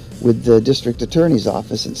agreements with the district attorney's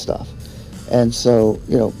office and stuff. And so,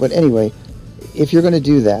 but anyway, if you're going to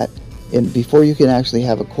do that, and before you can actually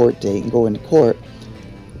have a court date and go into court,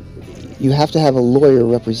 you have to have a lawyer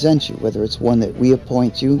represent you, whether it's one that we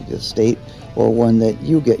appoint you, the state, or one that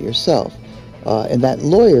you get yourself. And that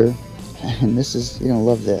lawyer, and this is,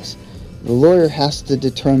 love this, the lawyer has to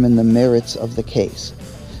determine the merits of the case.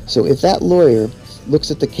 So if that lawyer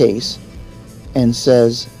looks at the case and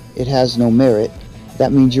says it has no merit,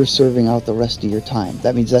 that means you're serving out the rest of your time.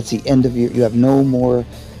 That means that's the end of you have no more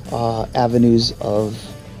avenues of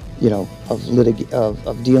dealing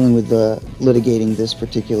with litigating this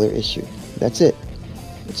particular issue. That's it.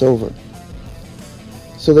 It's over.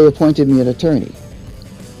 So they appointed me an attorney.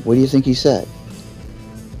 What do you think he said?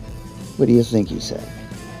 What do you think he said?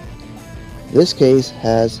 This case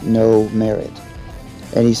has no merit.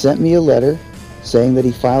 And he sent me a letter saying that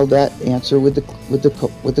he filed that answer with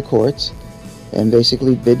the courts, and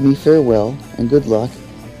basically bid me farewell and good luck,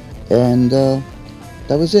 and that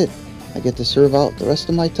was it. I get to serve out the rest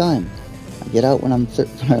of my time. I get out when I'm I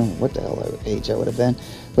don't know what the hell age I would have been,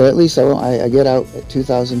 but at least I get out at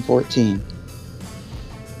 2014.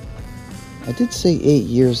 I did say 8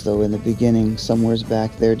 years though in the beginning, somewheres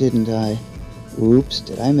back there, didn't I? Oops,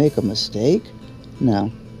 did I make a mistake?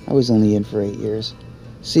 No, I was only in for 8 years.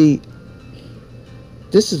 See,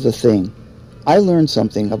 this is the thing. I learned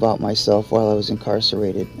something about myself while I was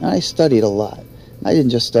incarcerated, and I studied a lot. I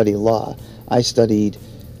didn't just study law. I studied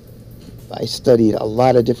a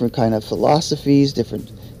lot of different kind of philosophies, a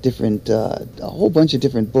whole bunch of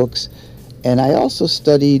different books, and I also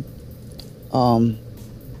studied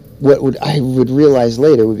what I would realize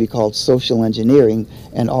later would be called social engineering,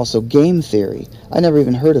 and also game theory. I never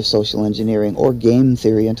even heard of social engineering or game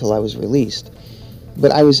theory until I was released,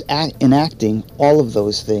 but I was enacting all of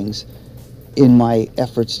those things in my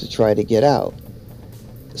efforts to try to get out.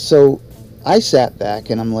 So I sat back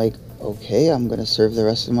and I'm like, okay, I'm going to serve the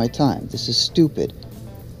rest of my time. This is stupid.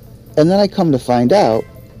 And then I come to find out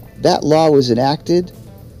that law was enacted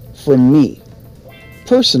for me,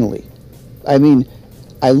 personally. I mean,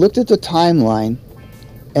 I looked at the timeline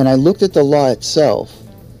and I looked at the law itself,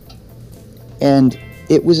 and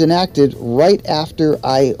it was enacted right after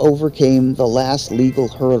I overcame the last legal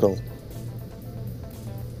hurdle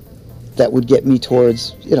that would get me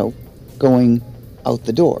towards, going out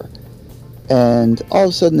the door. And all of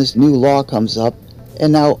a sudden this new law comes up,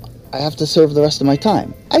 and now I have to serve the rest of my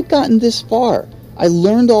time. I'd gotten this far. I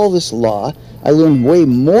learned all this law. I learned way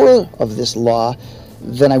more of this law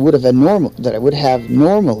than I would have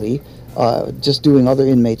normally, just doing other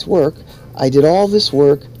inmates' work. I did all this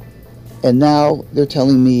work, and now they're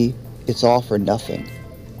telling me it's all for nothing.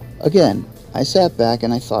 Again, I sat back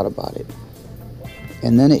and I thought about it.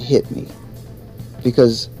 And then it hit me,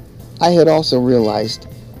 because I had also realized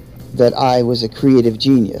that I was a creative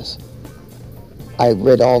genius. I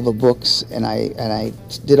read all the books and I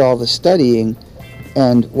did all the studying,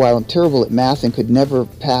 and while I'm terrible at math and could never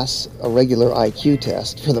pass a regular IQ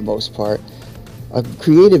test for the most part, a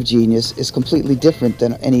creative genius is completely different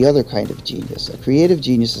than any other kind of genius. A creative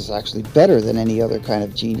genius is actually better than any other kind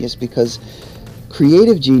of genius, because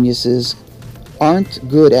creative geniuses aren't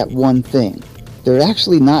good at one thing. They're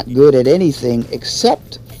actually not good at anything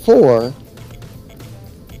except for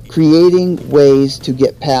creating ways to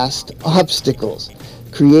get past obstacles,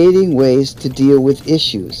 creating ways to deal with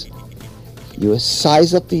issues. You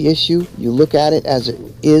size up the issue, you look at it as it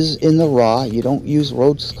is in the raw, you don't use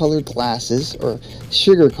rose-colored glasses or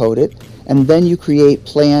sugarcoat it, and then you create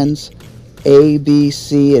plans A, B,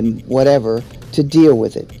 C, and whatever to deal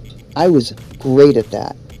with it. I was great at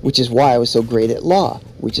that, which is why I was so great at law,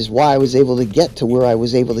 which is why I was able to get to where I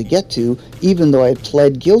was able to get to, even though I had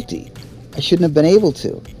pled guilty. I shouldn't have been able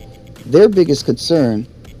to. Their biggest concern,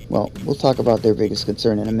 well, we'll talk about their biggest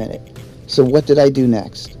concern in a minute. So what did I do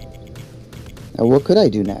next? Now, what could I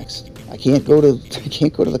do next? I can't go to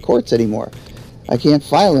the courts anymore. I can't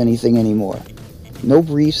file anything anymore. No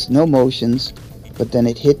briefs, no motions. But then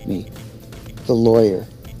it hit me. The lawyer.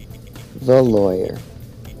 The lawyer.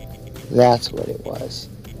 That's what it was.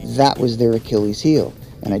 That was their Achilles heel.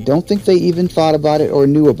 And I don't think they even thought about it or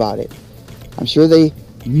knew about it. I'm sure they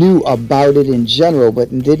knew about it in general,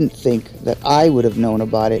 but didn't think that I would have known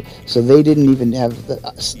about it. So they didn't even have,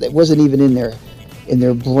 it wasn't even in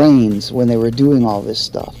their brains when they were doing all this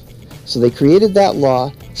stuff. So they created that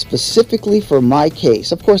law specifically for my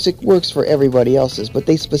case. Of course, it works for everybody else's, but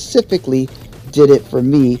they specifically did it for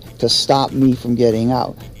me to stop me from getting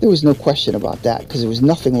out. There was no question about that, because there was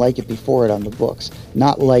nothing like it before it on the books.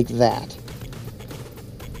 Not like that.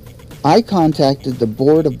 I contacted the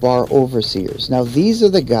Board of Bar Overseers. Now, these are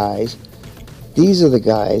the guys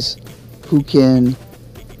who can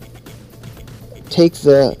take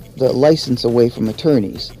the license away from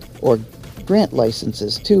attorneys, or grant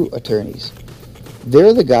licenses to attorneys.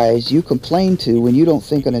 They're the guys you complain to when you don't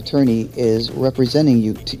think an attorney is representing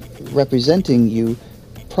you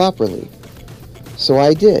properly. So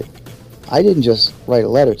I did. I didn't just write a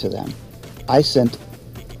letter to them. I sent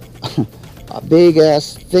a big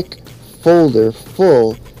ass thick folder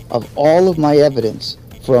full of all of my evidence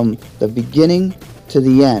from the beginning to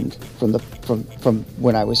the end, from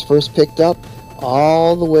when I was first picked up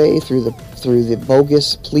all the way through the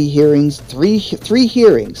bogus plea hearings. Three plea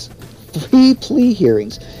hearings.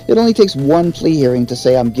 It only takes one plea hearing to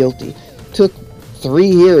say I'm guilty. It took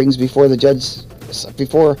 3 hearings before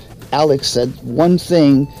Alex said one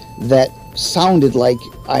thing that sounded like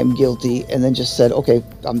I'm guilty, and then just said, okay,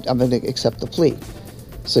 I'm going to accept the plea.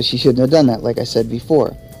 So she shouldn't have done that, like I said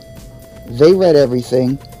before. They read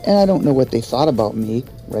everything, and I don't know what they thought about me.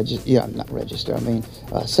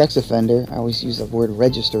 Sex offender. I always use the word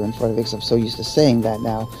register in front of it because I'm so used to saying that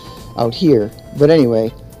now out here. But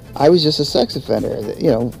anyway, I was just a sex offender.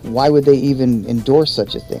 Why would they even endorse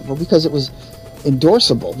such a thing? Well, because it was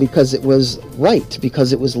endorsable, because it was right,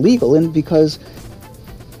 because it was legal, and because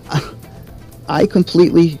I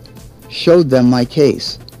completely showed them my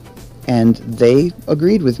case. And they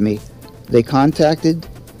agreed with me. They contacted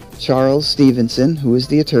Charles Stevenson, who is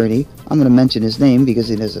the attorney. I'm going to mention his name because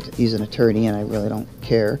he's an attorney and I really don't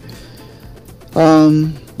care.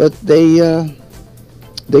 But they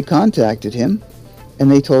contacted him and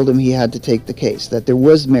they told him he had to take the case, that there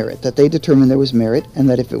was merit, that they determined there was merit, and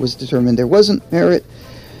that if it was determined there wasn't merit,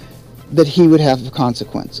 that he would have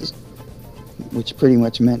consequences. Which pretty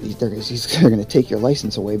much meant they're going to take your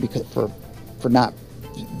license away because for not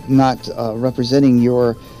representing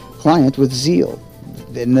your client with zeal.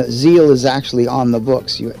 And the zeal is actually on the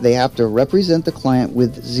books. They have to represent the client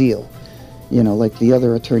with zeal. Like the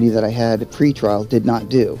other attorney that I had pre-trial did not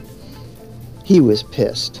do. He was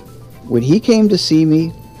pissed. When he came to see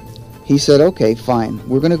me, he said, okay, fine,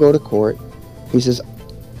 we're going to go to court. He says,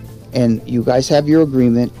 and you guys have your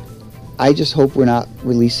agreement. I just hope we're not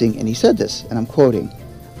releasing, and he said this, and I'm quoting,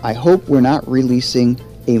 I hope we're not releasing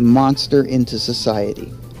a monster into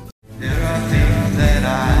society. There are things that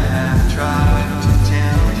I have tried to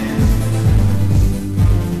tell you,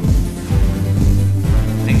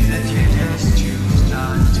 things that you just choose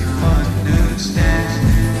not to understand.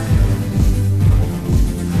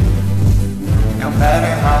 No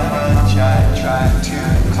matter how much I try to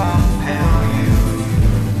compel you,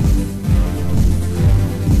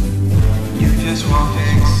 you just won't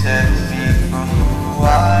accept me for who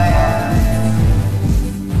I am.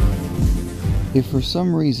 If for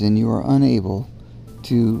some reason you are unable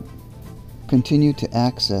to continue to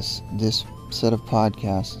access this set of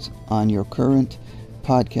podcasts on your current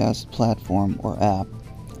podcast platform or app,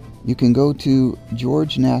 you can go to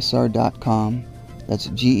georgenassar.com. That's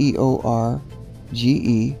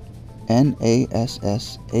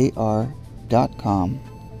GeorgeNassar.com,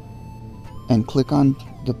 and click on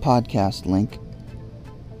the podcast link,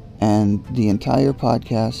 and the entire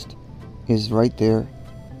podcast is right there,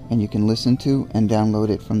 and you can listen to and download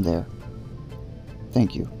it from there.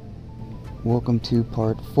 Thank you. Welcome to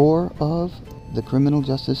part 4 of the Criminal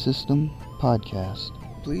Justice System podcast.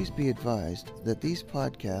 Please be advised that these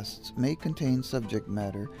podcasts may contain subject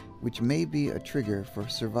matter which may be a trigger for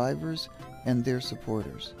survivors and their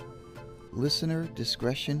supporters. Listener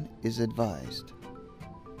discretion is advised.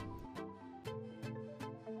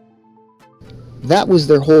 That was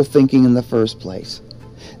their whole thinking in the first place.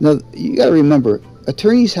 Now, you got to remember,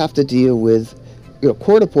 attorneys have to deal with,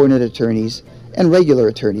 court-appointed attorneys and regular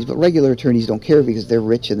attorneys, but regular attorneys don't care because they're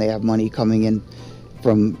rich and they have money coming in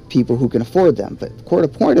from people who can afford them. But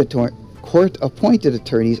court-appointed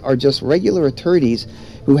attorneys are just regular attorneys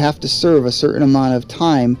who have to serve a certain amount of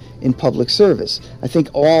time in public service. I think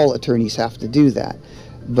all attorneys have to do that,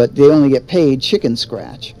 but they only get paid chicken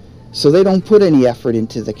scratch, so they don't put any effort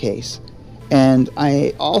into the case. And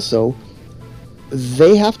they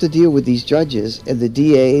have to deal with these judges and the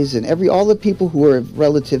DAs and all the people who are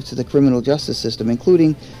relative to the criminal justice system,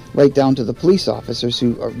 including right down to the police officers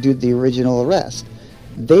who did the original arrest.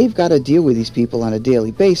 They've got to deal with these people on a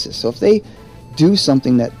daily basis. So if they do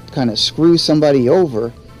something that kind of screws somebody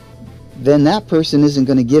over, then that person isn't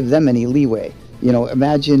going to give them any leeway.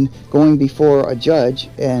 Imagine going before a judge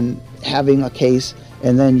and having a case,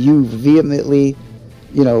 and then you vehemently,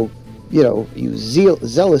 you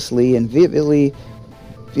zealously and vehemently,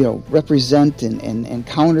 represent and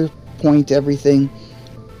counterpoint everything.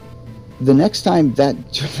 The next time that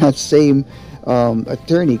same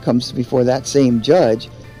attorney comes before that same judge,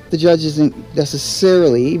 the judge isn't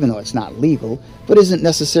necessarily, even though it's not legal, but isn't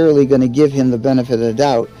necessarily going to give him the benefit of the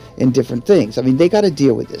doubt in different things. I mean, they got to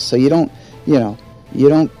deal with this, so you don't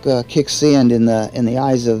kick sand in the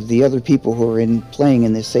eyes of the other people who are playing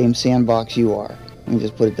in the same sandbox you are. Let me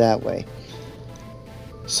just put it that way.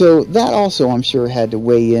 So that also, I'm sure, had to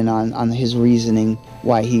weigh in on his reasoning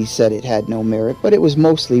why he said it had no merit, but it was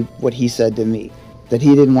mostly what he said to me, that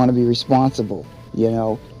he didn't want to be responsible,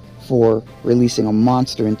 for releasing a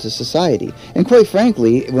monster into society. And quite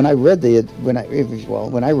frankly, when I read the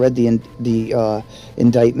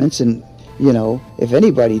indictments, and if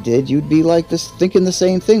anybody did, you'd be like this, thinking the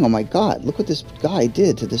same thing. Oh my God, look what this guy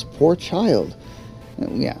did to this poor child.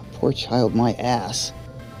 Yeah, poor child, my ass.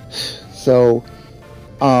 So,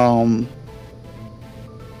 I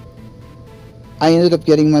ended up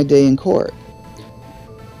getting my day in court.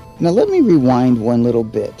 Now let me rewind one little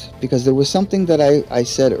bit, because there was something that I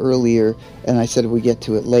said earlier, and I said we'd get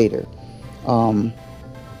to it later. Don't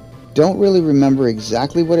really remember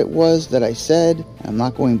exactly what it was that I said. I'm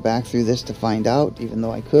not going back through this to find out, even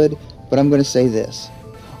though I could, but I'm going to say this.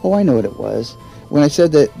 Oh, I know what it was. When I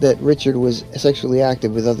said that Richard was sexually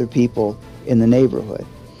active with other people in the neighborhood.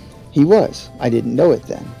 He was. I didn't know it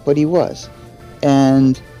then, but he was.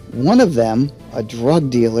 And one of them, a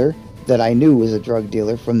drug dealer that I knew was a drug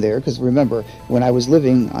dealer from there, because remember, when I was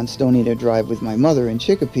living on Stonina Drive with my mother in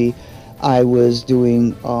Chicopee, I was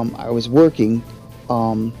working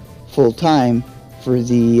full time for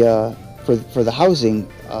the housing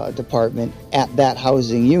department at that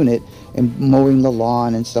housing unit, and mowing the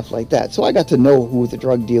lawn and stuff like that. So I got to know who the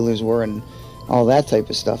drug dealers were and all that type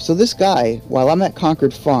of stuff. So this guy, while I'm at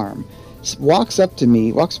Concord Farm, walks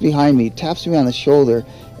behind me, taps me on the shoulder,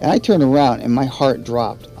 and I turned around and my heart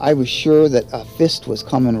dropped. I was sure that a fist was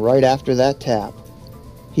coming right after that tap.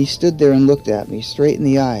 He stood there and looked at me straight in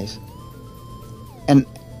the eyes. And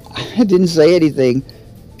I didn't say anything.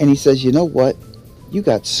 And he says, "You know what? You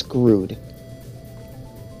got screwed."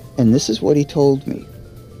 And this is what he told me.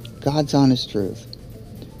 God's honest truth.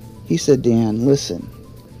 He said, "Dan, listen.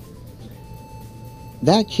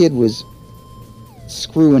 That kid was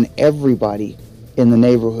screwing everybody in the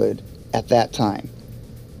neighborhood at that time.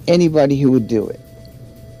 Anybody who would do it.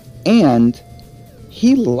 And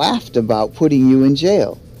he laughed about putting you in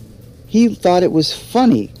jail. He thought it was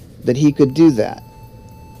funny that he could do that.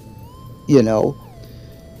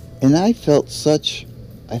 And I felt such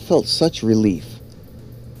relief.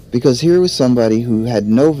 Because here was somebody who had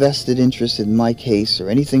no vested interest in my case or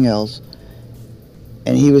anything else,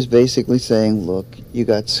 and he was basically saying, look, you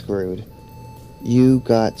got screwed. You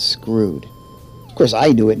got screwed. Of course, I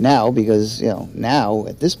knew it now because, now,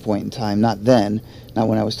 at this point in time, not then, not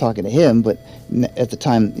when I was talking to him, but at the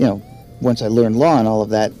time, once I learned law and all of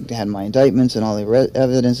that, had my indictments and all the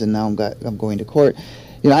evidence, and now I'm going to court,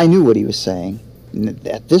 I knew what he was saying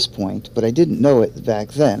at this point, but I didn't know it back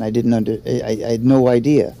then. I had no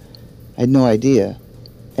idea. I had no idea.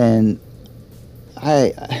 And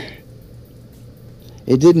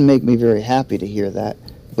it didn't make me very happy to hear that,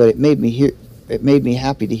 but it made me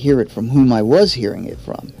happy to hear it from whom I was hearing it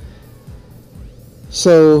from.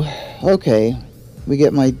 So, okay, we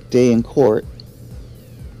get my day in court,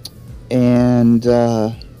 and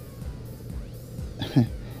I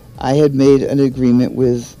had made an agreement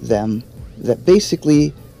with them that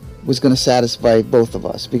basically was going to satisfy both of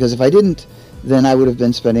us, because if I didn't, then I would have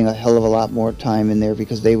been spending a hell of a lot more time in there,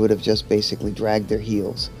 because they would have just basically dragged their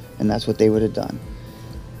heels, and that's what they would have done.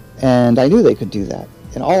 And I knew they could do that,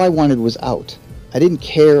 and all I wanted was out. I didn't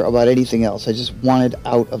care about anything else. I just wanted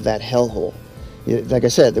out of that hellhole. Like I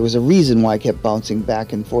said, there was a reason why I kept bouncing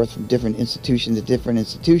back and forth from different institution to different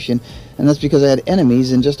institution, and that's because I had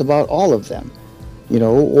enemies in just about all of them. You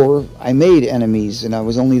know, or I made enemies and I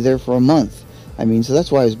was only there for a month. I mean, so that's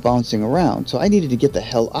why I was bouncing around. So I needed to get the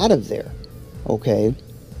hell out of there. Okay?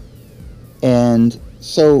 And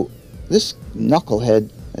so this knucklehead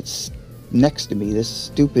that's next to me, this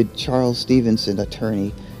stupid Charles Stevenson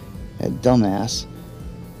attorney, a dumbass,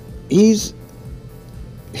 he's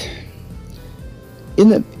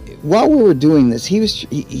while we were doing this,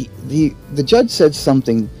 the judge said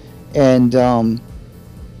something, and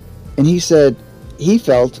he said he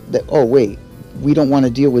felt that, oh wait, we don't want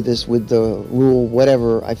to deal with this with the rule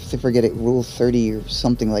whatever, I forget it, rule 30 or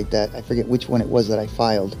something like that. I forget which one it was that I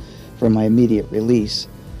filed for my immediate release,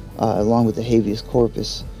 along with the habeas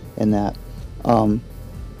corpus and that.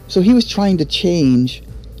 So he was trying to change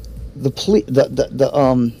the plea, not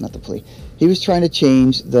the plea. He was trying to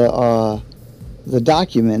change the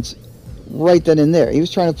documents right then and there. He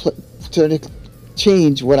was trying to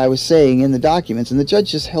change what I was saying in the documents, and the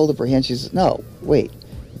judge just held up her hand. She said, "No, wait.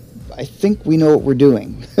 I think we know what we're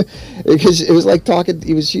doing," because it was like talking.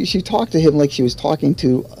 She talked to him like she was talking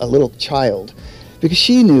to a little child, because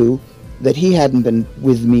she knew that he hadn't been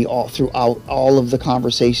with me all throughout all of the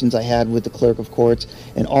conversations I had with the clerk of courts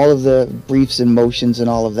and all of the briefs and motions and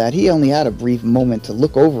all of that. He only had a brief moment to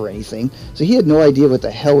look over anything, so he had no idea what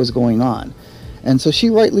the hell was going on. And so she,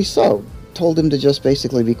 rightly so, told him to just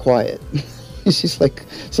basically be quiet. She's like,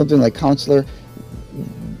 something like, "Counselor,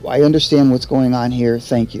 I understand what's going on here,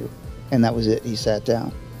 thank you." And that was it. He sat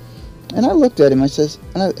down. And I looked at him, I said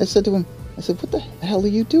to him, "What the hell are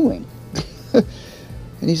you doing?"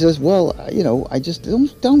 And he says, "Well, you know, I just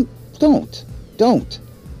don't.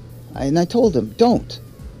 And I told him, "Don't."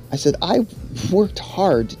 I said, "I worked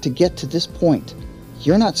hard to get to this point.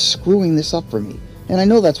 You're not screwing this up for me." And I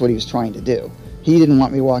know that's what he was trying to do. He didn't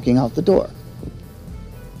want me walking out the door.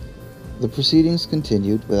 The proceedings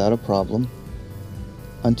continued without a problem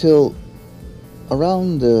until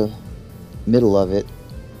around the middle of it,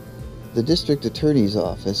 the district attorney's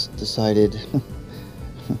office decided,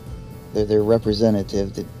 their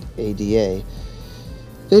representative, the ADA,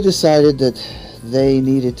 they decided that they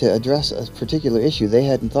needed to address a particular issue they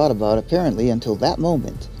hadn't thought about apparently until that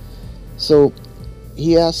moment. So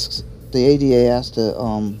the ADA asked to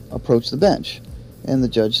approach the bench, and the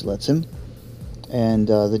judge lets him, and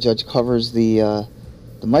the judge covers the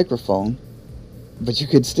microphone, but you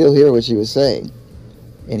could still hear what she was saying.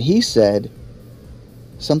 And he said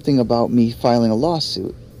something about me filing a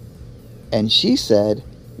lawsuit, and she said,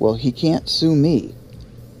 "Well, he can't sue me."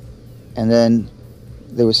 And then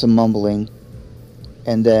there was some mumbling,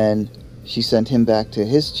 and then she sent him back to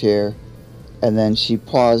his chair, and then she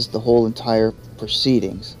paused the whole entire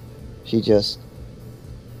proceedings. She just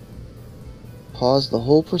paused the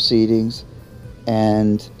whole proceedings,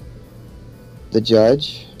 and the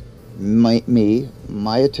judge, me,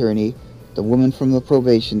 my attorney, the woman from the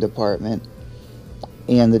probation department,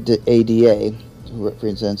 and the ADA, who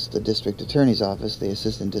represents the district attorney's office, the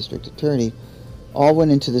assistant district attorney, all went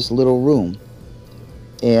into this little room.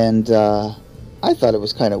 And I thought it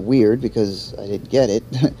was kind of weird because I didn't get it,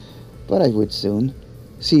 but I would soon.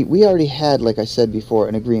 See, we already had, like I said before,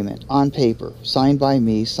 an agreement on paper, signed by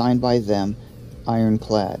me, signed by them,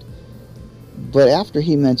 ironclad. But after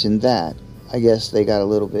he mentioned that, I guess they got a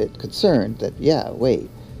little bit concerned that, yeah, wait,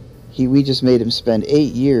 we just made him spend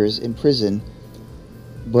 8 years in prison,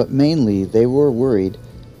 but mainly they were worried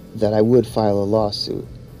that I would file a lawsuit.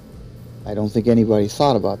 I don't think anybody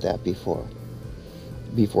thought about that before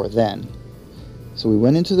then. So we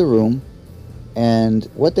went into the room, and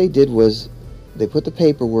what they did was they put the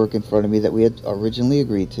paperwork in front of me that we had originally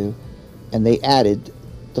agreed to, and they added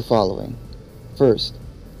the following. First,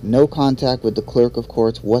 no contact with the clerk of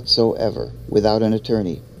courts whatsoever without an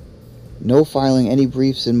attorney. No filing any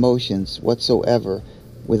briefs and motions whatsoever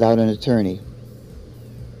without an attorney.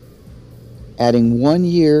 Adding 1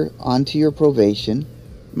 year onto your probation,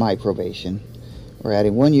 my probation, or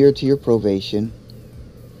adding 1 year to your probation,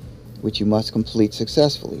 which you must complete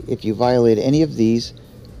successfully. If you violate any of these,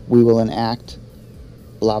 we will enact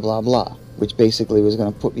blah blah blah, which basically was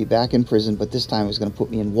going to put me back in prison, but this time it was going to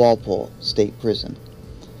put me in Walpole State Prison.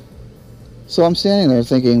 So I'm standing there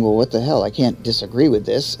thinking, well, what the hell, I can't disagree with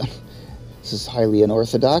this. This is highly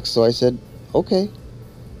unorthodox. So I said, okay,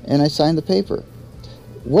 and I signed the paper.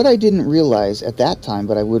 what I didn't realize at that time,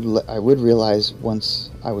 but I would realize once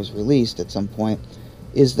I was released at some point,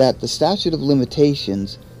 is that the statute of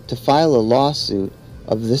limitations to file a lawsuit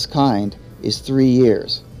of this kind is 3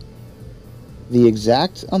 years. The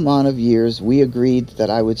exact amount of years we agreed that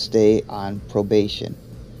I would stay on probation.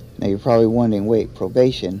 Now you're probably wondering, wait,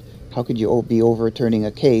 probation? How could you be overturning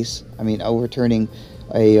a case? I mean, overturning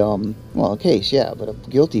a case, yeah, but a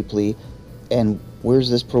guilty plea. And where's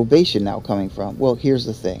this probation now coming from? Well, here's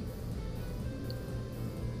the thing.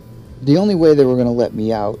 The only way they were going to let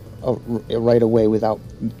me out right away without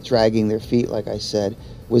dragging their feet, like I said,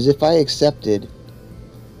 was if I accepted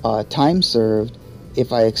time served,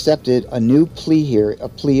 if I accepted a new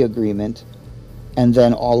plea agreement, and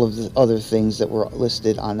then all of the other things that were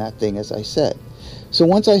listed on that thing, as I said. So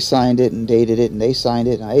once I signed it and dated it, and they signed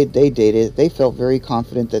it and they dated it, they felt very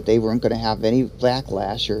confident that they weren't going to have any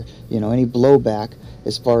backlash or, any blowback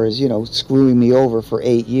as far as, screwing me over for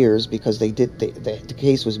 8 years because the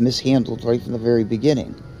case was mishandled right from the very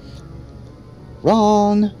beginning.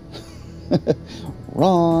 Wrong.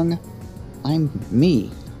 Wrong. I'm me.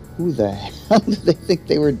 Who the hell did they think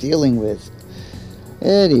they were dealing with?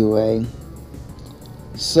 Anyway,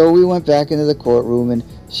 so we went back into the courtroom, and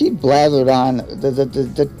she blathered on,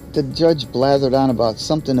 the judge blathered on about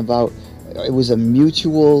something about it was a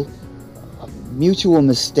mutual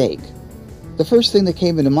mistake. The first thing that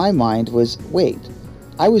came into my mind was, wait,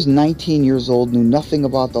 I was 19 years old, knew nothing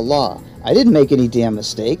about the law. I didn't make any damn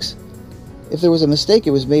mistakes. If there was a mistake,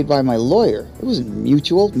 it was made by my lawyer. It wasn't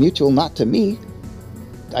mutual not to me.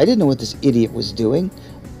 I didn't know what this idiot was doing.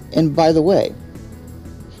 And by the way,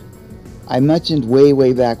 I mentioned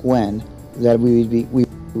way back when that we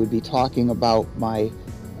would be talking about my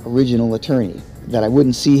original attorney, that I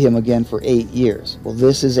wouldn't see him again for 8 years. Well,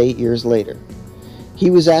 this is 8 years later. He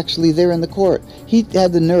was actually there in the court. He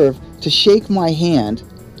had the nerve to shake my hand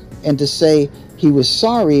and to say he was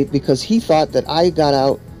sorry because he thought that I got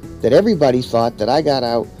out, that everybody thought that I got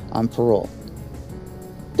out on parole.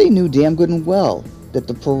 They knew damn good and well that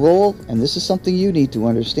the parole, and this is something you need to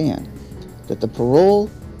understand, that the parole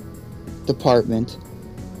department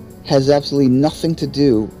has absolutely nothing to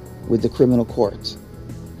do with the criminal courts.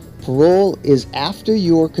 Parole is after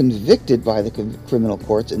you're convicted by the criminal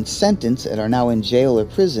courts and sentenced and are now in jail or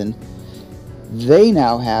prison. They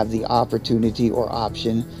now have the opportunity or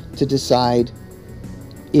option to decide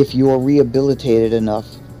if you're rehabilitated enough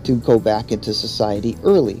to go back into society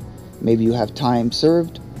early. Maybe you have time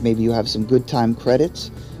served, maybe you have some good time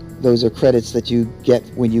credits. Those are credits that you get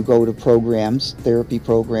when you go to programs, therapy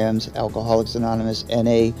programs, Alcoholics Anonymous,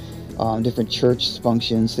 NA, different church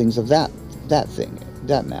functions, things of that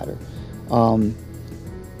matter.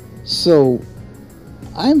 So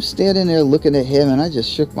I'm standing there looking at him, and I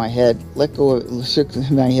just shook my head, let go of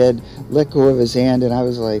his hand, and I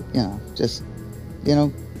was like, just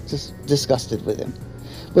disgusted with him.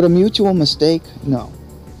 But a mutual mistake? No.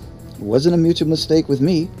 It wasn't a mutual mistake with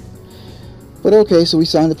me. But okay, so we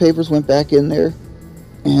signed the papers, went back in there,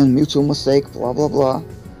 and mutual mistake, blah, blah, blah.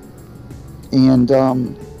 And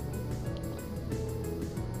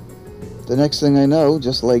the next thing I know,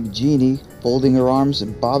 just like Jeannie, folding her arms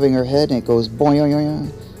and bobbing her head, and it goes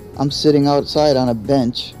boing. I'm sitting outside on a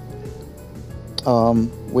bench,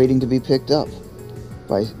 waiting to be picked up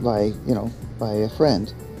by a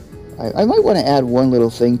friend. I might want to add one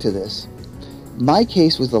little thing to this. My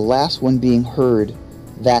case was the last one being heard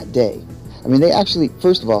that day. I mean, they actually,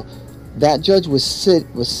 first of all, that judge was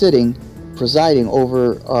presiding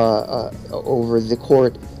over the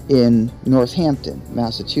court in Northampton,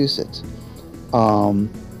 Massachusetts,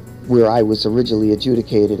 where I was originally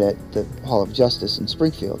adjudicated at the Hall of Justice in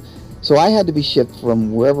Springfield. So I had to be shipped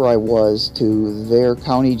from wherever I was to their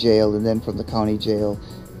county jail, and then from the county jail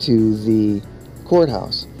to the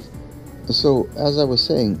courthouse. So, as I was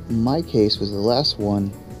saying, my case was the last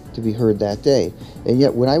one to be heard that day, and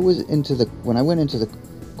yet when I went into the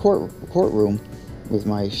courtroom with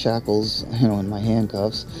my shackles, and my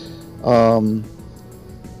handcuffs,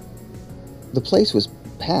 the place was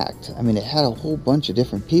packed. I mean, it had a whole bunch of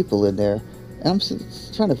different people in there, and I'm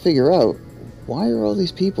trying to figure out, why are all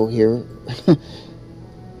these people here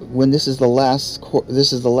when this is the last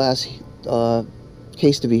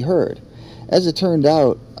case to be heard? As it turned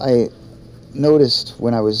out, I noticed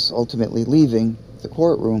when I was ultimately leaving the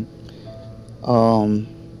courtroom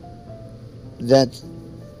that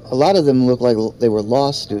a lot of them looked like they were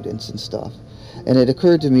law students and stuff. And it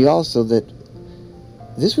occurred to me also that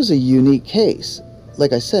this was a unique case.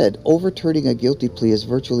 Like I said, overturning a guilty plea is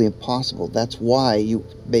virtually impossible. That's why you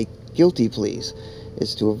make guilty pleas,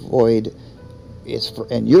 is to avoid it's for,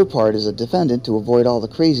 and your part as a defendant to avoid all the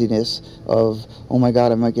craziness of, oh my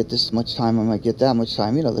God, I might get this much time, I might get that much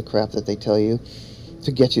time, you know, the crap that they tell you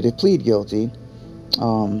to get you to plead guilty.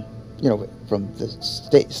 You know, from the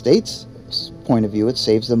state's point of view, it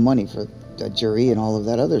saves them money for a jury and all of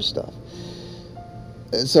that other stuff.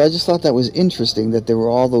 So I just thought that was interesting that there were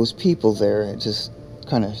all those people there. It just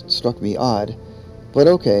kind of struck me odd. But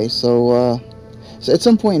okay, so at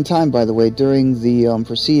some point in time, by the way, during the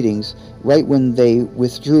proceedings, right when they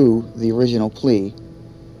withdrew the original plea,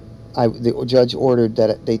 the judge ordered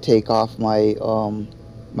that they take off my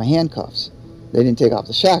my handcuffs. They didn't take off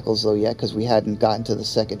the shackles, though, yet, because we hadn't gotten to the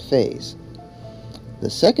second phase. The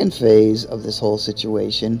second phase of this whole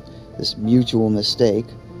situation, this mutual mistake,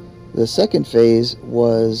 the second phase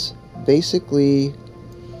was basically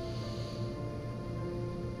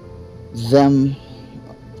them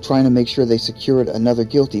trying to make sure they secured another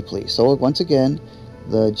guilty plea. So once again,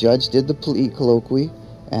 the judge did the plea colloquy,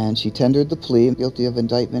 and she tendered the plea, guilty of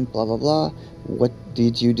indictment, blah, blah, blah. What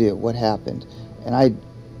did you do? What happened? And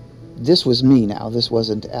this was me now. This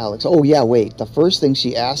wasn't Alex. Oh, yeah, wait. The first thing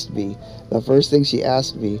she asked me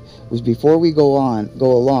was before we go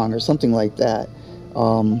along, or something like that.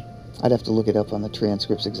 I'd have to look it up on the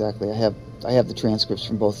transcripts exactly. I have the transcripts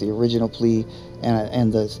from both the original plea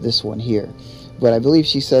and this one here. But I believe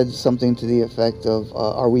she said something to the effect of,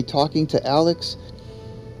 are we talking to Alex?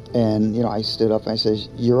 And, you know, I stood up and I said,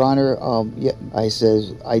 Your Honor, yeah. I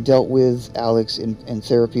said, I dealt with Alex in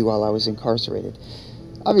therapy while I was incarcerated.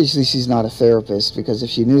 Obviously, she's not a therapist, because if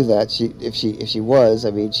she knew that, if she was,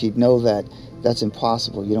 I mean, she'd know that that's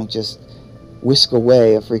impossible. You don't just whisk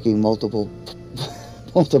away a freaking multiple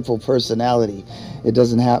personality. It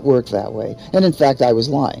doesn't work that way. And in fact, I was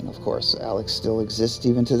lying, of course. Alex still exists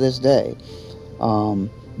even to this day.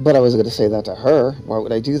 But I wasn't going to say that to her. Why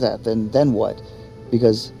would I do that? Then what?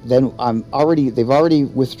 Because then they've already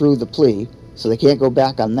withdrew the plea, so they can't go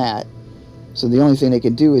back on that. So the only thing they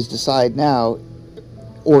can do is decide now,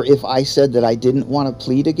 or if I said that I didn't want to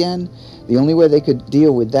plead again, the only way they could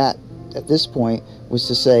deal with that at this point was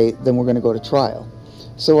to say, then we're going to go to trial.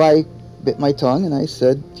 So I bit my tongue and I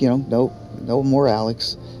said, you know, no more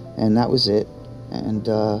Alex, and that was it. And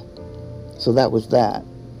so that was that.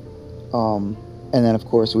 And then of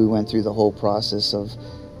course we went through the whole process of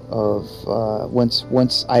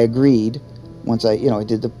once I agreed, once I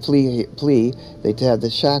did the plea, they had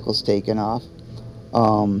the shackles taken off,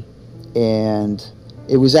 and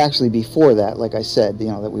it was actually before that, like I said,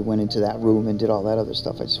 that we went into that room and did all that other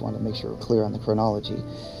stuff. I just wanted to make sure we're clear on the chronology.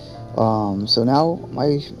 So now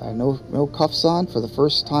I have no cuffs on for the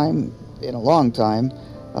first time in a long time,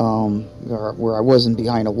 where I wasn't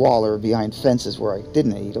behind a wall or behind fences where I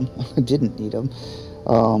didn't need them.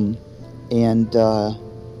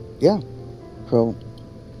 Yeah.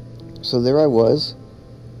 So there I was.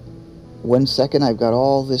 1 second I've got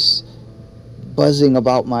all this buzzing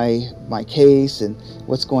about my case and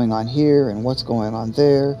what's going on here and what's going on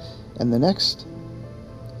there, and the next,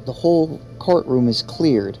 the whole courtroom is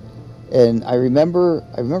cleared. And I remember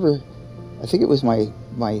I think it was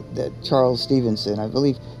that Charles Stevenson, I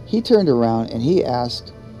believe, he turned around and he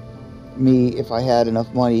asked me if I had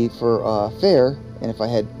enough money for fare, and if I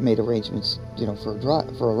had made arrangements, for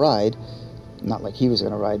a ride. Not like he was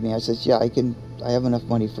going to ride me. I said, yeah, I have enough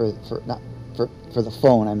money for the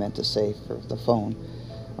phone, I meant to say, for the phone.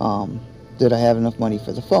 Did I have enough money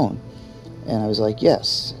for the phone? And I was like,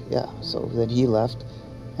 yes, yeah. So then he left,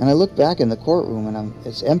 and I look back in the courtroom, and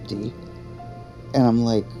it's empty, and I'm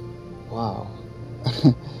like, wow.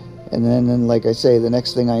 And then, like I say, the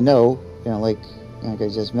next thing I know, like I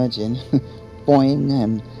just mentioned, boing,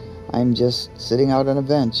 and I'm just sitting out on a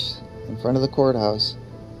bench in front of the courthouse,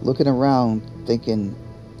 looking around, thinking,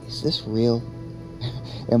 is this real?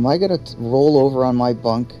 Am I going to roll over on my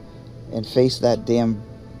bunk and face that damn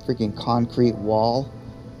freaking concrete wall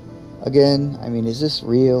again? I mean, is this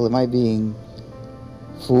real? Am I being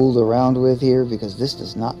fooled around with here? Because this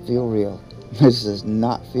does not feel real. This does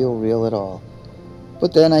not feel real at all.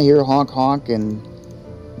 But then I hear honk honk, and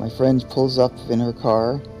my friend pulls up in her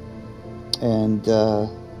car, and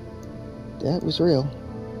yeah, it was real.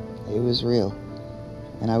 It was real.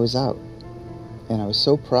 And I was out. And I was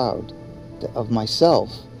so proud of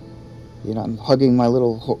myself. I'm hugging my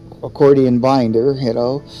little accordion binder,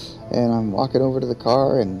 and I'm walking over to the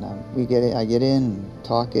car, and I get in and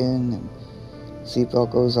talking, and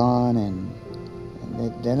seatbelt goes on, and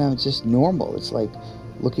then I'm just normal. It's like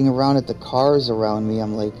looking around at the cars around me,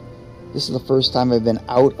 I'm like, this is the first time I've been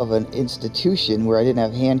out of an institution where I didn't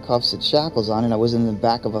have handcuffs and shackles on, and I was in the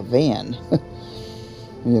back of a van.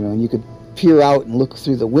 And you could peer out and look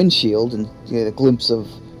through the windshield and get a glimpse of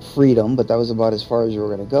freedom, but that was about as far as you were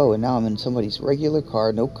going to go. And now I'm in somebody's regular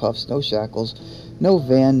car, no cuffs, no shackles, no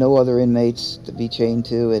van, no other inmates to be chained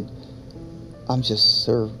to, and I'm just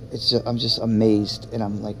I'm just amazed, and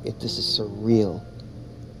I'm like, this is surreal.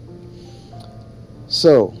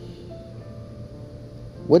 So,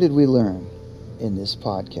 what did we learn in this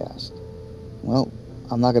podcast? Well,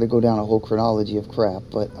 I'm not going to go down a whole chronology of crap,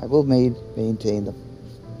 but I will maintain the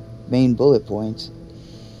main bullet points.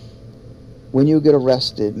 When you get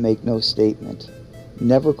arrested, make no statement.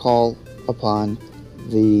 Never call upon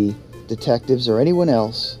the detectives or anyone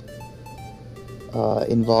else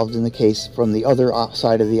involved in the case from the other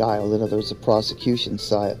side of the aisle. In other words, the prosecution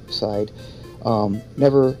side.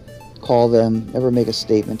 Never call them, never make a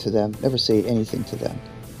statement to them, never say anything to them.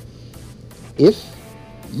 If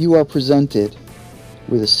you are presented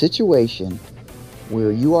with a situation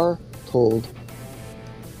where you are told,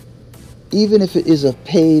 even if it is a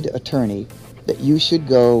paid attorney, that you should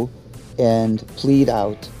go and plead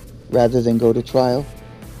out rather than go to trial,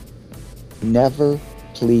 never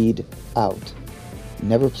plead out.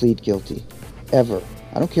 Never plead guilty. Ever.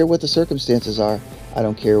 I don't care what the circumstances are. I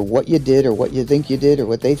don't care what you did or what you think you did or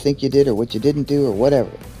what they think you did or what you didn't do or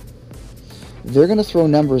whatever. They're going to throw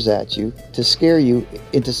numbers at you to scare you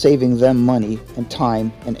into saving them money and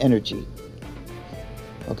time and energy.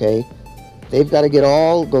 Okay? They've got to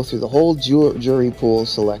go through the whole jury pool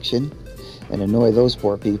selection and annoy those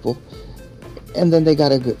poor people. And then they got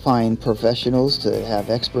to find professionals to have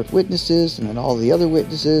expert witnesses, and then all the other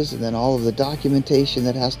witnesses, and then all of the documentation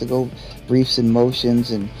that has to go, briefs and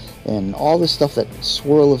motions, and all the stuff, that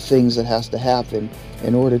swirl of things that has to happen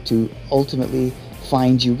in order to ultimately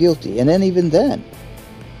find you guilty. And then even then,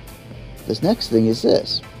 this next thing is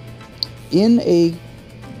this. In a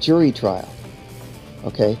jury trial,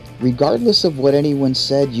 okay, regardless of what anyone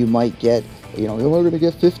said you might get, we're going to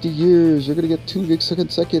get 50 years, you're going to get 2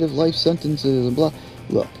 consecutive life sentences, and blah.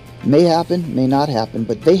 Look, may happen, may not happen,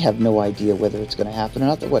 but they have no idea whether it's going to happen or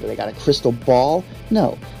not. What, they got a crystal ball?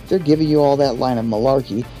 No. They're giving you all that line of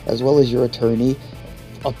malarkey, as well as your attorney,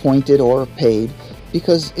 appointed or paid,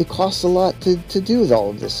 because it costs a lot to do all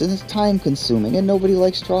of this, and it's time consuming, and nobody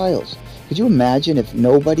likes trials. Could you imagine if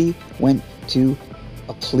nobody went to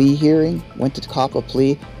a plea hearing, went to cop a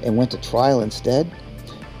plea, and went to trial instead?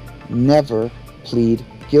 Never plead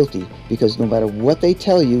guilty, because no matter what they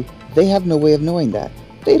tell you, they have no way of knowing that.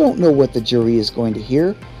 They don't know what the jury is going to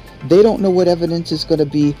hear. They don't know what evidence is going to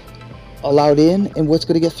be allowed in and what's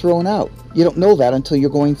going to get thrown out. You don't know that until you're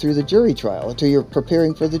going through the jury trial, until you're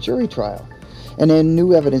preparing for the jury trial. And then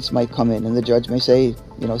new evidence might come in, and the judge may say,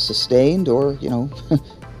 sustained, or,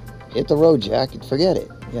 hit the road, Jack, and forget it.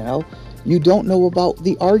 You don't know about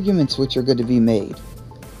the arguments which are going to be made.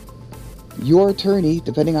 Your attorney,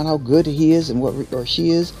 depending on how good he is and what or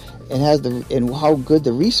she is, and how good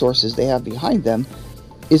the resources they have behind them,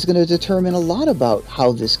 is going to determine a lot about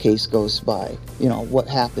how this case goes by. What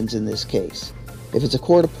happens in this case. If it's a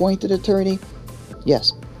court-appointed attorney,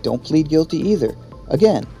 yes, don't plead guilty either.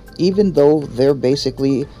 Again, even though they're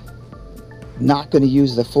basically not going to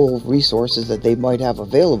use the full resources that they might have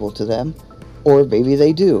available to them, or maybe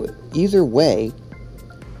they do. Either way,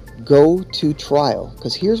 go to trial,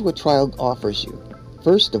 because here's what trial offers you.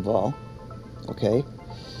 First of all, okay,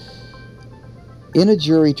 in a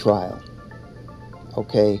jury trial,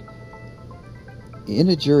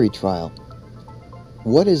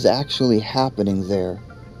 what is actually happening there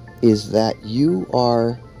is that you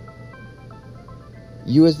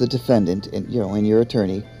as the defendant and your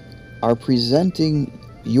attorney are presenting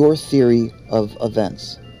your theory of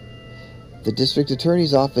events. The district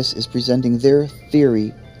attorney's office is presenting their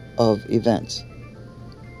theory of events.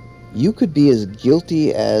 You could be as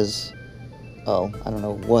guilty as,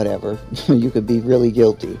 whatever. You could be really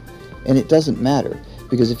guilty. And it doesn't matter.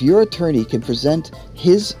 Because if your attorney can present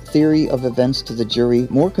his theory of events to the jury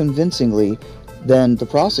more convincingly than the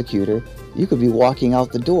prosecutor, you could be walking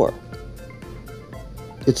out the door.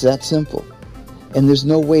 It's that simple. And there's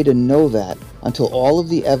no way to know that until all of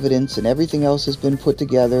the evidence and everything else has been put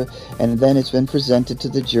together, and then it's been presented to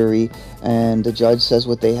the jury, and the judge says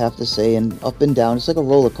what they have to say, and up and down. It's like a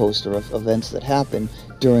roller coaster of events that happen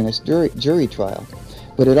during a jury trial.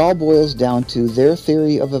 But it all boils down to their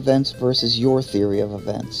theory of events versus your theory of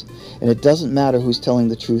events. And it doesn't matter who's telling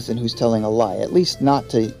the truth and who's telling a lie, at least not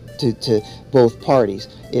to both parties.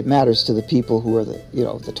 It matters to the people who are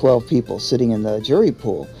the 12 people sitting in the jury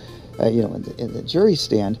pool, in the jury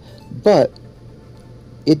stand. But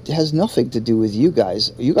it has nothing to do with you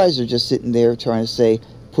guys. You guys are just sitting there trying to say,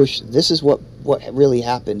 this is what what really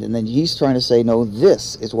happened, and then he's trying to say, no,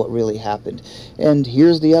 this is what really happened, and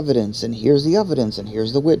here's the evidence, and here's the evidence, and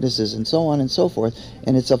here's the witnesses, and so on and so forth,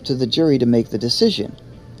 and it's up to the jury to make the decision.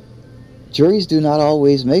 Juries do not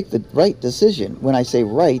always make the right decision. When I say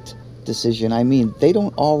right decision, I mean they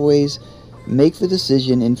don't always make the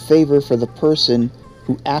decision in favor for the person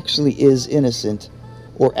who actually is innocent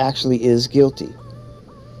or actually is guilty.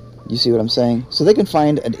 You see what I'm saying? So they can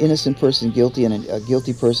find an innocent person guilty and a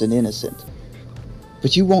guilty person innocent.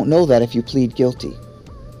 But you won't know that if you plead guilty.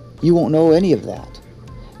 You won't know any of that.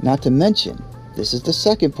 Not to mention, this is the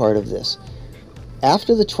second part of this.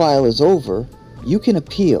 After the trial is over, you can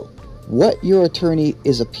appeal. What your attorney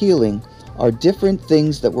is appealing are different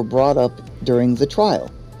things that were brought up during the trial.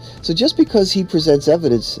 So just because he presents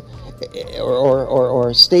evidence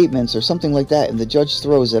or statements or something like that and the judge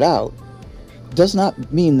throws it out, does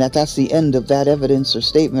not mean that that's the end of that evidence or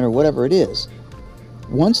statement or whatever it is.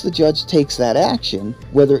 Once the judge takes that action,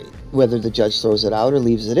 whether the judge throws it out or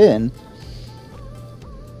leaves it in,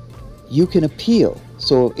 you can appeal.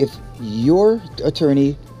 So if your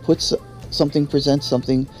attorney presents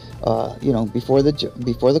something, before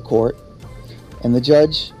the court, and the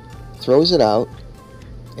judge throws it out,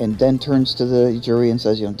 and then turns to the jury and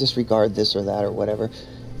says, disregard this or that or whatever,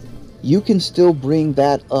 you can still bring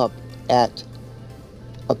that up at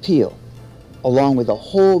appeal, along with a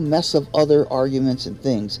whole mess of other arguments and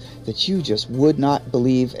things that you just would not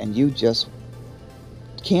believe and you just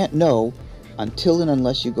can't know until and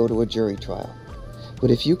unless you go to a jury trial.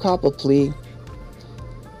 But if you cop a plea,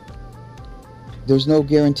 there's no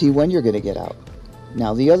guarantee when you're going to get out.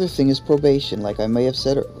 Now, the other thing is probation, like I know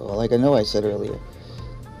I said earlier.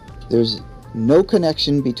 There's no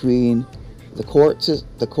connection between the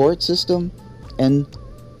court system and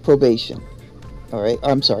probation. All right,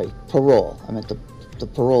 I'm sorry, parole. I meant the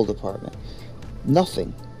parole department.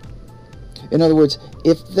 Nothing. In other words,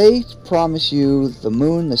 if they promise you the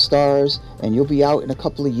moon, the stars, and you'll be out in a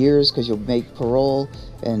couple of years because you'll make parole,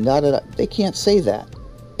 and they can't say that.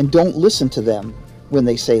 And don't listen to them when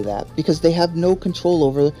they say that, because they have no control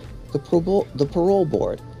over the parole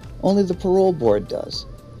board. Only the parole board does.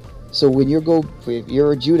 So when if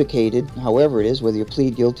you're adjudicated, however it is, whether you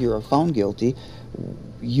plead guilty or are found guilty,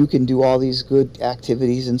 you can do all these good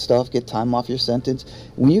activities and stuff, get time off your sentence.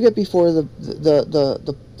 When you get before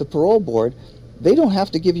the parole board, they don't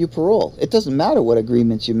have to give you parole. It doesn't matter what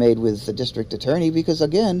agreements you made with the district attorney, because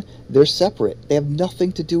again, they're separate. They have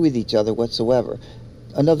nothing to do with each other whatsoever.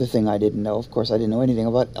 Another thing I didn't know, of course, I didn't know anything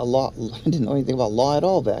about law. I didn't know anything about law at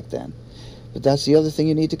all back then. But that's the other thing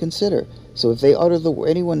you need to consider. So if they utter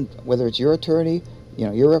anyone, whether it's your attorney,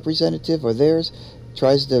 your representative or theirs,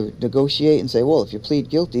 tries to negotiate and say, well, if you plead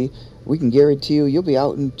guilty, we can guarantee you'll be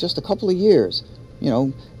out in just a couple of years.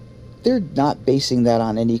 They're not basing that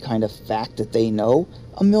on any kind of fact that they know.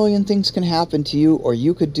 A million things can happen to you or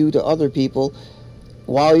you could do to other people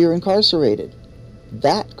while you're incarcerated.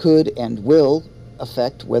 That could and will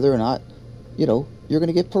affect whether or not, you're going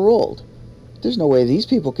to get paroled. There's no way these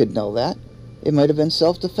people could know that. It might have been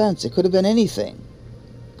self-defense. It could have been anything.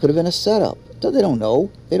 Could have been a setup. They don't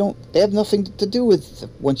know. They have nothing to do with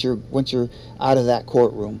once you're out of that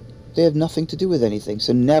courtroom. They have nothing to do with anything.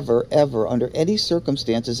 So never, ever, under any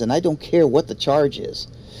circumstances, and I don't care what the charge is.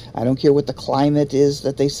 I don't care what the climate is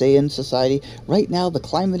that they say in society. Right now, the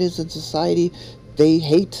climate is in society, they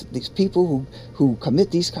hate these people who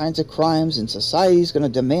commit these kinds of crimes, and society's going to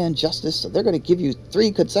demand justice, so they're going to give you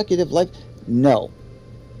 3 consecutive life. No.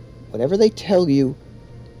 Whatever they tell you,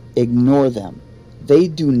 ignore them. They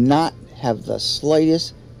do not have the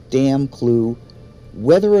slightest damn clue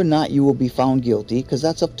whether or not you will be found guilty, because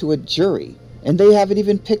that's up to a jury. And they haven't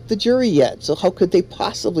even picked the jury yet, so how could they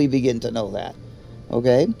possibly begin to know that?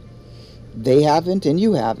 Okay? They haven't and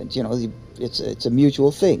you haven't. It's a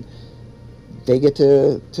mutual thing. They get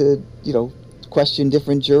to question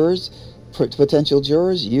different jurors, potential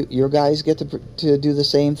jurors. Your guys get to do the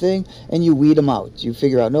same thing, and you weed them out. You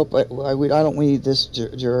figure out, nope, I don't need this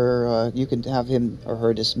juror. You can have him or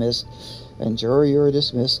her dismissed, and juror, you're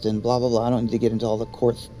dismissed, and blah blah blah. I don't need to get into all the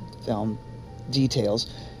court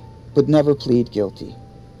details, but never plead guilty,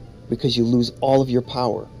 because you lose all of your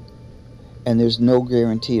power, and there's no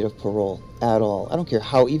guarantee of parole at all. I don't care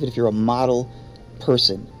even if you're a model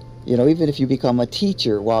person. Even if you become a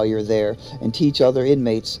teacher while you're there and teach other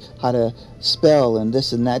inmates how to spell and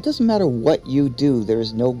this and that, it doesn't matter what you do, there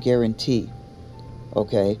is no guarantee.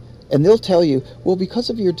 Okay? And they'll tell you, well,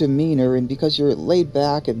 because of your demeanor and because you're laid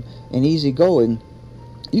back and easygoing,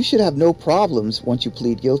 you should have no problems once you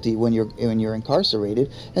plead guilty when you're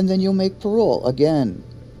incarcerated, and then you'll make parole. Again,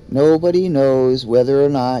 Nobody knows whether or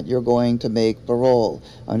not you're going to make parole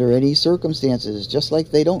under any circumstances, just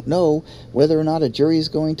like they don't know whether or not a jury is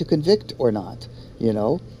going to convict or not. You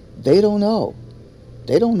know, they don't know.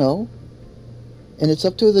 They don't know. And it's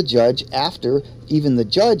up to the judge, after even the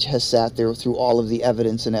judge has sat there through all of the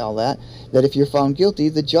evidence and all that, that if you're found guilty,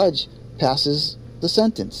 the judge passes the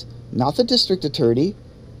sentence, not the district attorney.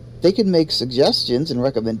 They can make suggestions and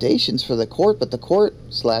recommendations for the court, but the court /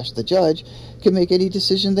 the judge can make any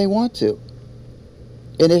decision they want to.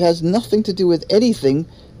 And it has nothing to do with anything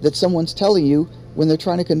that someone's telling you when they're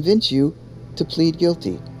trying to convince you to plead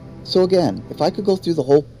guilty. So again, if I could go through the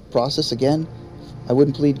whole process again, I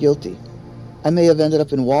wouldn't plead guilty. I may have ended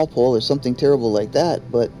up in Walpole or something terrible like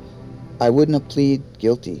that, but I wouldn't have pleaded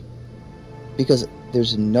guilty. Because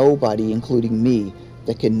there's nobody, including me,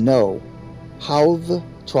 that can know how the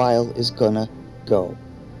trial is gonna go.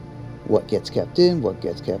 What gets kept in, what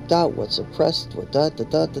gets kept out, what's suppressed, what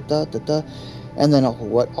and then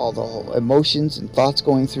what all the emotions and thoughts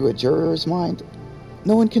going through a juror's mind.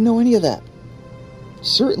 No one can know any of that.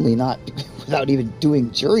 Certainly not without even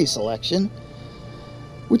doing jury selection,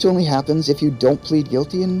 which only happens if you don't plead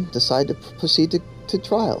guilty and decide to proceed to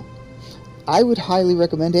trial. I would highly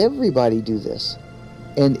recommend everybody do this.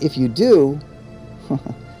 And if you do,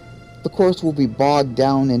 the courts will be bogged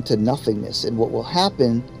down into nothingness. And what will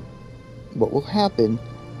happen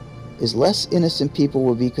is less innocent people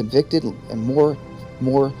will be convicted and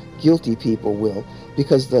more guilty people will.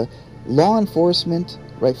 Because the law enforcement,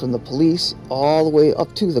 right from the police all the way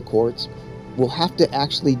up to the courts, will have to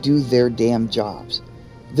actually do their damn jobs.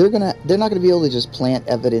 They're not gonna be able to just plant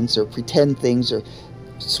evidence or pretend things or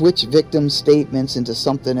switch victim statements into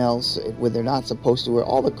something else when they're not supposed to, or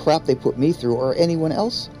all the crap they put me through or anyone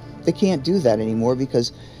else. They can't do that anymore,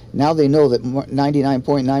 because now they know that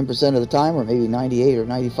 99.9% of the time, or maybe 98 or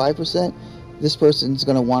 95%, this person's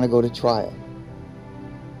going to want to go to trial.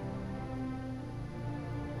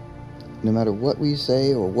 No matter what we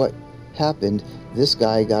say or what happened, this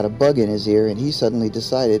guy got a bug in his ear and he suddenly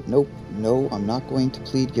decided, nope, no, I'm not going to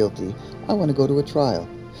plead guilty. I want to go to a trial.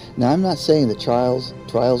 Now, I'm not saying that trials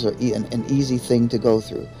are an easy thing to go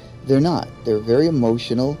through. They're not. They're very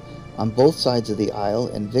emotional on both sides of the aisle,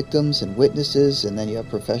 and victims and witnesses, and then you have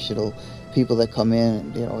professional people that come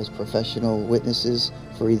in, as professional witnesses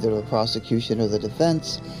for either the prosecution or the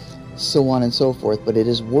defense, so on and so forth. But it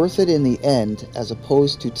is worth it in the end, as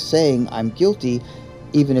opposed to saying I'm guilty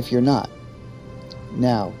even if you're not.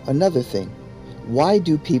 Now, another thing. Why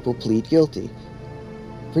do people plead guilty?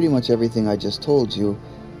 Pretty much everything I just told you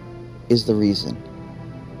is the reason.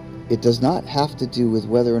 It does not have to do with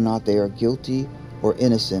whether or not they are guilty or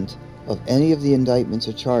innocent of any of the indictments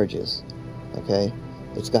or charges. Okay?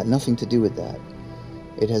 It's got nothing to do with that.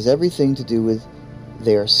 It has everything to do with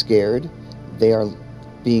they are scared, they are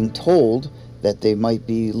being told that they might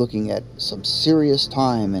be looking at some serious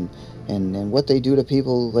time, and what they do to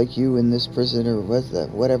people like you in this prison, or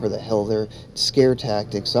whatever the hell their scare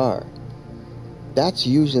tactics are. That's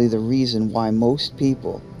usually the reason why most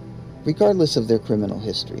people, regardless of their criminal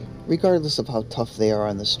history, regardless of how tough they are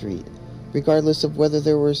on the street, regardless of whether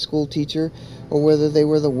they were a school teacher or whether they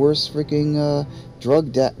were the worst freaking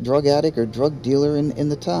drug addict or drug dealer in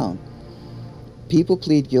the town. People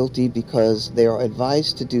plead guilty because they are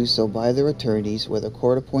advised to do so by their attorneys, whether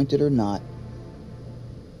court appointed or not.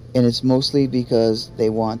 And it's mostly because they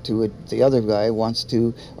want to, the other guy wants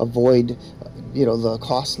to avoid, the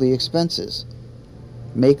costly expenses.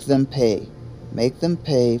 Make them pay. Make them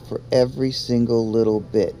pay for every single little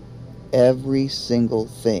bit. Every single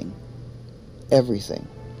thing. Everything.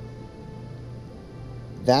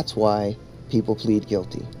 That's why people plead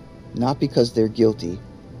guilty. Not because they're guilty,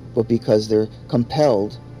 but because they're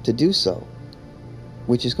compelled to do so.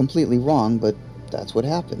 Which is completely wrong, but that's what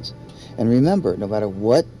happens. And remember, no matter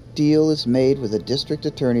what deal is made with the district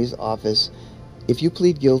attorney's office, if you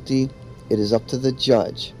plead guilty, it is up to the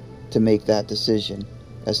judge to make that decision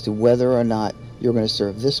as to whether or not you're going to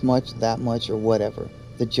serve this much, that much, or whatever.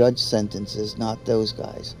 The judge sentences, not those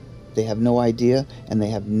guys. They have no idea, and they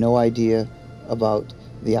have no idea about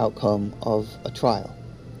the outcome of a trial.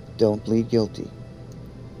 Don't plead guilty.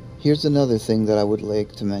 Here's another thing that I would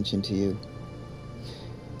like to mention to you.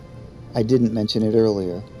 I didn't mention it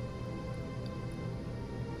earlier.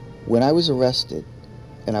 When I was arrested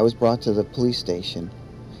and I was brought to the police station,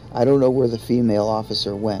 I don't know where the female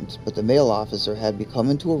officer went, but the male officer had me come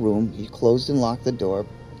into a room. He closed and locked the door,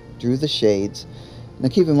 drew the shades. Now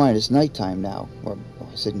keep in mind, it's nighttime now. Or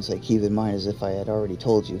I shouldn't say keep in mind as if I had already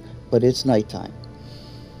told you, but it's nighttime.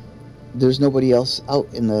 There's nobody else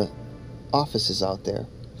out in the offices out there.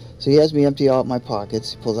 So he has me empty out my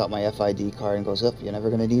pockets. He pulls out my FID card and goes, "Up, you're never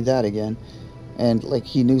going to need that again." And like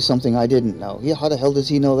he knew something I didn't know. Yeah, how the hell does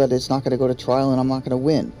he know that it's not going to go to trial and I'm not going to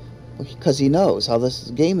win? Because he knows how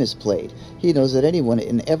this game is played. He knows that anyone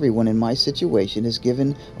and everyone in my situation is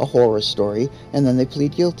given a horror story and then they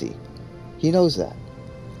plead guilty. He knows that.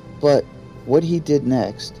 But what he did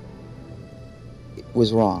next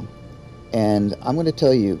was wrong. And I'm going to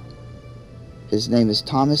tell you, his name is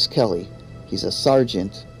Thomas Kelly. He's a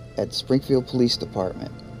sergeant at Springfield Police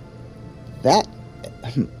Department. That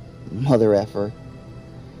mother effer,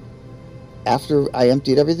 after I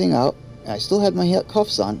emptied everything out, I still had my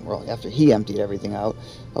cuffs on. Well, after he emptied everything out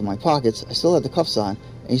of my pockets, I still had the cuffs on.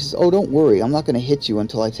 And he says, "Oh, don't worry, I'm not going to hit you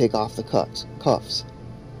until I take off the cuffs."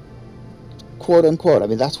 Quote unquote. I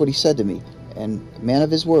mean, that's what he said to me. And man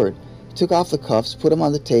of his word, he took off the cuffs, put them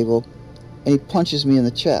on the table, and he punches me in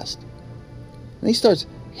the chest. And he starts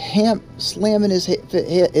slamming his hand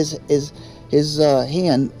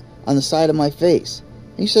on the side of my face.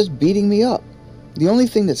 And he starts beating me up. The only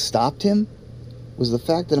thing that stopped him was the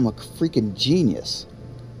fact that I'm a freaking genius.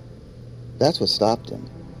 That's what stopped him.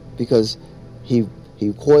 Because he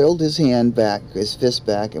coiled his hand back, his fist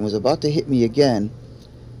back, and was about to hit me again.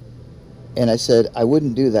 And I said, "I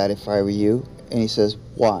wouldn't do that if I were you." And he says,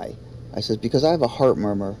 "Why?" I said, "Because I have a heart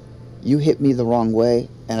murmur. You hit me the wrong way,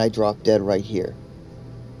 and I dropped dead right here."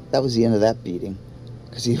 That was the end of that beating,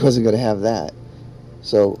 because he wasn't going to have that.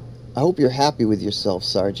 So I hope you're happy with yourself,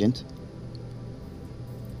 Sergeant.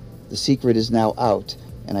 The secret is now out,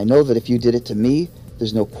 and I know that if you did it to me,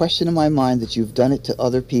 there's no question in my mind that you've done it to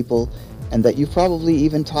other people, and that you've probably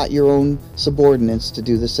even taught your own subordinates to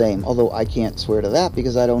do the same, although I can't swear to that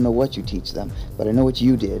because I don't know what you teach them, but I know what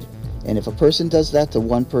you did. And if a person does that to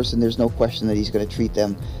one person, there's no question that he's going to treat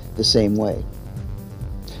them the same way.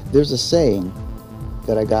 There's a saying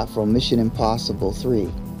that I got from Mission Impossible 3,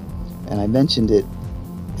 and I mentioned it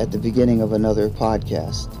at the beginning of another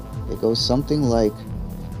podcast. It goes something like,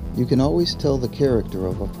 "You can always tell the character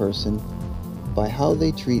of a person by how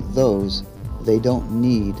they treat those they don't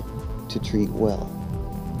need to treat well."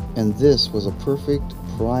 And this was a perfect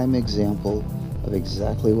prime example of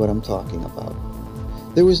exactly what I'm talking about.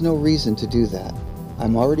 There was no reason to do that.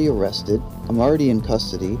 I'm already arrested. I'm already in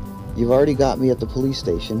custody. You've already got me at the police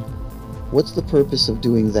station. What's the purpose of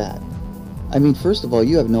doing that? I mean, first of all,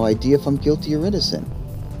 you have no idea if I'm guilty or innocent.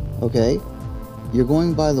 Okay? You're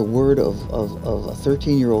going by the word of a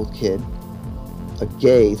 13-year-old kid, a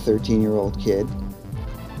gay 13-year-old kid.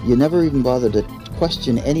 You never even bother to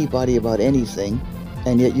question anybody about anything,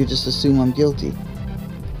 and yet you just assume I'm guilty.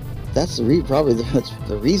 That's probably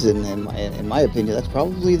the reason, in my opinion, that's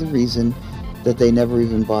probably the reason that they never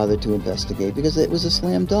even bothered to investigate, because it was a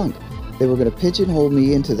slam dunk. They were going to pigeonhole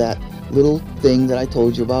me into that little thing that I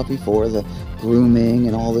told you about before, the grooming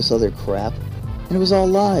and all this other crap, and it was all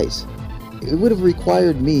lies. It would have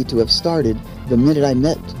required me to have started the minute I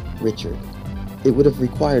met Richard. It would have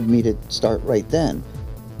required me to start right then,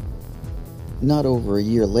 not over a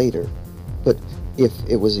year later. But if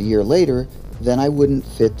it was a year later, then I wouldn't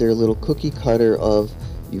fit their little cookie cutter of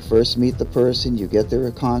you first meet the person, you get their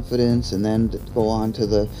confidence, and then go on to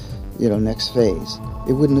the next phase.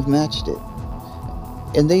 It wouldn't have matched it.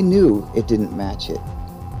 And they knew it didn't match it.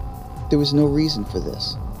 There was no reason for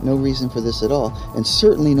this. No reason for this at all. And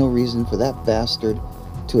certainly no reason for that bastard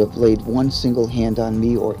to have laid one single hand on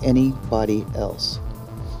me or anybody else.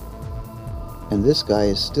 And this guy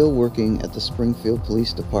is still working at the Springfield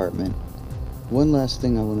Police Department. One last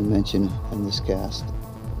thing I want to mention in this cast,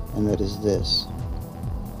 and that is this.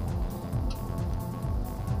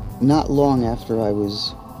 Not long after I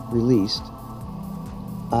was released,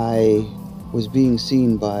 I was being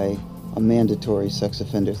seen by a mandatory sex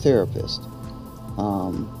offender therapist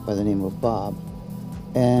by the name of Bob,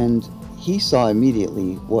 and he saw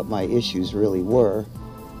immediately what my issues really were,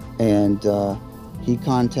 and he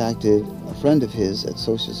contacted a friend of his at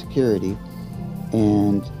Social Security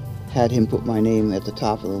and had him put my name at the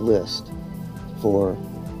top of the list for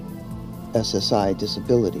SSI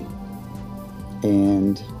disability.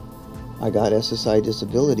 And I got SSI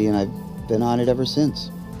disability, and I've been on it ever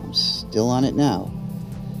since. I'm still on it now.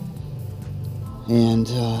 And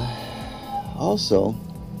also,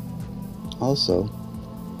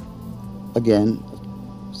 again,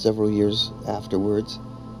 several years afterwards,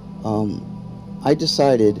 I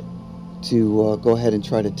decided to go ahead and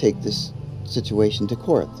try to take this situation to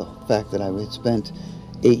court. The fact that I had spent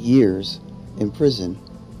 8 years in prison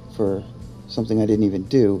for something I didn't even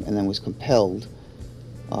do, and then was compelled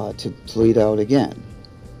to plead out again.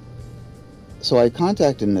 So I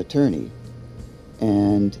contacted an attorney,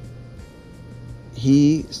 and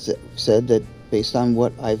he said that based on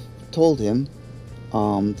what I've told him,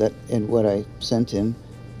 that and what I sent him,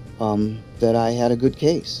 that I had a good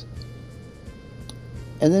case.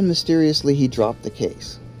 And then mysteriously he dropped the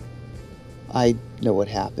case. I know what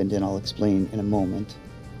happened, and I'll explain in a moment.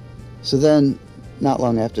 So then, not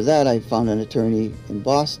long after that, I found an attorney in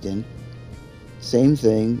Boston. Same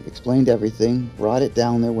thing, explained everything, brought it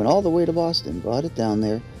down there, went all the way to Boston, brought it down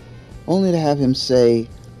there, only to have him say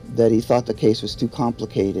that he thought the case was too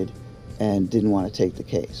complicated and didn't want to take the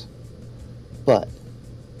case. But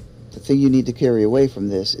the thing you need to carry away from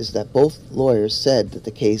this is that both lawyers said that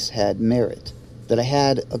the case had merit, that I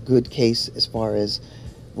had a good case as far as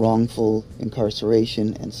wrongful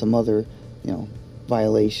incarceration and some other,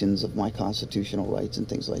 violations of my constitutional rights and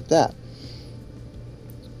things like that.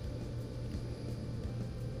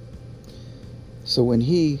 So when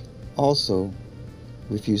he also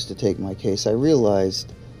refused to take my case, I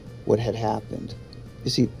realized what had happened.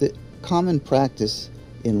 You see, the common practice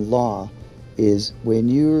in law is when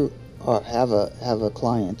you have a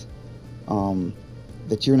client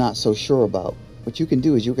that you're not so sure about, what you can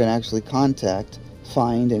do is you can actually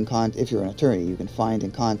if you're an attorney, you can find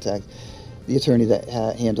and contact the attorney that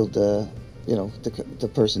handled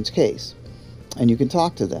the person's case, and you can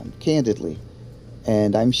talk to them candidly.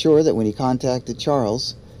 And I'm sure that when he contacted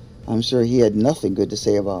Charles, I'm sure he had nothing good to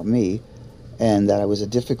say about me, and that I was a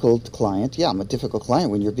difficult client. Yeah, I'm a difficult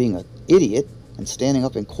client when you're being an idiot and standing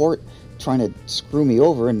up in court trying to screw me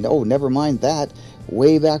over, and oh, never mind that,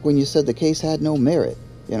 way back when you said the case had no merit.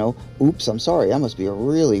 Oops, I'm sorry, I must be a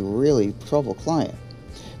really, really troubled client.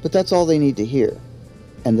 But that's all they need to hear.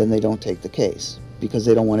 And then they don't take the case because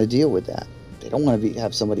they don't want to deal with that. They don't want to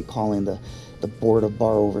have somebody calling the Board of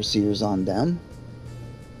Bar Overseers on them.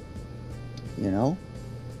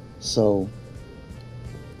 So,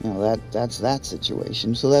 that's that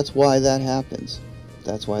situation. So that's why that happens.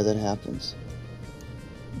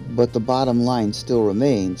 But the bottom line still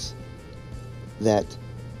remains that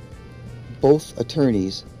both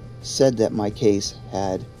attorneys said that my case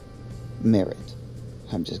had merit.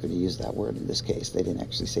 I'm just going to use that word in this case. They didn't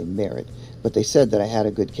actually say merit, but they said that I had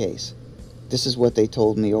a good case. This is what they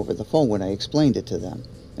told me over the phone when I explained it to them.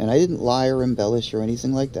 And I didn't lie or embellish or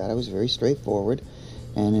anything like that. I was very straightforward.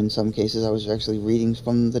 And in some cases, I was actually reading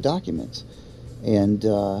from the documents and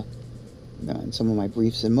some of my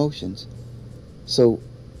briefs and motions. So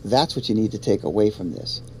that's what you need to take away from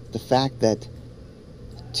this. The fact that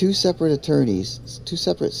two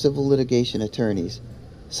separate civil litigation attorneys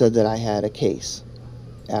said that I had a case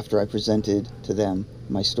after I presented to them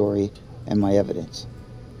my story and my evidence.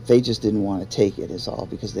 They just didn't want to take it is all,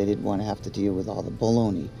 because they didn't want to have to deal with all the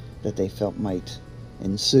baloney that they felt might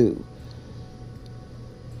ensue.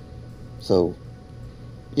 So,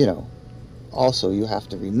 also you have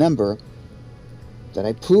to remember that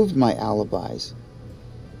I proved my alibis,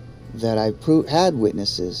 that I had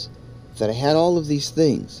witnesses, that I had all of these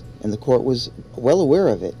things, and the court was well aware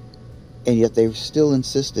of it, and yet they still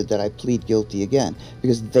insisted that I plead guilty again,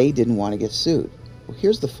 because they didn't want to get sued. Well,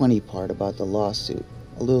 here's the funny part about the lawsuit,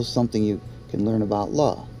 a little something you can learn about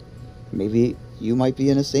law. Maybe you might be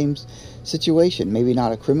in the same situation, maybe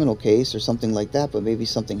not a criminal case or something like that, but maybe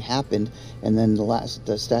something happened, and then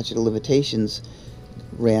the statute of limitations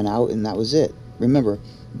ran out, and that was it. Remember,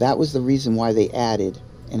 that was the reason why they added,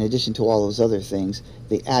 in addition to all those other things,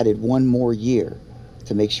 they added one more year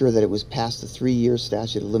to make sure that it was past the 3-year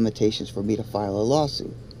statute of limitations for me to file a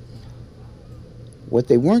lawsuit. What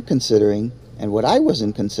they weren't considering, and what I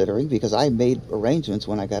wasn't considering, because I made arrangements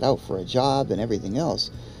when I got out for a job and everything else,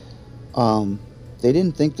 they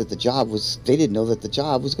didn't think that they didn't know that the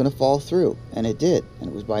job was going to fall through, and it did, and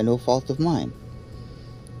it was by no fault of mine.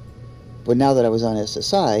 But now that I was on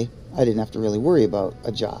SSI, I didn't have to really worry about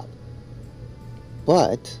a job.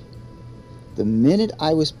 But the minute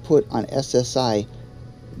I was put on SSI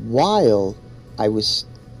while I was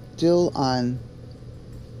still on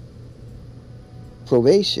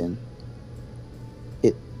probation,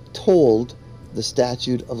 it tolled the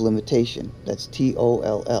statute of limitation. That's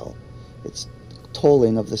TOLL. It's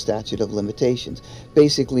tolling of the statute of limitations.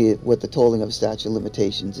 Basically, what the tolling of statute of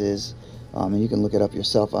limitations is, and you can look it up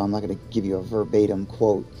yourself. I'm not going to give you a verbatim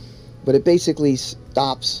quote, but it basically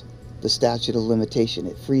stops the statute of limitation.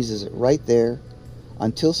 It freezes it right there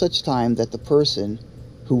until such time that the person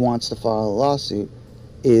who wants to file a lawsuit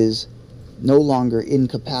is no longer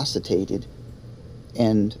incapacitated.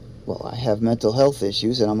 And, well, I have mental health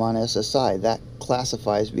issues and I'm on SSI. That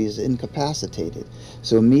classifies me as incapacitated.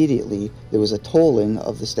 So immediately there was a tolling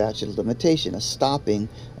of the statute of limitation, a stopping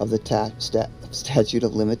of the statute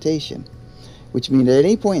of limitation, which means at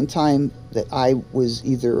any point in time that I was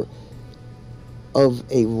either of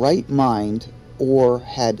a right mind or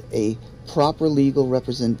had a proper legal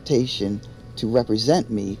representation to represent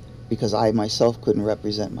me, because I myself couldn't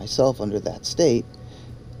represent myself under that state,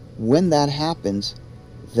 when that happens,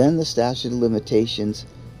 then the statute of limitations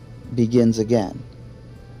begins again.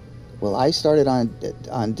 Well, I started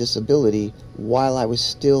on disability while I was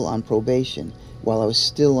still on probation, while I was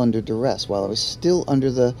still under duress, while I was still under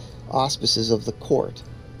the auspices of the court.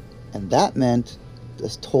 And that meant the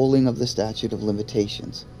tolling of the statute of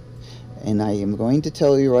limitations. And I am going to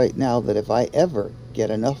tell you right now that if I ever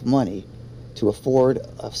get enough money to afford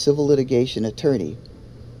a civil litigation attorney,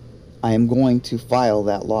 I am going to file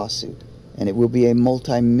that lawsuit. And it will be a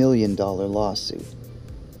multi-million-dollar lawsuit.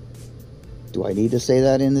 Do I need to say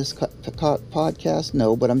that in this podcast?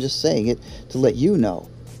 No, but I'm just saying it to let you know,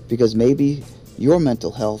 because maybe your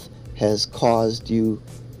mental health has caused you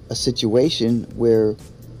a situation where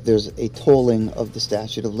there's a tolling of the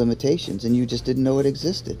statute of limitations and you just didn't know it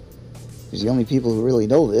existed. Because the only people who really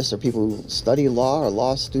know this are people who study law, or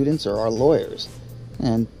law students, or are lawyers,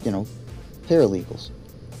 and, paralegals.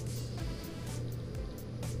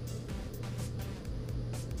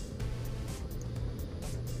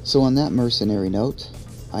 So on that mercenary note,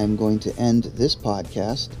 I am going to end this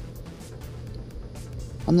podcast.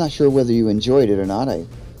 I'm not sure whether you enjoyed it or not. I'm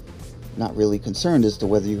not really concerned as to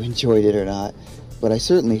whether you enjoyed it or not, but I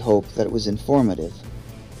certainly hope that it was informative.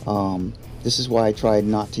 This is why I tried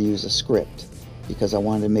not to use a script, because I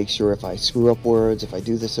wanted to make sure if I screw up words, if I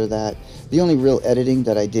do this or that. The only real editing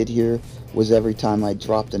that I did here was every time I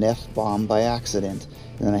dropped an F-bomb by accident,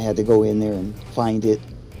 and then I had to go in there and find it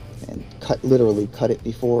and literally cut it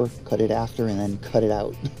before, cut it after, and then cut it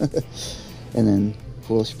out. And then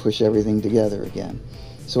push everything together again.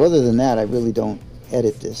 So other than that, I really don't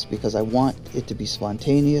edit this, because I want it to be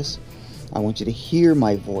spontaneous. I want you to hear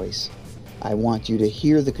my voice. I want you to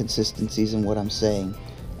hear the consistencies in what I'm saying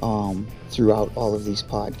throughout all of these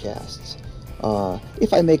podcasts.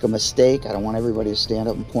 If I make a mistake, I don't want everybody to stand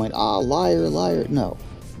up and point, liar, liar. No,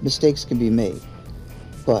 mistakes can be made.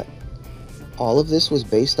 But all of this was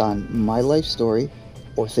based on my life story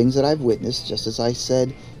or things that I've witnessed, just as I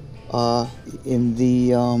said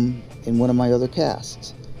in one of my other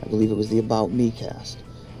casts. I believe it was the About Me cast.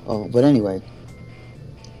 But anyway,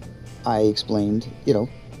 I explained,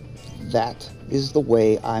 that is the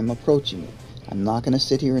way I'm approaching it. I'm not going to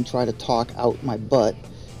sit here and try to talk out my butt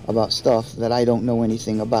about stuff that I don't know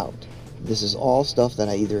anything about. This is all stuff that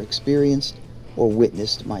I either experienced or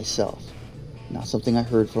witnessed myself. Not something I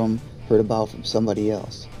heard about from somebody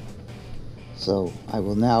else. So I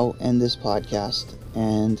will now end this podcast,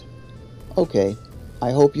 and okay,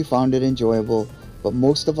 I hope you found it enjoyable, but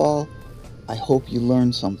most of all, I hope you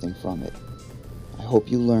learned something from it. I hope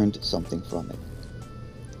you learned something from it.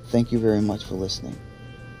 Thank you very much for listening.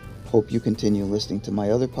 Hope you continue listening to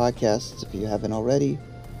my other podcasts if you haven't already,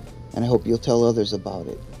 and I hope you'll tell others about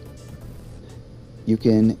it. You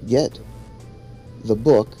can get the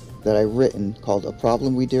book that I've written called A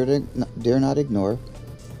Problem We Dare Not Ignore.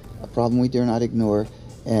 A Problem We Dare Not Ignore,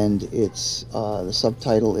 and it's the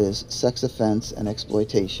subtitle is Sex Offense and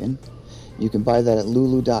Exploitation. You can buy that at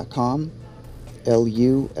lulu.com,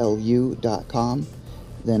 lulu.com.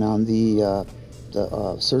 Then on the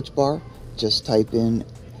search bar, just type in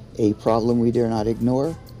A Problem We Dare Not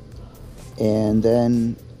Ignore, and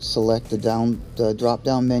then select the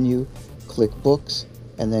drop-down menu, click Books,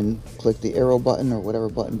 and then click the arrow button or whatever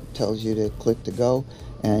button tells you to click to go,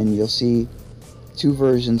 and you'll see two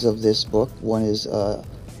versions of this book. One is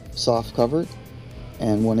soft covered,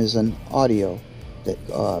 and one is an audio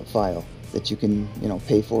file that you can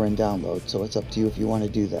pay for and download. So it's up to you if you want to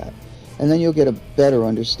do that, and then you'll get a better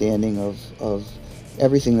understanding of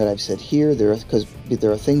everything that I've said here. Because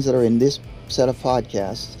there are things that are in this set of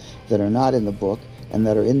podcasts that are not in the book, and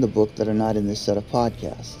that are in the book that are not in this set of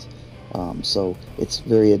podcasts. So it's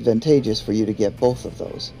very advantageous for you to get both of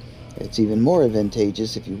those. It's even more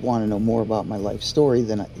advantageous if you want to know more about my life story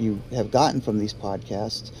than you have gotten from these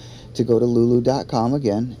podcasts, to go to lulu.com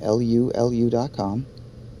again, lulu.com,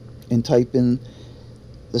 and type in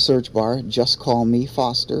the search bar, Just Call Me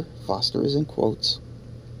Foster. Foster is in quotes.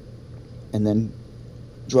 And then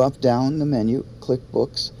drop down the menu, click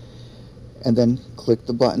Books, and then click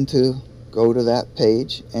the button to go to that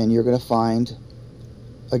page, and you're going to find,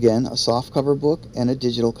 again, a softcover book and a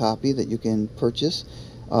digital copy that you can purchase.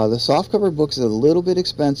 The softcover book is a little bit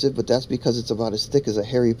expensive, but that's because it's about as thick as a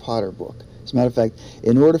Harry Potter book. As a matter of fact,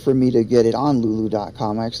 in order for me to get it on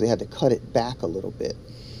lulu.com, I actually had to cut it back a little bit.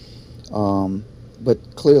 But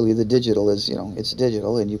clearly the digital is, it's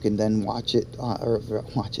digital, and you can then watch it.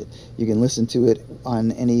 You can listen to it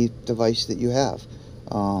on any device that you have.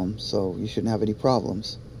 So you shouldn't have any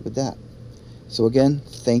problems with that. So again,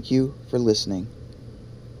 thank you for listening.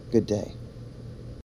 Good day.